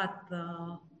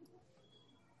Siddharth?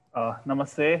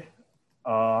 Namaste.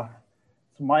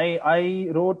 I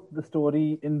wrote the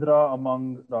story Indra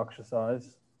Among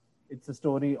Rakshasas. It's a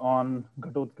story on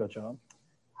Ghatotkacha.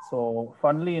 So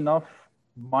funnily enough,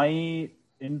 my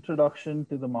introduction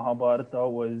to the Mahabharata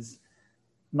was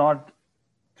not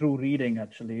through reading,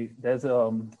 actually. There's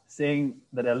a saying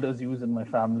that elders use in my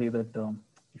family that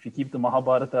if you keep the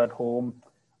Mahabharata at home,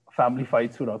 family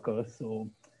fights would occur. So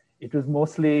it was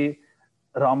mostly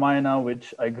Ramayana,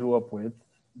 which I grew up with.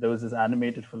 There was this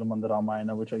animated film on the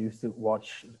Ramayana, which I used to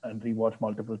watch and rewatch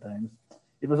multiple times.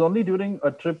 It was only during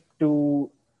a trip to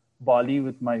Bali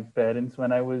with my parents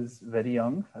when I was very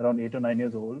young, around 8 or 9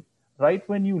 years old. Right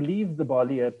when you leave the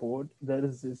Bali airport, there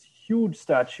is this huge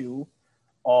statue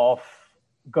of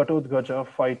Ghatotkacha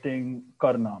fighting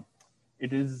Karna.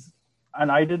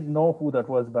 And I didn't know who that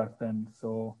was back then.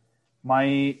 So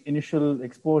my initial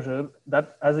exposure,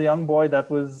 that as a young boy, that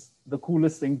was the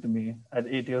coolest thing to me at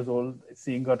 8 years old,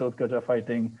 seeing Ghatotkacha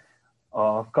fighting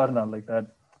Karna like that.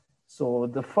 So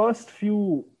the first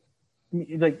few,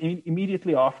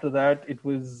 immediately after that, it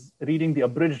was reading the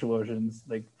abridged versions.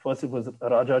 Like first it was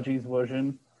Rajaji's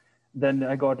version, then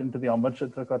I got into the Amar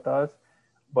Chitra Kathas.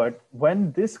 But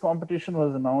when this competition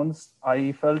was announced,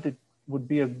 I felt it would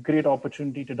be a great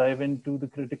opportunity to dive into the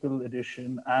critical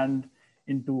edition and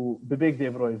into Bibek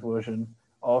Devroy's version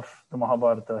of the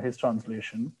Mahabharata, his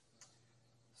translation.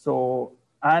 So,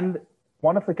 and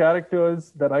one of the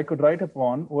characters that I could write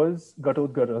upon was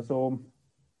Ghatotkacha. So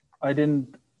I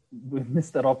didn't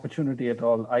miss that opportunity at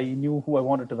all. I knew who I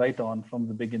wanted to write on from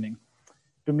the beginning.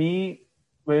 To me,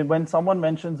 when someone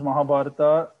mentions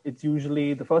Mahabharata, it's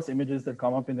usually the first images that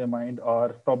come up in their mind are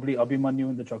probably Abhimanyu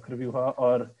in the Chakravyuha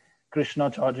or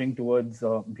Krishna charging towards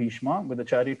Bhishma with a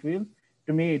chariot wheel.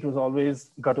 To me, it was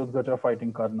always Ghatotkacha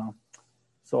fighting Karna.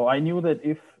 So I knew that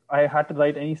if I had to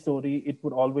write any story, it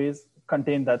would always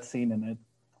contain that scene in it.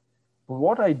 But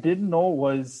what I didn't know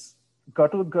was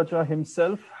Ghatotkacha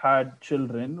himself had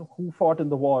children who fought in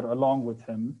the war along with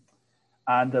him,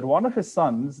 and that one of his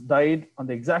sons died on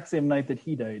the exact same night that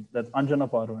he died. That's Anjana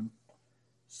Parvan.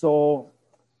 So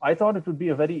I thought it would be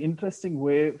a very interesting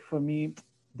way for me.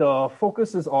 The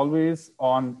focus is always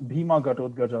on Bhima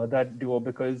Ghatotkacha, that duo,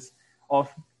 because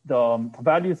of the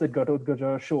values that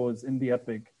Ghatotkacha shows in the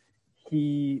epic.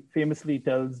 He famously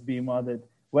tells Bhima that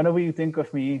whenever you think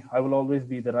of me, I will always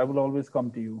be there. I will always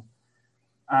come to you.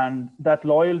 And that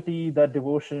loyalty, that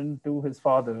devotion to his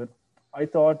father, I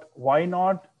thought, why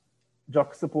not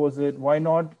juxtapose it? Why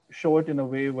not show it in a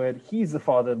way where he's the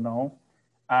father now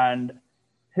and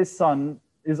his son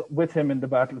is with him in the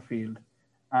battlefield?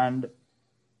 And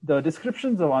the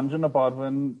descriptions of Anjana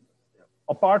Parvan,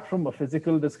 apart from a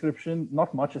physical description,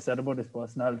 not much is said about his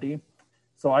personality.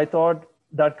 So I thought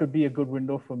that could be a good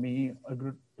window for me, a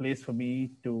good place for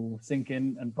me to sink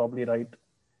in and probably write.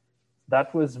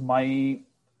 That was my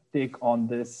take on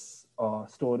this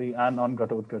story and on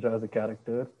Ghatotkacha as a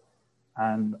character.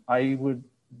 And I would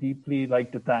deeply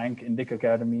like to thank Indic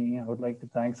Academy. I would like to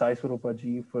thank Sai Swarupa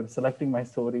ji for selecting my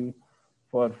story,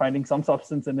 for finding some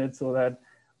substance in it so that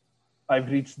I've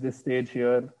reached this stage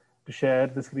here to share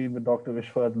the screen with Dr.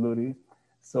 Vishwa Adluri.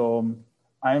 So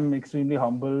I'm extremely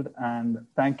humbled, and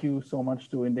thank you so much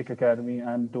to Indic Academy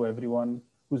and to everyone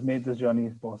who's made this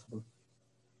journey possible.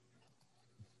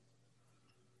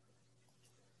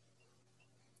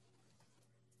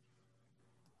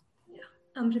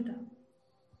 Amrita.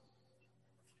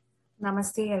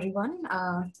 Namaste, everyone.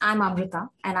 I'm Amrita,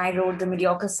 and I wrote The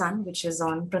Mediocre Son, which is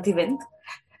on Prathivind.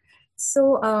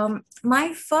 So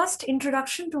my first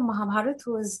introduction to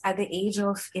Mahabharata was at the age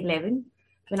of 11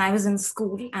 when I was in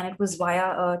school, and it was via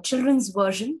a children's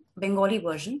version, Bengali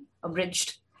version,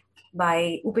 abridged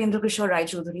by Upendra Kishore Rai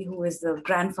Chaudhary, who is the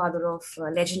grandfather of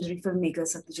legendary filmmaker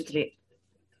Satyajit Ray.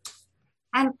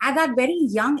 And at that very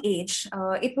young age,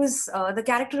 it was the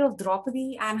character of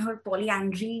Draupadi and her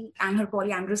polyandry and her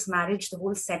polyandrous marriage, the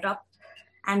whole setup,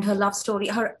 and her love story,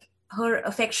 her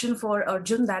affection for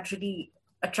Arjun that really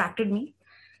attracted me.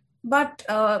 But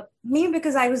maybe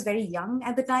because I was very young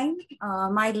at the time,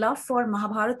 my love for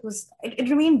Mahabharata it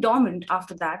remained dormant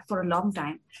after that for a long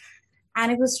time.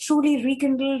 And it was truly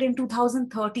rekindled in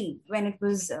 2013 when it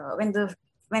was when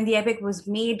the epic was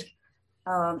made,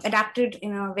 adapted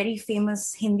in a very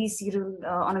famous Hindi serial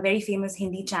on a very famous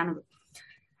Hindi channel.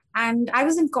 And I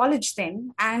was in college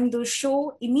then, and the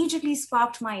show immediately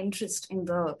sparked my interest in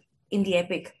the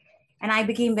epic. And I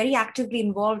became very actively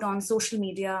involved on social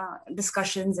media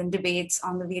discussions and debates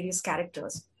on the various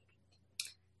characters.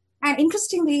 And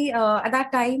interestingly, at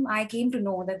that time, I came to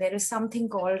know that there is something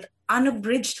called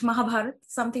unabridged Mahabharata,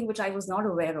 something which I was not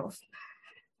aware of.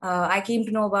 I came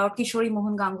to know about Kishori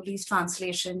Mohan Ganguly's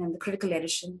translation and the critical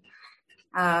edition.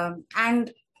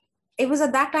 And it was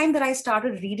at that time that I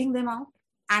started reading them out.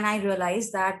 And I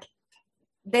realized that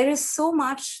there is so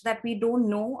much that we don't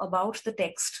know about the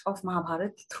text of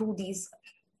Mahabharata through these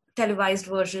televised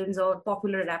versions or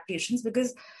popular adaptations,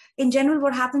 because in general,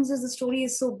 what happens is the story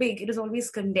is so big, it is always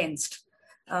condensed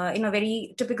in a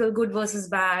very typical good versus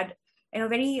bad, in a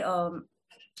very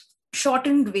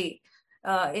shortened way,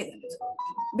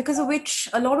 because of which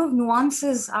a lot of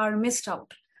nuances are missed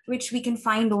out, which we can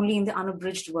find only in the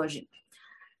unabridged version.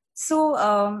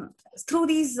 So through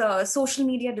these social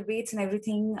media debates and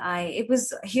everything, it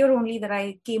was here only that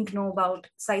I came to know about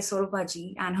Sai Swarupa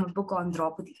ji and her book on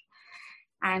Draupadi.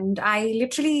 And I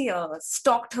literally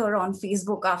stalked her on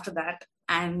Facebook after that.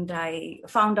 And I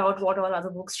found out what all other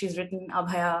books she's written,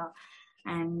 Abhaya.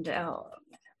 And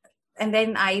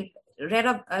then I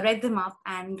read them up.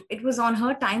 And it was on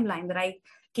her timeline that I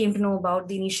came to know about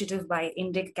the initiative by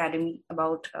Indic Academy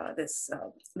about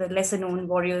the lesser known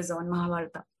warriors on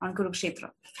Mahabharata, on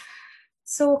Kurukshetra.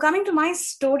 So coming to my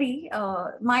story,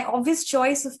 my obvious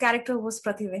choice of character was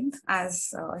Prathivind,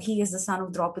 as he is the son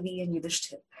of Draupadi and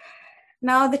Yudhishthir.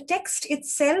 Now, the text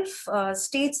itself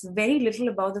states very little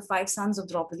about the 5 sons of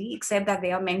Draupadi, except that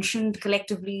they are mentioned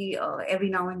collectively every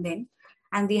now and then,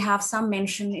 and they have some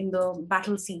mention in the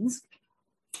battle scenes.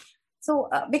 So,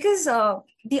 because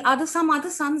some other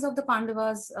sons of the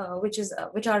Pandavas,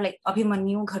 which are like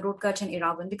Abhimanyu, Ghatotkacha, and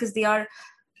Iravan, because they are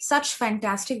such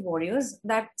fantastic warriors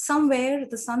that somewhere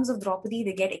the sons of Draupadi,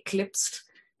 they get eclipsed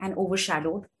and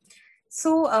overshadowed.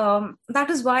 So that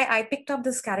is why I picked up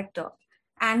this character.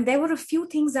 And there were a few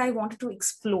things I wanted to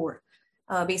explore,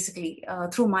 basically,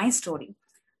 through my story.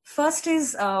 First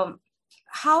is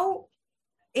how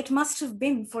it must have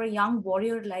been for a young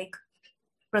warrior like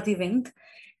Prathivind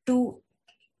to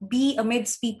be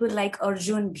amidst people like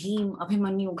Arjun, Bhim,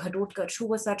 Abhimanyu, Ghatotkacha, who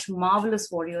were such marvelous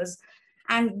warriors,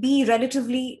 and be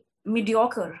relatively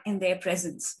mediocre in their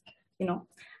presence,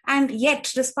 And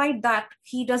yet, despite that,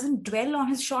 he doesn't dwell on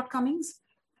his shortcomings,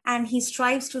 and he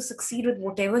strives to succeed with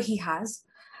whatever he has.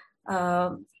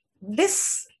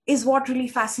 This is what really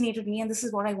fascinated me, and this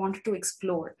is what I wanted to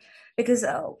explore. Because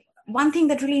one thing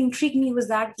that really intrigued me was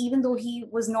that even though he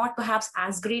was not perhaps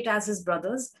as great as his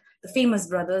brothers, the famous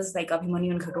brothers like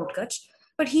Abhimanyu and Ghatotkacha,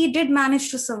 but he did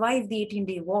manage to survive the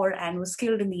 18-day war and was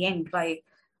killed in the end by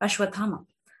Ashwathama.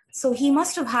 So he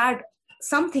must have had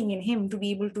something in him to be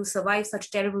able to survive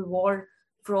such terrible war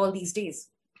for all these days.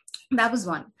 That was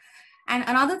one. And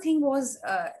another thing was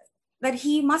that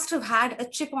he must have had a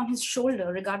chip on his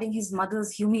shoulder regarding his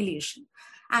mother's humiliation.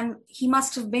 And he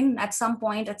must have been at some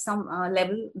point, at some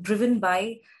level, driven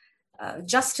by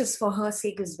justice for her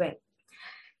sake as well.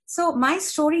 So my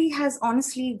story has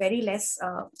honestly very less,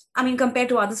 compared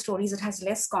to other stories, it has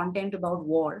less content about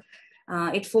war.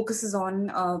 It focuses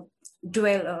on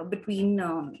duel between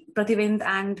Prathivind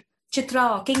and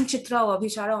Chitra, King Chitra or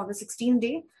Abhichara on the 16th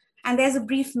day. And there's a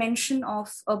brief mention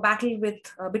of a battle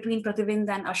between Prathivind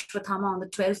and Ashwathama on the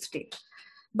 12th day.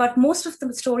 But most of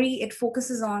the story, it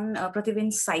focuses on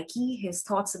Prathivind's psyche, his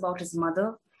thoughts about his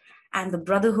mother, and the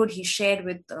brotherhood he shared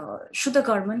with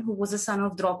Shudakarman, who was a son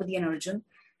of Draupadi and Arjun,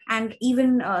 and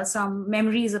even some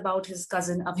memories about his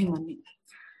cousin Abhimanyu.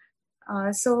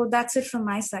 So that's it from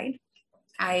my side.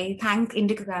 I thank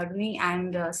Indic Academy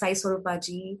and Sai Swarupa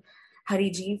ji,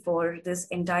 Hari ji for this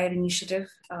entire initiative,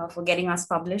 for getting us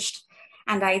published.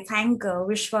 And I thank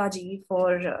Vishwa ji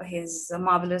for his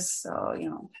marvelous,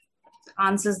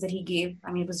 answers that he gave.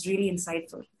 I mean, it was really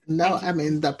insightful. No, I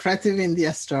mean, the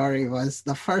Prativindya story was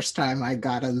the first time I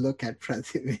got a look at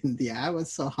Prativindya. I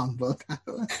was so humbled. I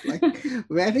was like,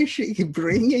 where is she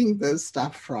bringing this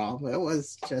stuff from? It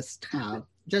was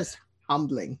just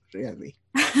humbling, really.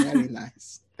 Very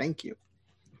nice. Thank you.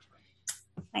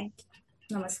 Thank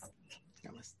you. Namaste.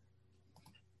 Namaste.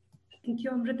 Thank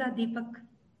you, Amrita. Deepak.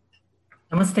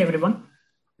 Namaste, everyone.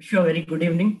 Wish you a very good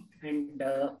evening and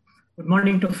good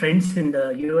morning to friends in the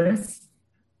US.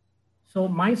 So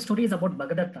my story is about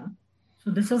Bhagadatta.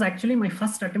 So this was actually my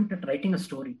first attempt at writing a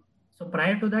story. So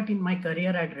prior to that, in my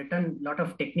career, I had written a lot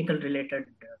of technical related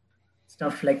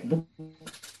stuff like books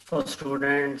for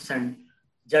students and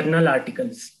journal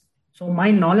articles. So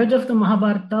my knowledge of the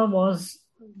Mahabharata was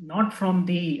not from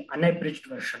the unabridged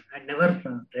version. I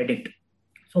never read it.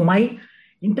 So my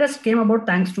interest came about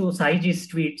thanks to Saiji's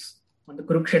tweets on the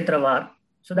Kurukshetra war.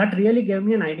 So that really gave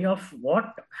me an idea of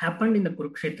what happened in the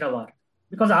Kurukshetra war.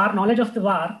 Because our knowledge of the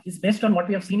war is based on what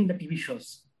we have seen in the TV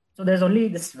shows. So there's only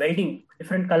this welding,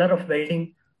 different color of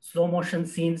welding, slow motion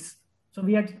scenes. So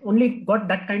we had only got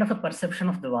that kind of a perception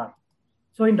of the war.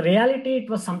 So in reality, it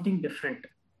was something different.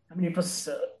 I mean, it was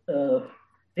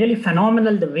really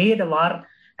phenomenal the way the war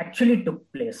actually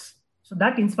took place. So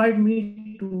that inspired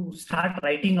me to start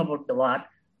writing about the war.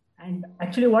 And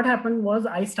actually what happened was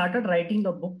I started writing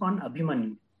a book on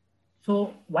Abhimanyu.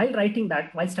 So while writing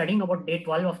that, while studying about day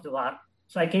 12 of the war,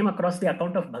 so I came across the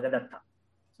account of Bhagadatta.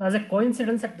 So as a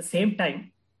coincidence, at the same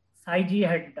time, Saiji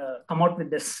had come out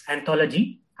with this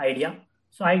anthology idea.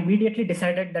 So I immediately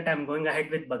decided that I'm going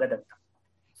ahead with Bhagadatta.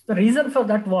 So the reason for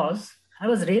that was, I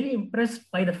was really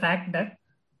impressed by the fact that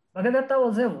Bhagadatta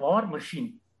was a war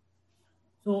machine.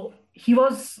 So he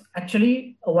was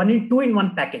actually a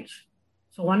 2-in-1 package.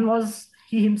 So one was,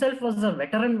 he himself was a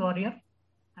veteran warrior.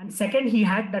 And second, he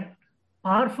had that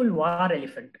powerful war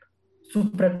elephant,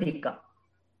 Supratika.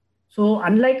 So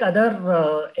unlike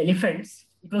other elephants,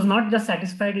 it was not just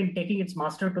satisfied in taking its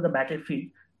master to the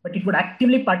battlefield, but it would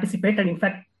actively participate and in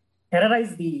fact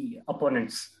terrorize the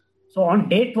opponents. So on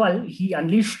day 12, he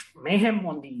unleashed mayhem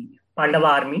on the Pandava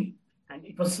army. And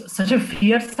it was such a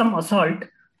fearsome assault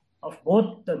of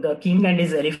both the king and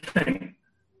his elephant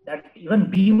that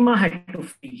even Bhima had to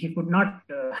flee. He could not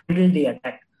handle the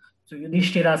attack. So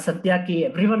Yudhishthira, Satyaki,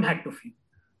 everyone had to flee.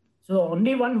 So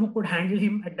only one who could handle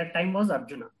him at that time was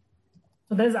Arjuna.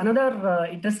 So there's another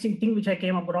interesting thing which I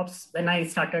came across when I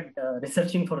started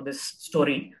researching for this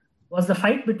story was the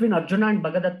fight between Arjuna and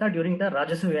Bhagadatta during the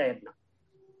Rajasuya Yajna.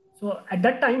 So at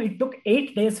that time, it took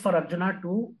 8 days for Arjuna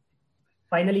to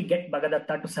finally get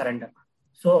Bhagadatta to surrender.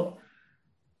 So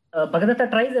Bhagadatta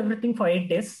tries everything for 8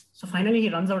 days. So finally, he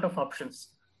runs out of options.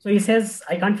 So he says,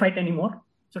 I can't fight anymore.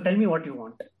 So tell me what you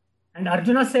want. And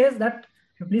Arjuna says that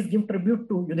you please give tribute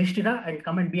to Yudhishthira and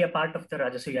come and be a part of the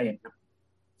Rajasuya Yajna.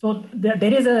 So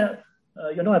there is a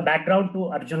background to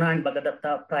Arjuna and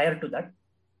Bhagadatta prior to that.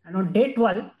 And on day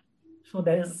 12, so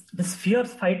there is this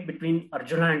fierce fight between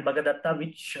Arjuna and Bhagadatta,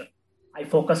 which I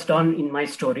focused on in my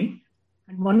story.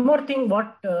 And one more thing,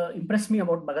 what impressed me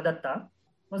about Bhagadatta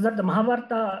was that the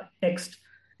Mahabharata text,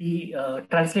 the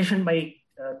translation by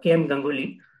K.M.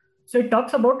 Ganguly, so it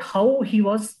talks about how he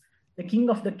was the king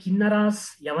of the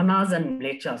Kinnaras, Yavanas, and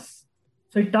Mlechas.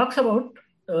 So it talks about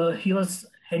he was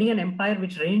heading an empire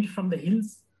which ranged from the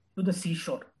hills to the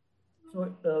seashore.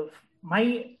 So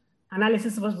my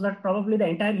analysis was that probably the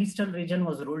entire eastern region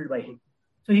was ruled by him.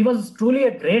 So he was truly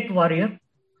a great warrior,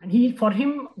 and for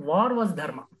him, war was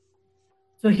dharma.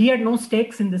 So he had no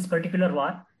stakes in this particular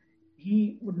war.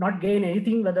 He would not gain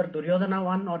anything whether Duryodhana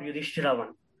won or Yudhishthira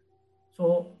won.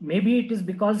 So maybe it is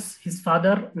because his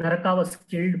father Naraka was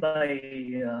killed by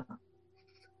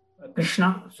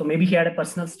Krishna. So maybe he had a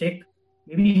personal stake.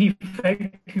 Maybe he felt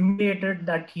humiliated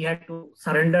that he had to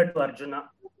surrender to Arjuna.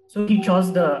 So he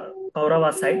chose the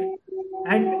Kaurava side.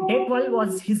 And day 12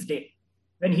 was his day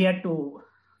when he had to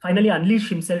finally unleash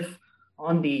himself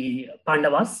on the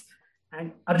Pandavas.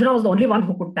 And Arjuna was the only one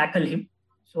who could tackle him.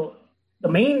 So the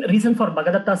main reason for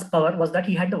Bhagadatta's power was that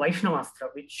he had the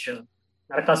Vaishnavastra, which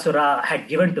Narakasura had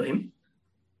given to him.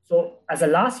 So as a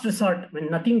last resort,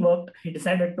 when nothing worked, he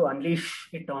decided to unleash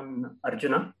it on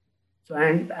Arjuna. So,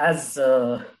 and as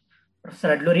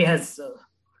Professor Adluri has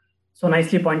so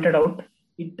nicely pointed out,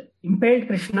 it impaled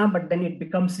Krishna, but then it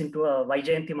becomes into a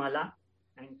Vaijayanti Mala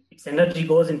and its energy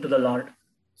goes into the Lord.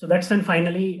 So that's when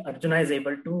finally Arjuna is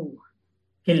able to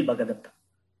kill Bhagadatta.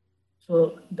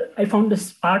 So I found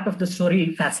this part of the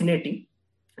story fascinating.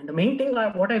 And the main thing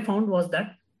what I found was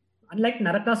that unlike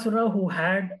Narakasura, who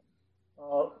had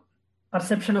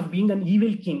perception of being an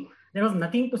evil king, there was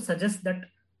nothing to suggest that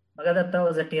Bhagadatta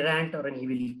was a tyrant or an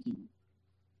evil king.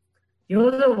 He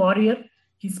was a warrior.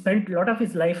 He spent a lot of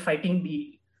his life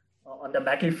fighting on the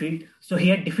battlefield. So he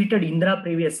had defeated Indra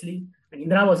previously, and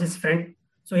Indra was his friend.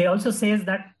 So he also says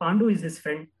that Pandu is his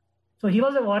friend. So he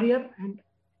was a warrior, and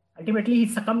ultimately he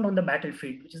succumbed on the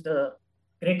battlefield, which is the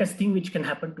greatest thing which can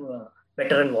happen to a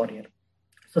veteran warrior.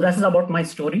 So this is about my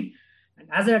story. And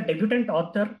as a debutant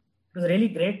author, it was really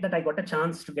great that I got a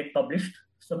chance to get published.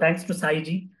 So thanks to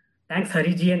Saiji, thanks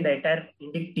Hariji and the entire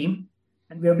Indic team.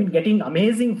 And we have been getting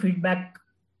amazing feedback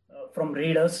from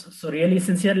readers. So really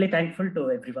sincerely thankful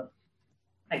to everyone.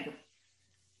 Thank you.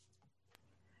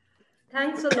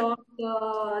 Thanks a lot,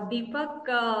 Deepak.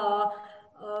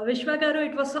 Vishwagaru,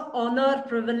 it was an honor,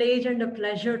 privilege, and a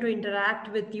pleasure to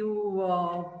interact with you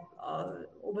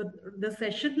over the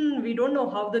session. We don't know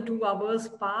how the 2 hours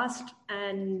passed,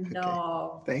 and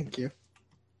thank you.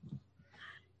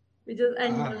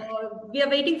 We are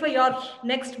waiting for your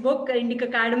next book. Indic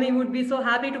Academy would be so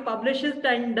happy to publish it,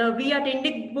 and we at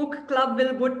Indic Book Club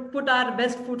will put our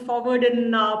best foot forward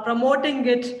in promoting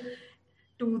it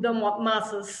to the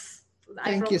masses.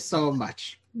 Thank you so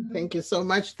much. Thank you so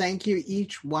much. Thank you,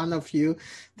 each one of you.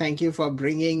 Thank you for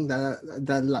bringing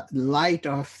the light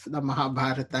of the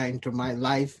Mahabharata into my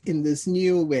life in this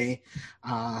new way.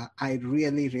 I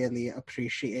really, really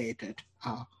appreciate it.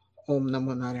 Om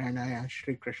Namo Narayanaya,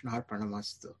 Shri Krishna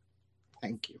Arpanamastu.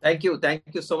 Thank you. Thank you. Thank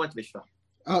you so much, Vishwa.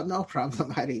 Oh, no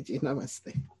problem, Hariji.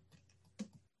 Namaste.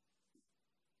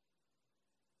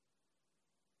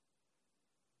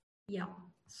 Yeah.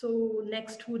 So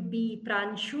next would be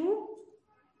Pranshu.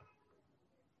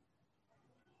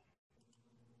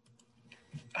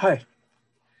 Hi.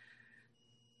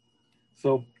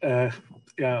 So,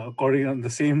 according on the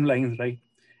same lines, right?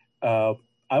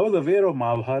 I was aware of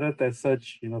Mahabharata as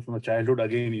such, from the childhood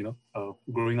again,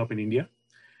 growing up in India.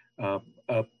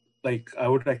 Like I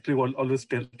would actually always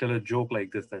tell a joke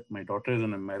like this, that my daughter is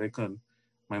an American,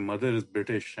 my mother is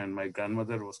British, and my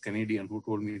grandmother was Canadian who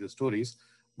told me the stories,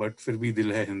 but fir bhi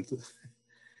dil hai Hind.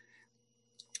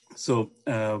 So,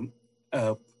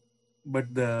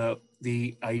 but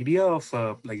the idea of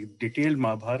like detailed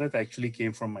Mahabharata actually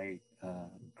came from my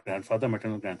grandfather,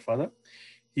 maternal grandfather.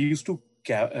 He used to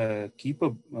keep a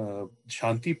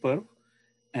Shanti Parv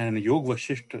and Yog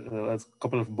Vashisht, a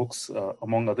couple of books,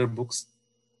 among other books,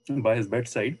 by his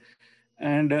bedside.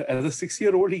 And as a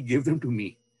 6-year-old, he gave them to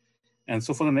me. And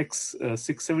so for the next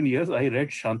 6-7 years, I read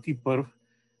Shanti Parv,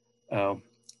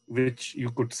 which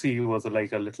you could see was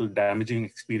like a little damaging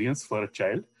experience for a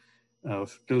child.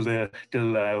 Till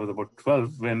I was about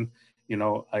 12, when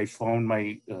I found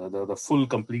my the full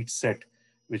complete set,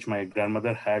 which my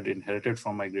grandmother had inherited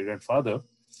from my great grandfather,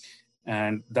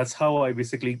 and that's how I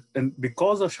basically, and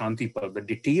because of Shanti Parv, the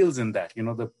details in that,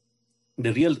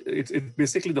 the real, it's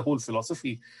basically the whole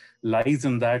philosophy lies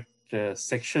in that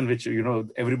section, which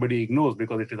everybody ignores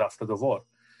because it is after the war.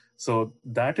 So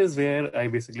that is where I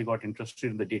basically got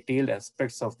interested in the detailed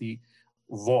aspects of the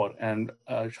war. And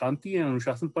Shanti and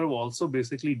Anushasan Parv also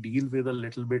basically deal with a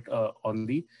little bit on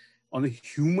the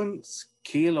human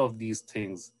scale of these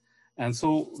things. And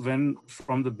so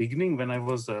from the beginning, when I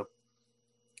was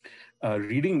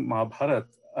reading Mahabharata,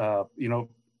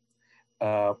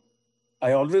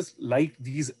 I always liked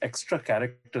these extra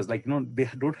characters. Like, they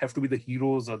don't have to be the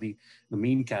heroes or the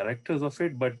main characters of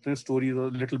it, but the story, a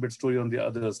little bit story on the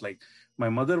others. Like my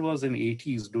mother was in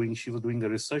 80s she was doing a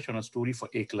research on a story for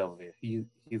Eklavya.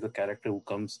 He's a character who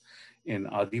comes in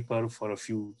Adi Parv for a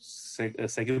few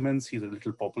segments. He's a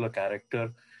little popular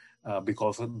character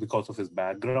because of his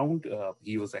background.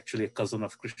 He was actually a cousin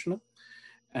of Krishna.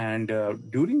 And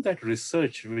during that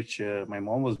research, which my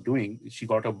mom was doing, she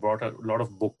brought a lot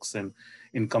of books. And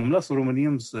in Kamala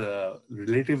Subramaniam's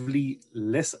relatively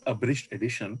less abridged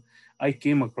edition, I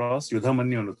came across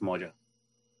Yudhamanyu and Utmoja.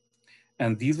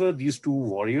 And these were these two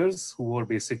warriors who were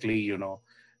basically,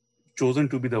 chosen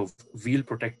to be the wheel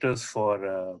protectors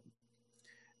for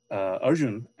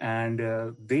Arjun. And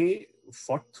they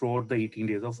fought throughout the 18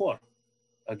 days of war.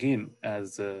 Again,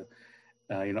 as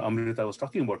Amrita was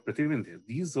talking about, Prativindya.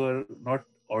 These were not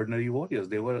ordinary warriors.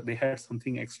 They had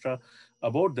something extra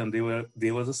about them. They were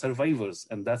the survivors,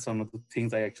 and that's one of the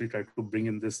things I actually tried to bring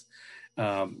in this,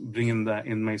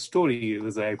 in my story.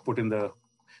 Is I put in the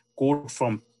quote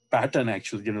from Patton,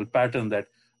 actually, General Patton, that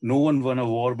no one won a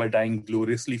war by dying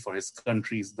gloriously for his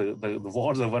countries. The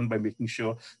wars are won by making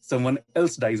sure someone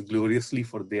else dies gloriously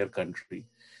for their country.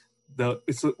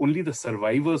 It's only the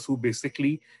survivors who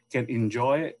basically can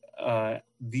enjoy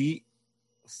the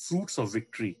fruits of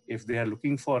victory if they are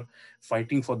looking for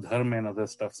fighting for dharma and other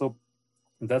stuff. So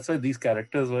that's why these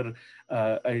characters were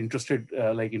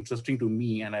interesting to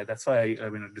me, and that's why I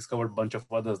discovered a bunch of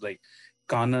others like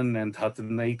Kanan and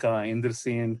Dhatanaika,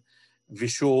 Indrasen,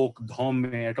 Vishok,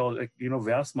 Dhaume, et al.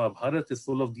 Vyas Mahabharat is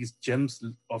full of these gems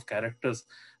of characters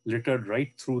littered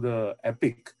right through the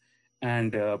epic,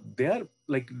 and they are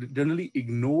generally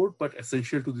ignored but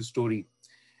essential to the story.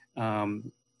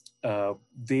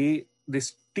 They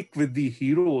stick with the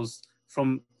heroes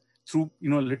through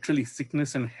literally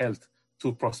sickness and health,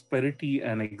 through prosperity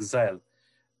and exile.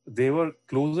 They were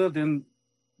closer than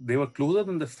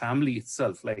the family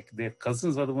itself. Like their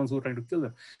cousins are the ones who were trying to kill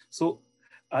them. So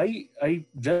I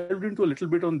delved into a little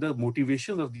bit on the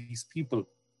motivations of these people.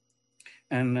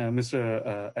 And as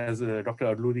Dr.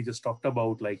 Adluri just talked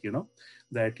about,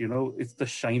 that it's the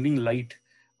shining light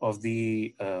of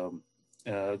the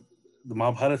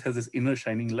Mahabharata has this inner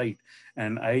shining light.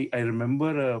 And I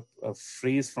remember a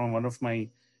phrase from one of my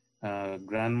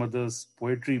grandmother's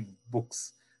poetry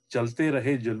books. चलते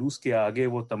रहे जलूस के आगे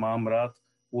वो तमाम रात,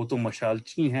 वो तो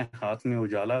मशालची हैं हाथ में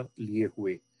उजाला लिए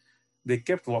हुए. They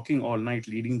kept walking all night,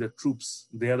 leading the troops.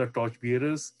 They are the torch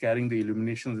bearers, carrying the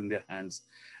illuminations in their hands.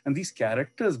 And these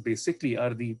characters basically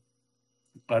are the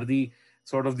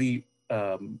sort of the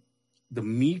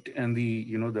meat and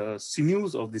the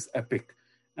sinews of this epic.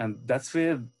 And that's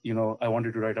where I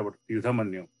wanted to write about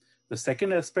Yudhamanyu. The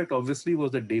second aspect obviously was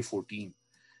the day 14.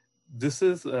 This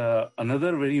is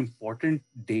another very important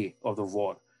day of the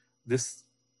war.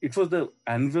 It was the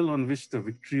anvil on which the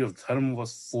victory of Dharma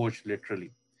was forged,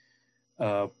 literally.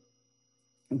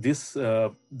 This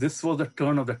was the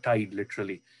turn of the tide,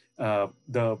 literally.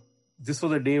 This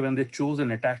was a day when they chose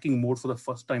an attacking mode for the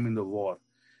first time in the war.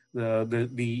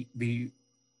 They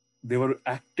were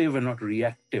active and not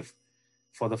reactive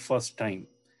for the first time.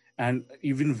 And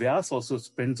even Vyas also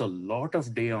spends a lot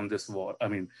of day on this war.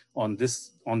 On this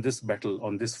battle,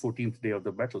 on this 14th day of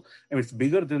the battle. It's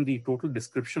bigger than the total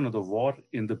description of the war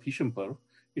in the Bhisham Parv.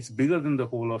 It's bigger than the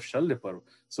whole of Shalya Parv.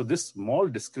 So this small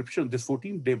description, this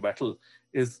 14th-day battle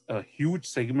is a huge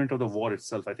segment of the war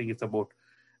itself. I think it's about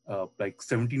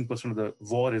 17% of the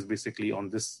war is basically on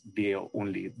this day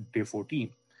only, day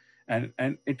 14.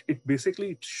 And it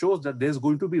basically shows that there's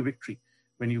going to be victory.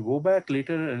 When you go back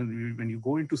later and when you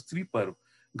go into Stree Parv,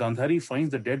 Gandhari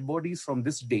finds the dead bodies from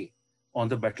this day on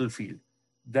the battlefield,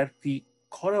 that the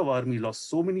Kaurav army lost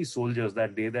so many soldiers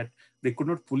that day that they could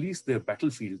not police their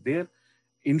battlefield. Their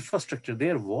infrastructure,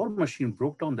 their war machine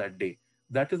broke down that day.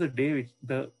 That is the day which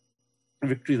the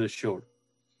victory is assured.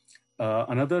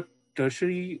 Another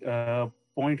tertiary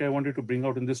point I wanted to bring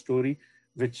out in this story,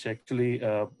 which actually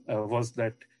was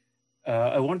that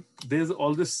there's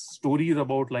all this stories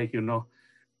about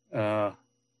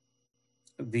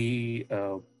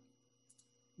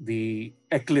the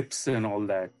eclipse and all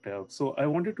that. So I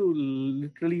wanted to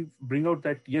literally bring out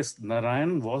that, yes,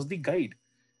 Narayan was the guide,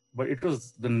 but it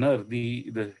was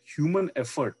the human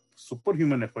effort,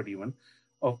 superhuman effort even,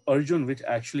 of Arjun, which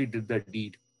actually did that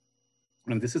deed.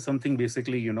 And this is something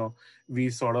basically, we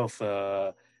sort of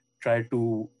try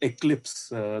to eclipse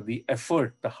the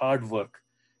effort, the hard work.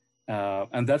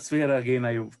 And that's where, again,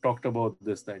 I've talked about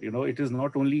this, that, it is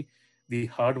not only the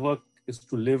hard work is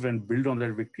to live and build on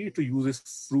that victory, to use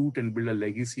its fruit and build a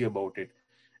legacy about it.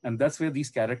 And that's where these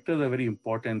characters are very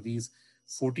important. These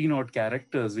 14-odd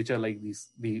characters, which are like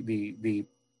the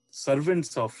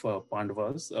servants of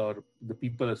Pandavas, or the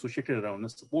people associated around the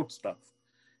support staff.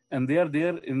 And they are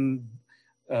there in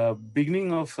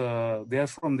beginning of, they are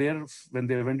from there when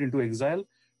they went into exile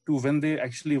to when they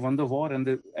actually won the war,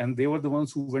 and they were the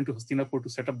ones who went to Hastinapur to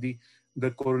set up the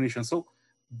coronation. So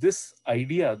this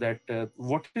idea that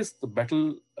what is the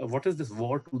battle, what is this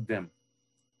war to them?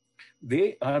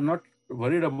 They are not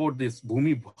worried about this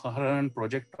Bhumi Bharan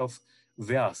project of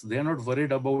Vyas. They are not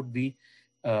worried about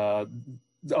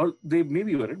or they may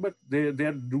be worried, but they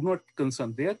do not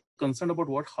concerned. They are concerned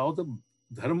about how the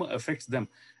dharma affects them.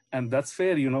 And that's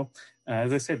where,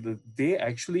 as I said, they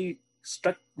actually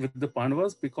stuck with the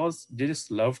Pandavas because they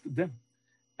just loved them.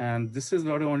 And this is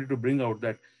what I wanted to bring out,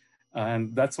 that,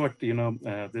 and that's what,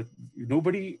 that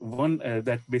nobody won,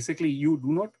 that basically you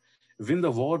do not win the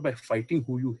war by fighting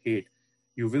who you hate.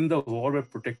 You win the war by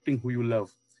protecting who you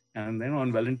love. And then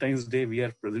on Valentine's Day, we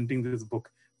are presenting this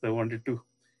book. So I wanted to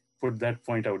put that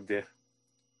point out there.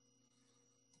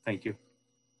 Thank you.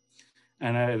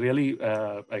 And I really,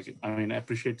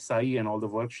 appreciate Sai and all the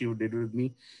work she did with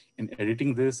me in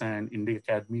editing this, and Indic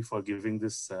Academy for giving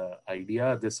this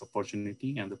idea, this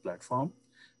opportunity, and the platform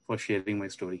for sharing my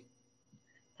story.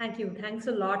 Thank you. Thanks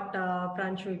a lot,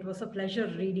 Pranchu. It was a pleasure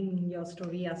reading your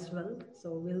story as well.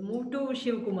 So we'll move to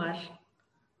Shiv Kumar.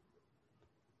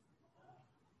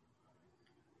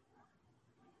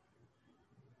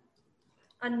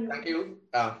 Thank you.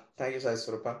 Thank you, Sai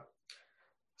Swarupa.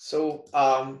 So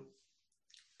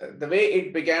the way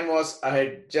it began was I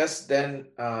had just then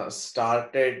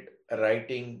started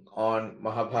writing on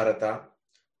Mahabharata,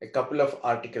 a couple of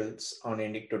articles on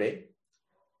Indic Today.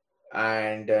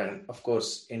 And of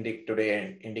course, Indic Today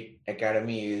and Indic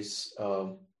Academy is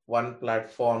one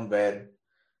platform where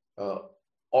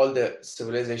all the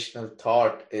civilizational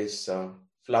thought is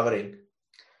flowering.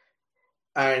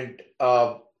 And,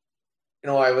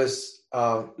 I was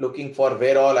looking for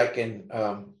where all I can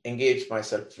engage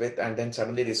myself with. And then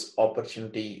suddenly this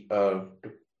opportunity to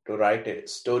write a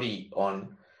story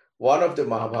on one of the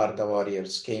Mahabharata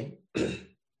warriors came.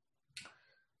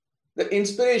 The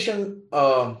inspiration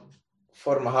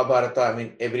for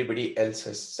Mahabharata, everybody else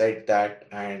has said that.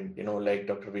 And, like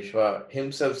Dr. Vishwa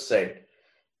himself said,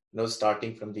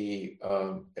 starting from the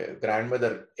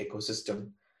grandmother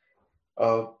ecosystem.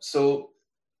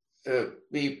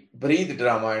 We breathed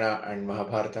Ramayana and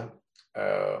Mahabharata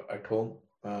at home.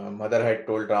 Mother had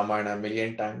told Ramayana a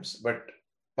million times, but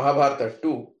Mahabharata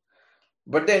too.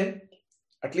 But then,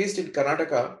 at least in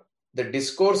Karnataka, the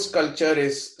discourse culture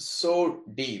is so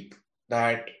deep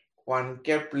that one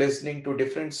kept listening to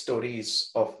different stories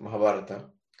of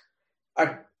Mahabharata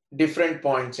at different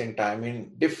points in time,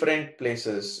 in different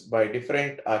places, by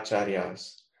different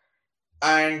acharyas.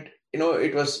 And,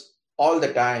 it was all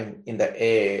the time in the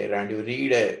air, and you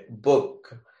read a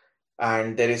book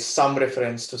and there is some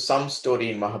reference to some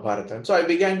story in Mahabharata. And so I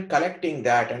began collecting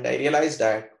that, and I realized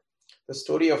that the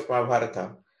story of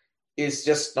Mahabharata is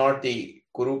just not the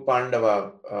Kuru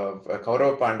Pandava,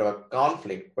 Kaurava Pandava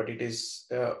conflict, but it is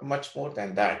much more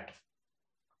than that.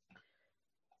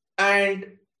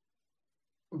 And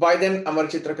by then Amar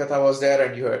Chitra Katha was there,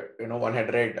 and one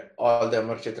had read all the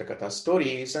Amar Chitra Katha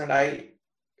stories. And I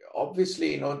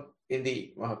obviously, in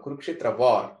the Kurukshetra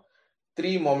war,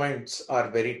 3 moments are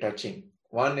very touching.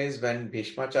 One is when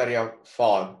Bhishmacharya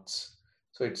falls.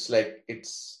 So it's like,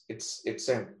 it's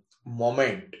a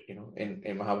moment,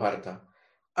 in Mahabharata.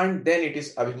 And then it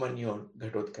is Abhimanyu and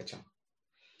Ghatotkacha.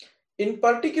 In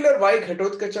particular, why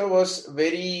Ghatotkacha was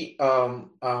very,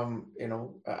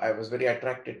 I was very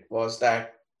attracted, was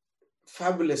that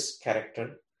fabulous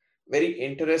character, very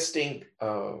interesting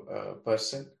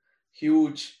person,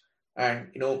 huge, and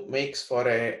makes for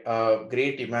a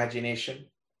great imagination.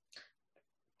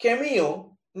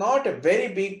 Cameo, not a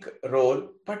very big role,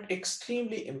 but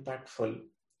extremely impactful.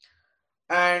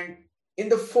 And in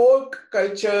the folk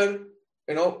culture,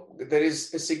 there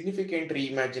is a significant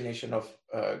reimagination of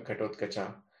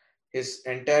Ghatotkacha. His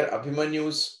entire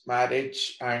Abhimanyu's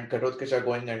marriage and Ghatotkacha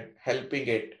going and helping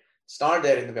it. It's not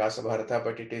there in the Vyasa Bharata,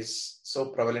 but it is so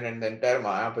prevalent in the entire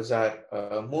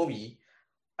Mayabazar movie.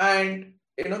 And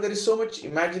there is so much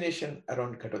imagination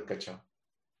around Ghatotkacha.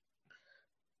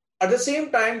 At the same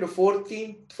time, the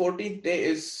 14th day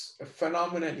is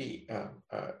phenomenally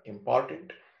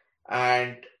important.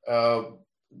 And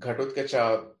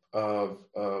Ghatotkacha,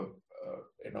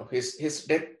 his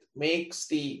death makes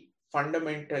the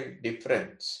fundamental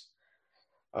difference,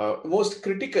 most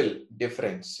critical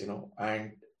difference,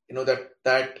 and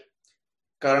that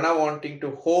Karna wanting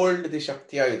to hold the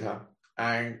Shakti Ayudha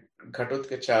and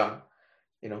Ghatotkacha,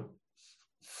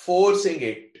 forcing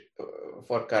it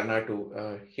for Karna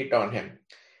to hit on him.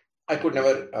 I could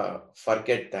never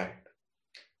forget that.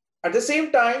 At the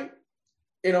same time,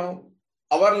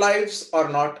 our lives are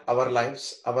not our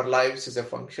lives. Our lives is a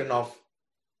function of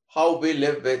how we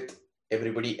live with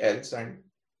everybody else and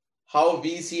how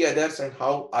we see others and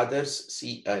how others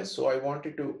see us. So I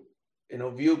wanted to,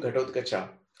 view Ghatotkacha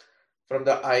from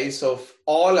the eyes of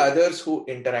all others who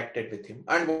interacted with him.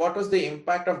 And what was the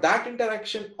impact of that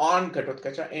interaction on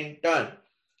Ghatotkacha in turn?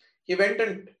 He went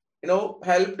and,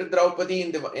 helped Draupadi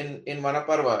in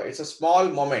Vanaparva. It's a small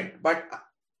moment, but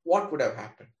what would have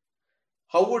happened?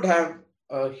 How would have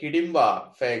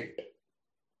Hidimba felt,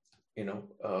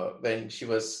 when she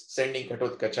was sending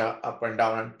Ghatotkacha up and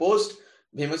down, and post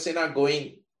Bhimasena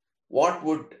going, what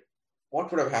would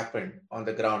have happened on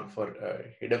the ground for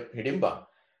Hidimba?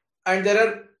 And there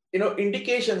are,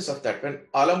 indications of that. When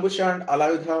Alambusha and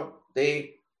Alayudha,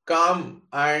 they come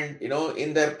and,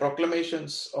 in their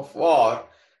proclamations of war,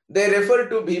 they refer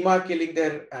to Bhima killing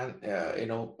their,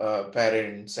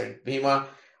 parents, and Bhima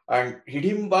And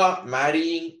Hidimba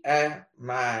marrying a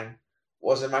man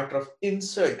was a matter of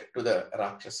insult to the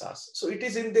Rakshasas. So it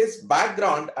is in this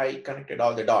background I connected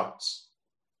all the dots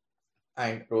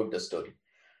and wrote the story.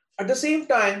 At the same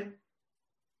time,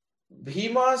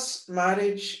 Bhima's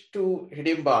marriage to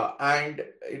Hidimba and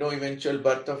eventual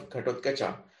birth of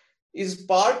Ghatotkacha is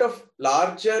part of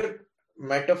larger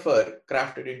metaphor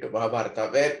crafted into Mahabharata,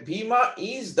 where Bhima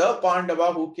is the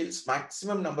Pandava who kills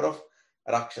maximum number of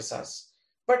Rakshasas.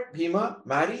 But Bhima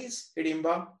marries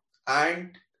Hidimba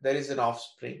and there is an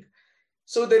offspring.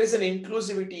 So there is an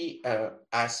inclusivity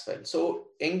as well. So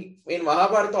in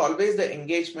Mahabharata, always the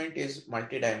engagement is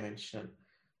multidimensional.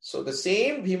 So the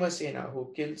same Bhimasena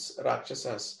who kills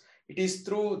Rakshasas, it is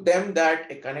through them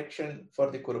that a connection for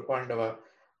the Kuru Pandava,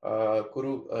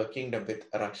 Kuru kingdom with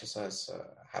Rakshasas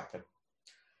happen.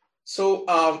 So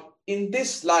in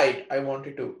this slide, I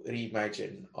wanted to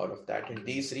reimagine all of that. And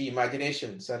these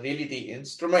reimaginations are really the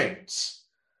instruments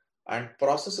and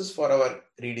processes for our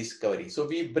rediscovery. So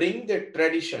we bring the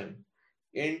tradition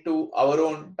into our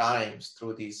own times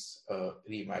through these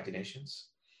reimaginations.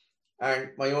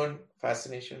 And my own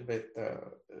fascination with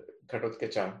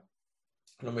Ghatotkacha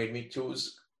made me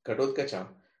choose Ghatotkacha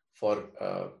for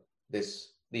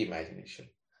this reimagination.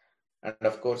 And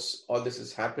of course, all this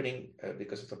is happening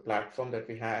because of the platform that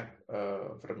we have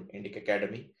from Indic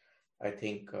Academy. I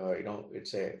think,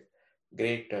 it's a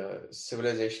great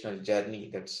civilizational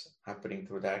journey that's happening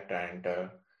through that. And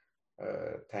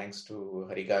thanks to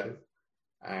Harigaru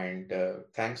and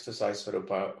thanks to Sai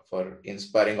Swarupa for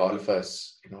inspiring all of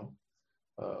us,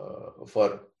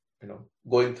 for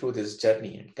going through this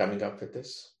journey and coming up with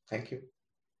this. Thank you.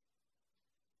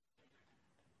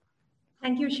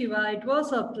 Thank you, Shiva. It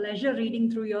was a pleasure reading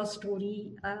through your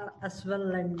story as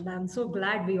well. And I'm so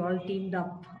glad we all teamed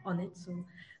up on it. So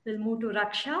we'll move to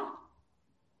Raksha.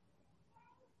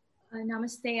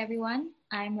 Namaste, everyone.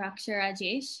 I'm Raksha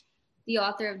Rajesh, the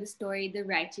author of the story, The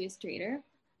Righteous Traitor.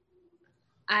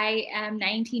 I am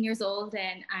 19 years old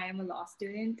and I am a law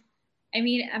student. I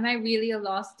mean, am I really a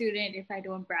law student if I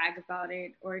don't brag about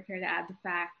it or try to add the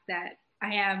fact that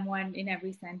I am one in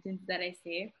every sentence that I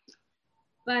say?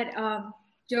 But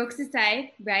jokes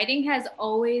aside, writing has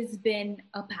always been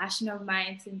a passion of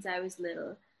mine since I was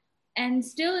little. And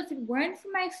still, if it weren't for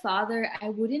my father, I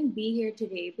wouldn't be here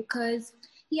today because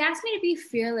he asked me to be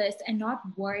fearless and not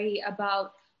worry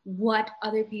about what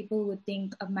other people would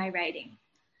think of my writing.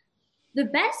 The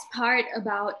best part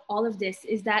about all of this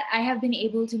is that I have been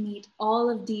able to meet all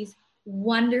of these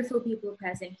wonderful people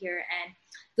present here and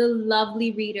the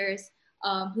lovely readers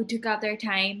who took out their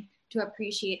time to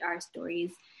appreciate our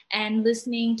stories. And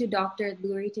listening to Dr.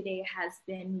 Adluri today has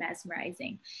been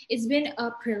mesmerizing. It's been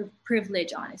a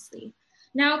privilege, honestly.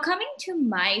 Now, coming to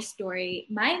my story,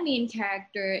 my main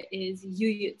character is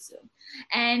Yuyutsu.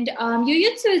 And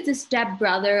Yuyutsu is the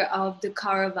stepbrother of the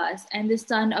Kauravas and the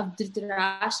son of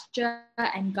Dhritarashtra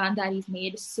and Gandhari's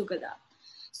maid Sugada.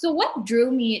 So what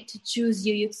drew me to choose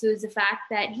Yuyutsu is the fact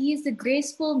that he is a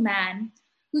graceful man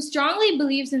who strongly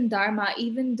believes in Dharma,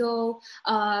 even though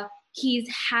he's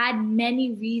had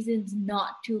many reasons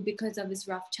not to because of his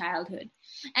rough childhood.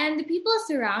 And the people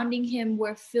surrounding him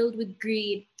were filled with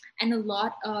greed and a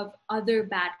lot of other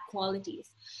bad qualities.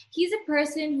 He's a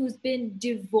person who's been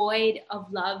devoid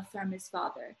of love from his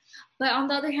father. But on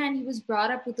the other hand, he was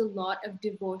brought up with a lot of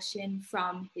devotion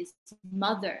from his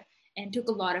mother and took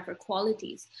a lot of her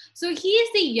qualities. So he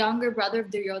is the younger brother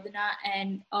of Duryodhana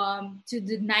and the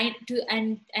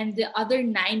other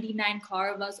 99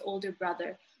 Kauravas' older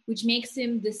brother, which makes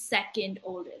him the second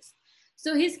oldest.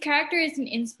 So his character is an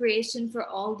inspiration for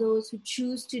all those who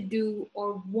choose to do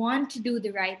or want to do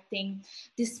the right thing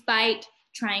despite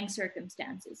trying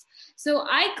circumstances. So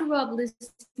I grew up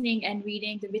listening and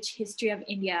reading the rich history of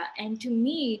India. And to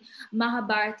me,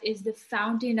 Mahabharata is the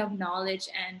fountain of knowledge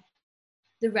and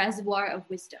the reservoir of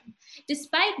wisdom.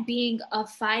 Despite being a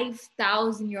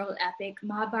 5,000-year-old epic,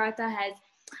 Mahabharata has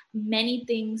many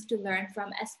things to learn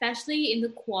from, especially in the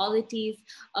qualities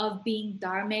of being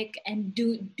dharmic and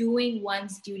doing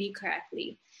one's duty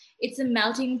correctly. It's a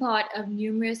melting pot of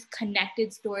numerous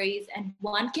connected stories, and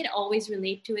one can always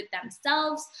relate to it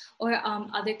themselves or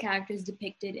other characters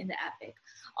depicted in the epic.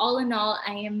 All in all,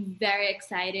 I am very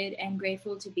excited and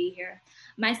grateful to be here.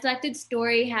 My selected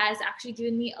story has actually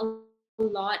given me a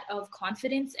lot of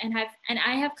confidence, and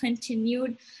I have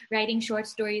continued writing short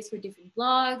stories for different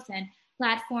blogs and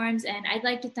platforms, and I'd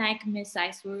like to thank Ms. Sai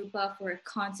Swarupa for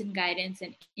constant guidance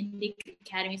and Indic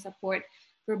Academy support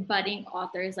for budding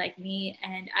authors like me,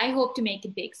 and I hope to make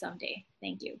it big someday.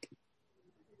 Thank you.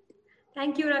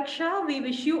 Thank you, Raksha. We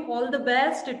wish you all the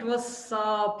best. It was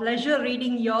a pleasure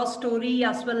reading your story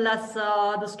as well as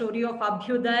the story of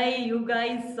Abhyuday. You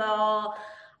guys are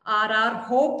our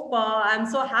hope. I'm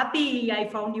so happy I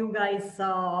found you guys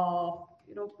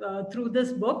through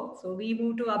this book. So we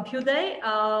move to Abhyuday.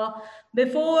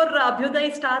 Before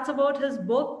Abhyuday starts about his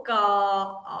book,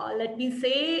 let me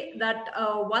say that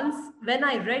once when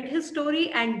I read his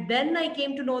story and then I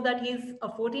came to know that he's a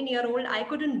 14-year-old, I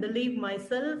couldn't believe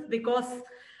myself, because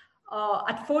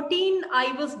at 14,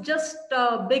 I was just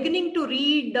beginning to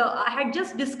read. I had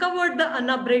just discovered the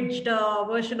unabridged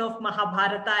version of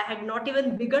Mahabharata. I had not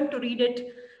even begun to read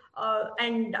it.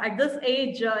 And at this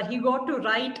age, he got to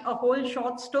write a whole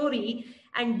short story.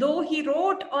 And though he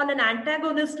wrote on an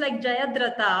antagonist like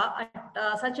Jayadratha,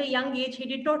 at such a young age, he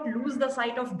did not lose the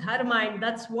sight of Dharma. And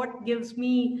that's what gives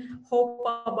me hope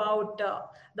about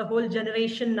the whole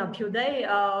generation, Abhyuday.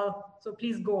 So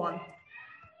please go on.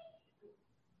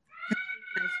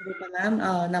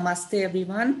 Namaste,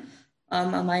 everyone.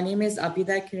 My name is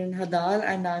Abhyuday Kiran Hadal,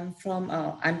 and I'm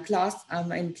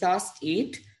in class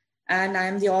 8, and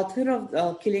I'm the author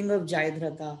of Killing of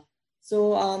Jayadratha.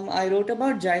 So I wrote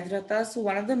about Jayadratha. So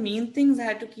one of the main things I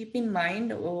had to keep in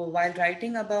mind while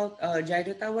writing about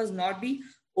Jayadratha was not be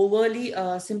overly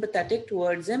sympathetic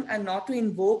towards him and not to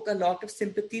invoke a lot of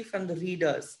sympathy from the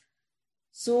readers.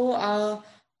 So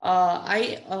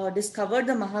I discovered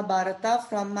the Mahabharata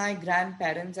from my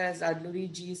grandparents. As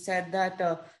Adluri ji said that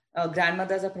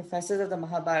grandmothers are professors of the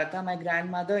Mahabharata. My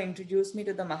grandmother introduced me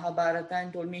to the Mahabharata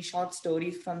and told me short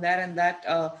stories from there, and that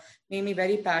made me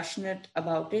very passionate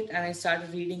about it. And I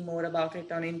started reading more about it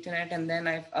on internet, and then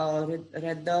I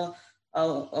read the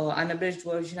unabridged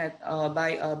version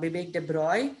by Bibek de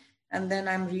Broy. And then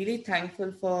I'm really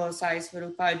thankful for Sai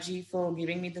Swarupa ji for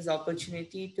giving me this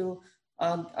opportunity to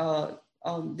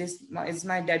this is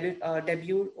my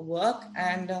debut work,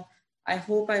 and I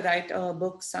hope I write a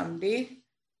book someday.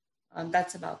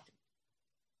 That's about it.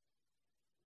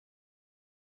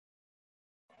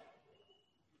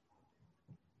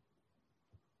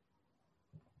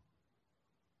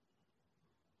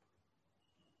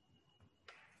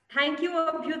 Thank you,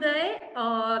 Abhyuday.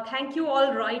 Thank you,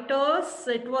 all writers.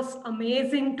 It was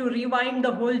amazing to rewind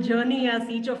the whole journey as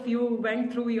each of you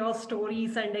went through your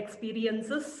stories and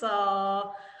experiences.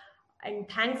 And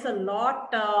thanks a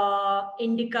lot,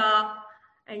 Indika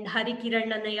and Hari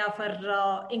Kiran Anaya,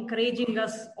 for encouraging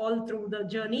us all through the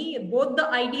journey. Both the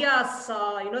ideas,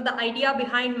 the idea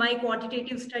behind my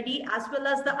quantitative study, as well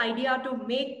as the idea to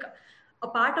make a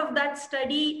part of that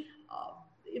study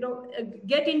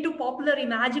get into popular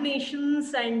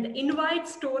imaginations and invite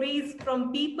stories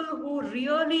from people who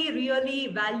really, really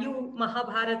value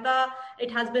Mahabharata.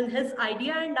 It has been his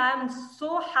idea, and I'm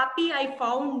so happy I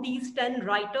found these 10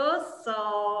 writers.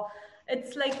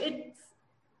 It's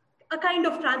a kind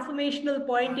of transformational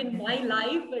point in my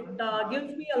life. It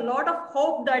gives me a lot of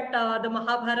hope that the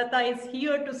Mahabharata is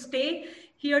here to stay,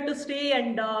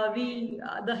 and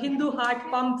the Hindu heart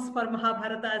pumps for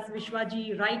Mahabharata, as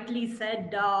Vishwaji rightly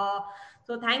said.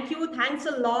 So thanks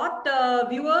a lot.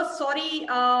 Viewers, sorry,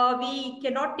 we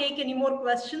cannot take any more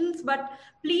questions, but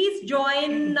please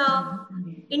join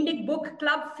Indic Book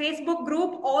Club Facebook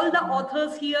group. All the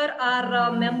authors here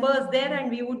are members there,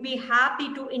 and we would be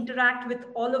happy to interact with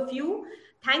all of you.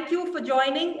 Thank you for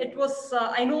joining. It was,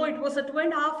 I know it was a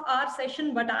 2.5-hour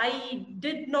session, but I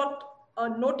did not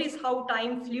notice how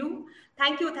time flew.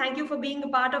 Thank you for being a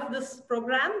part of this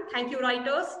program. Thank you,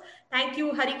 writers. Thank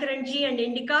you, Hari Kiran ji and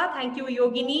Indika. Thank you,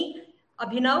 Yogini,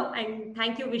 Abhinav, and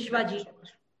thank you, Vishwaji.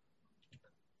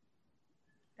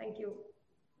 Thank you.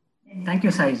 Thank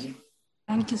you, Sai ji.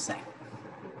 Thank you, Sai.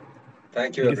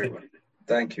 Thank you, everyone.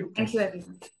 Thank you. Thank you,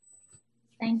 everyone.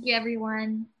 Thank you,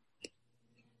 everyone.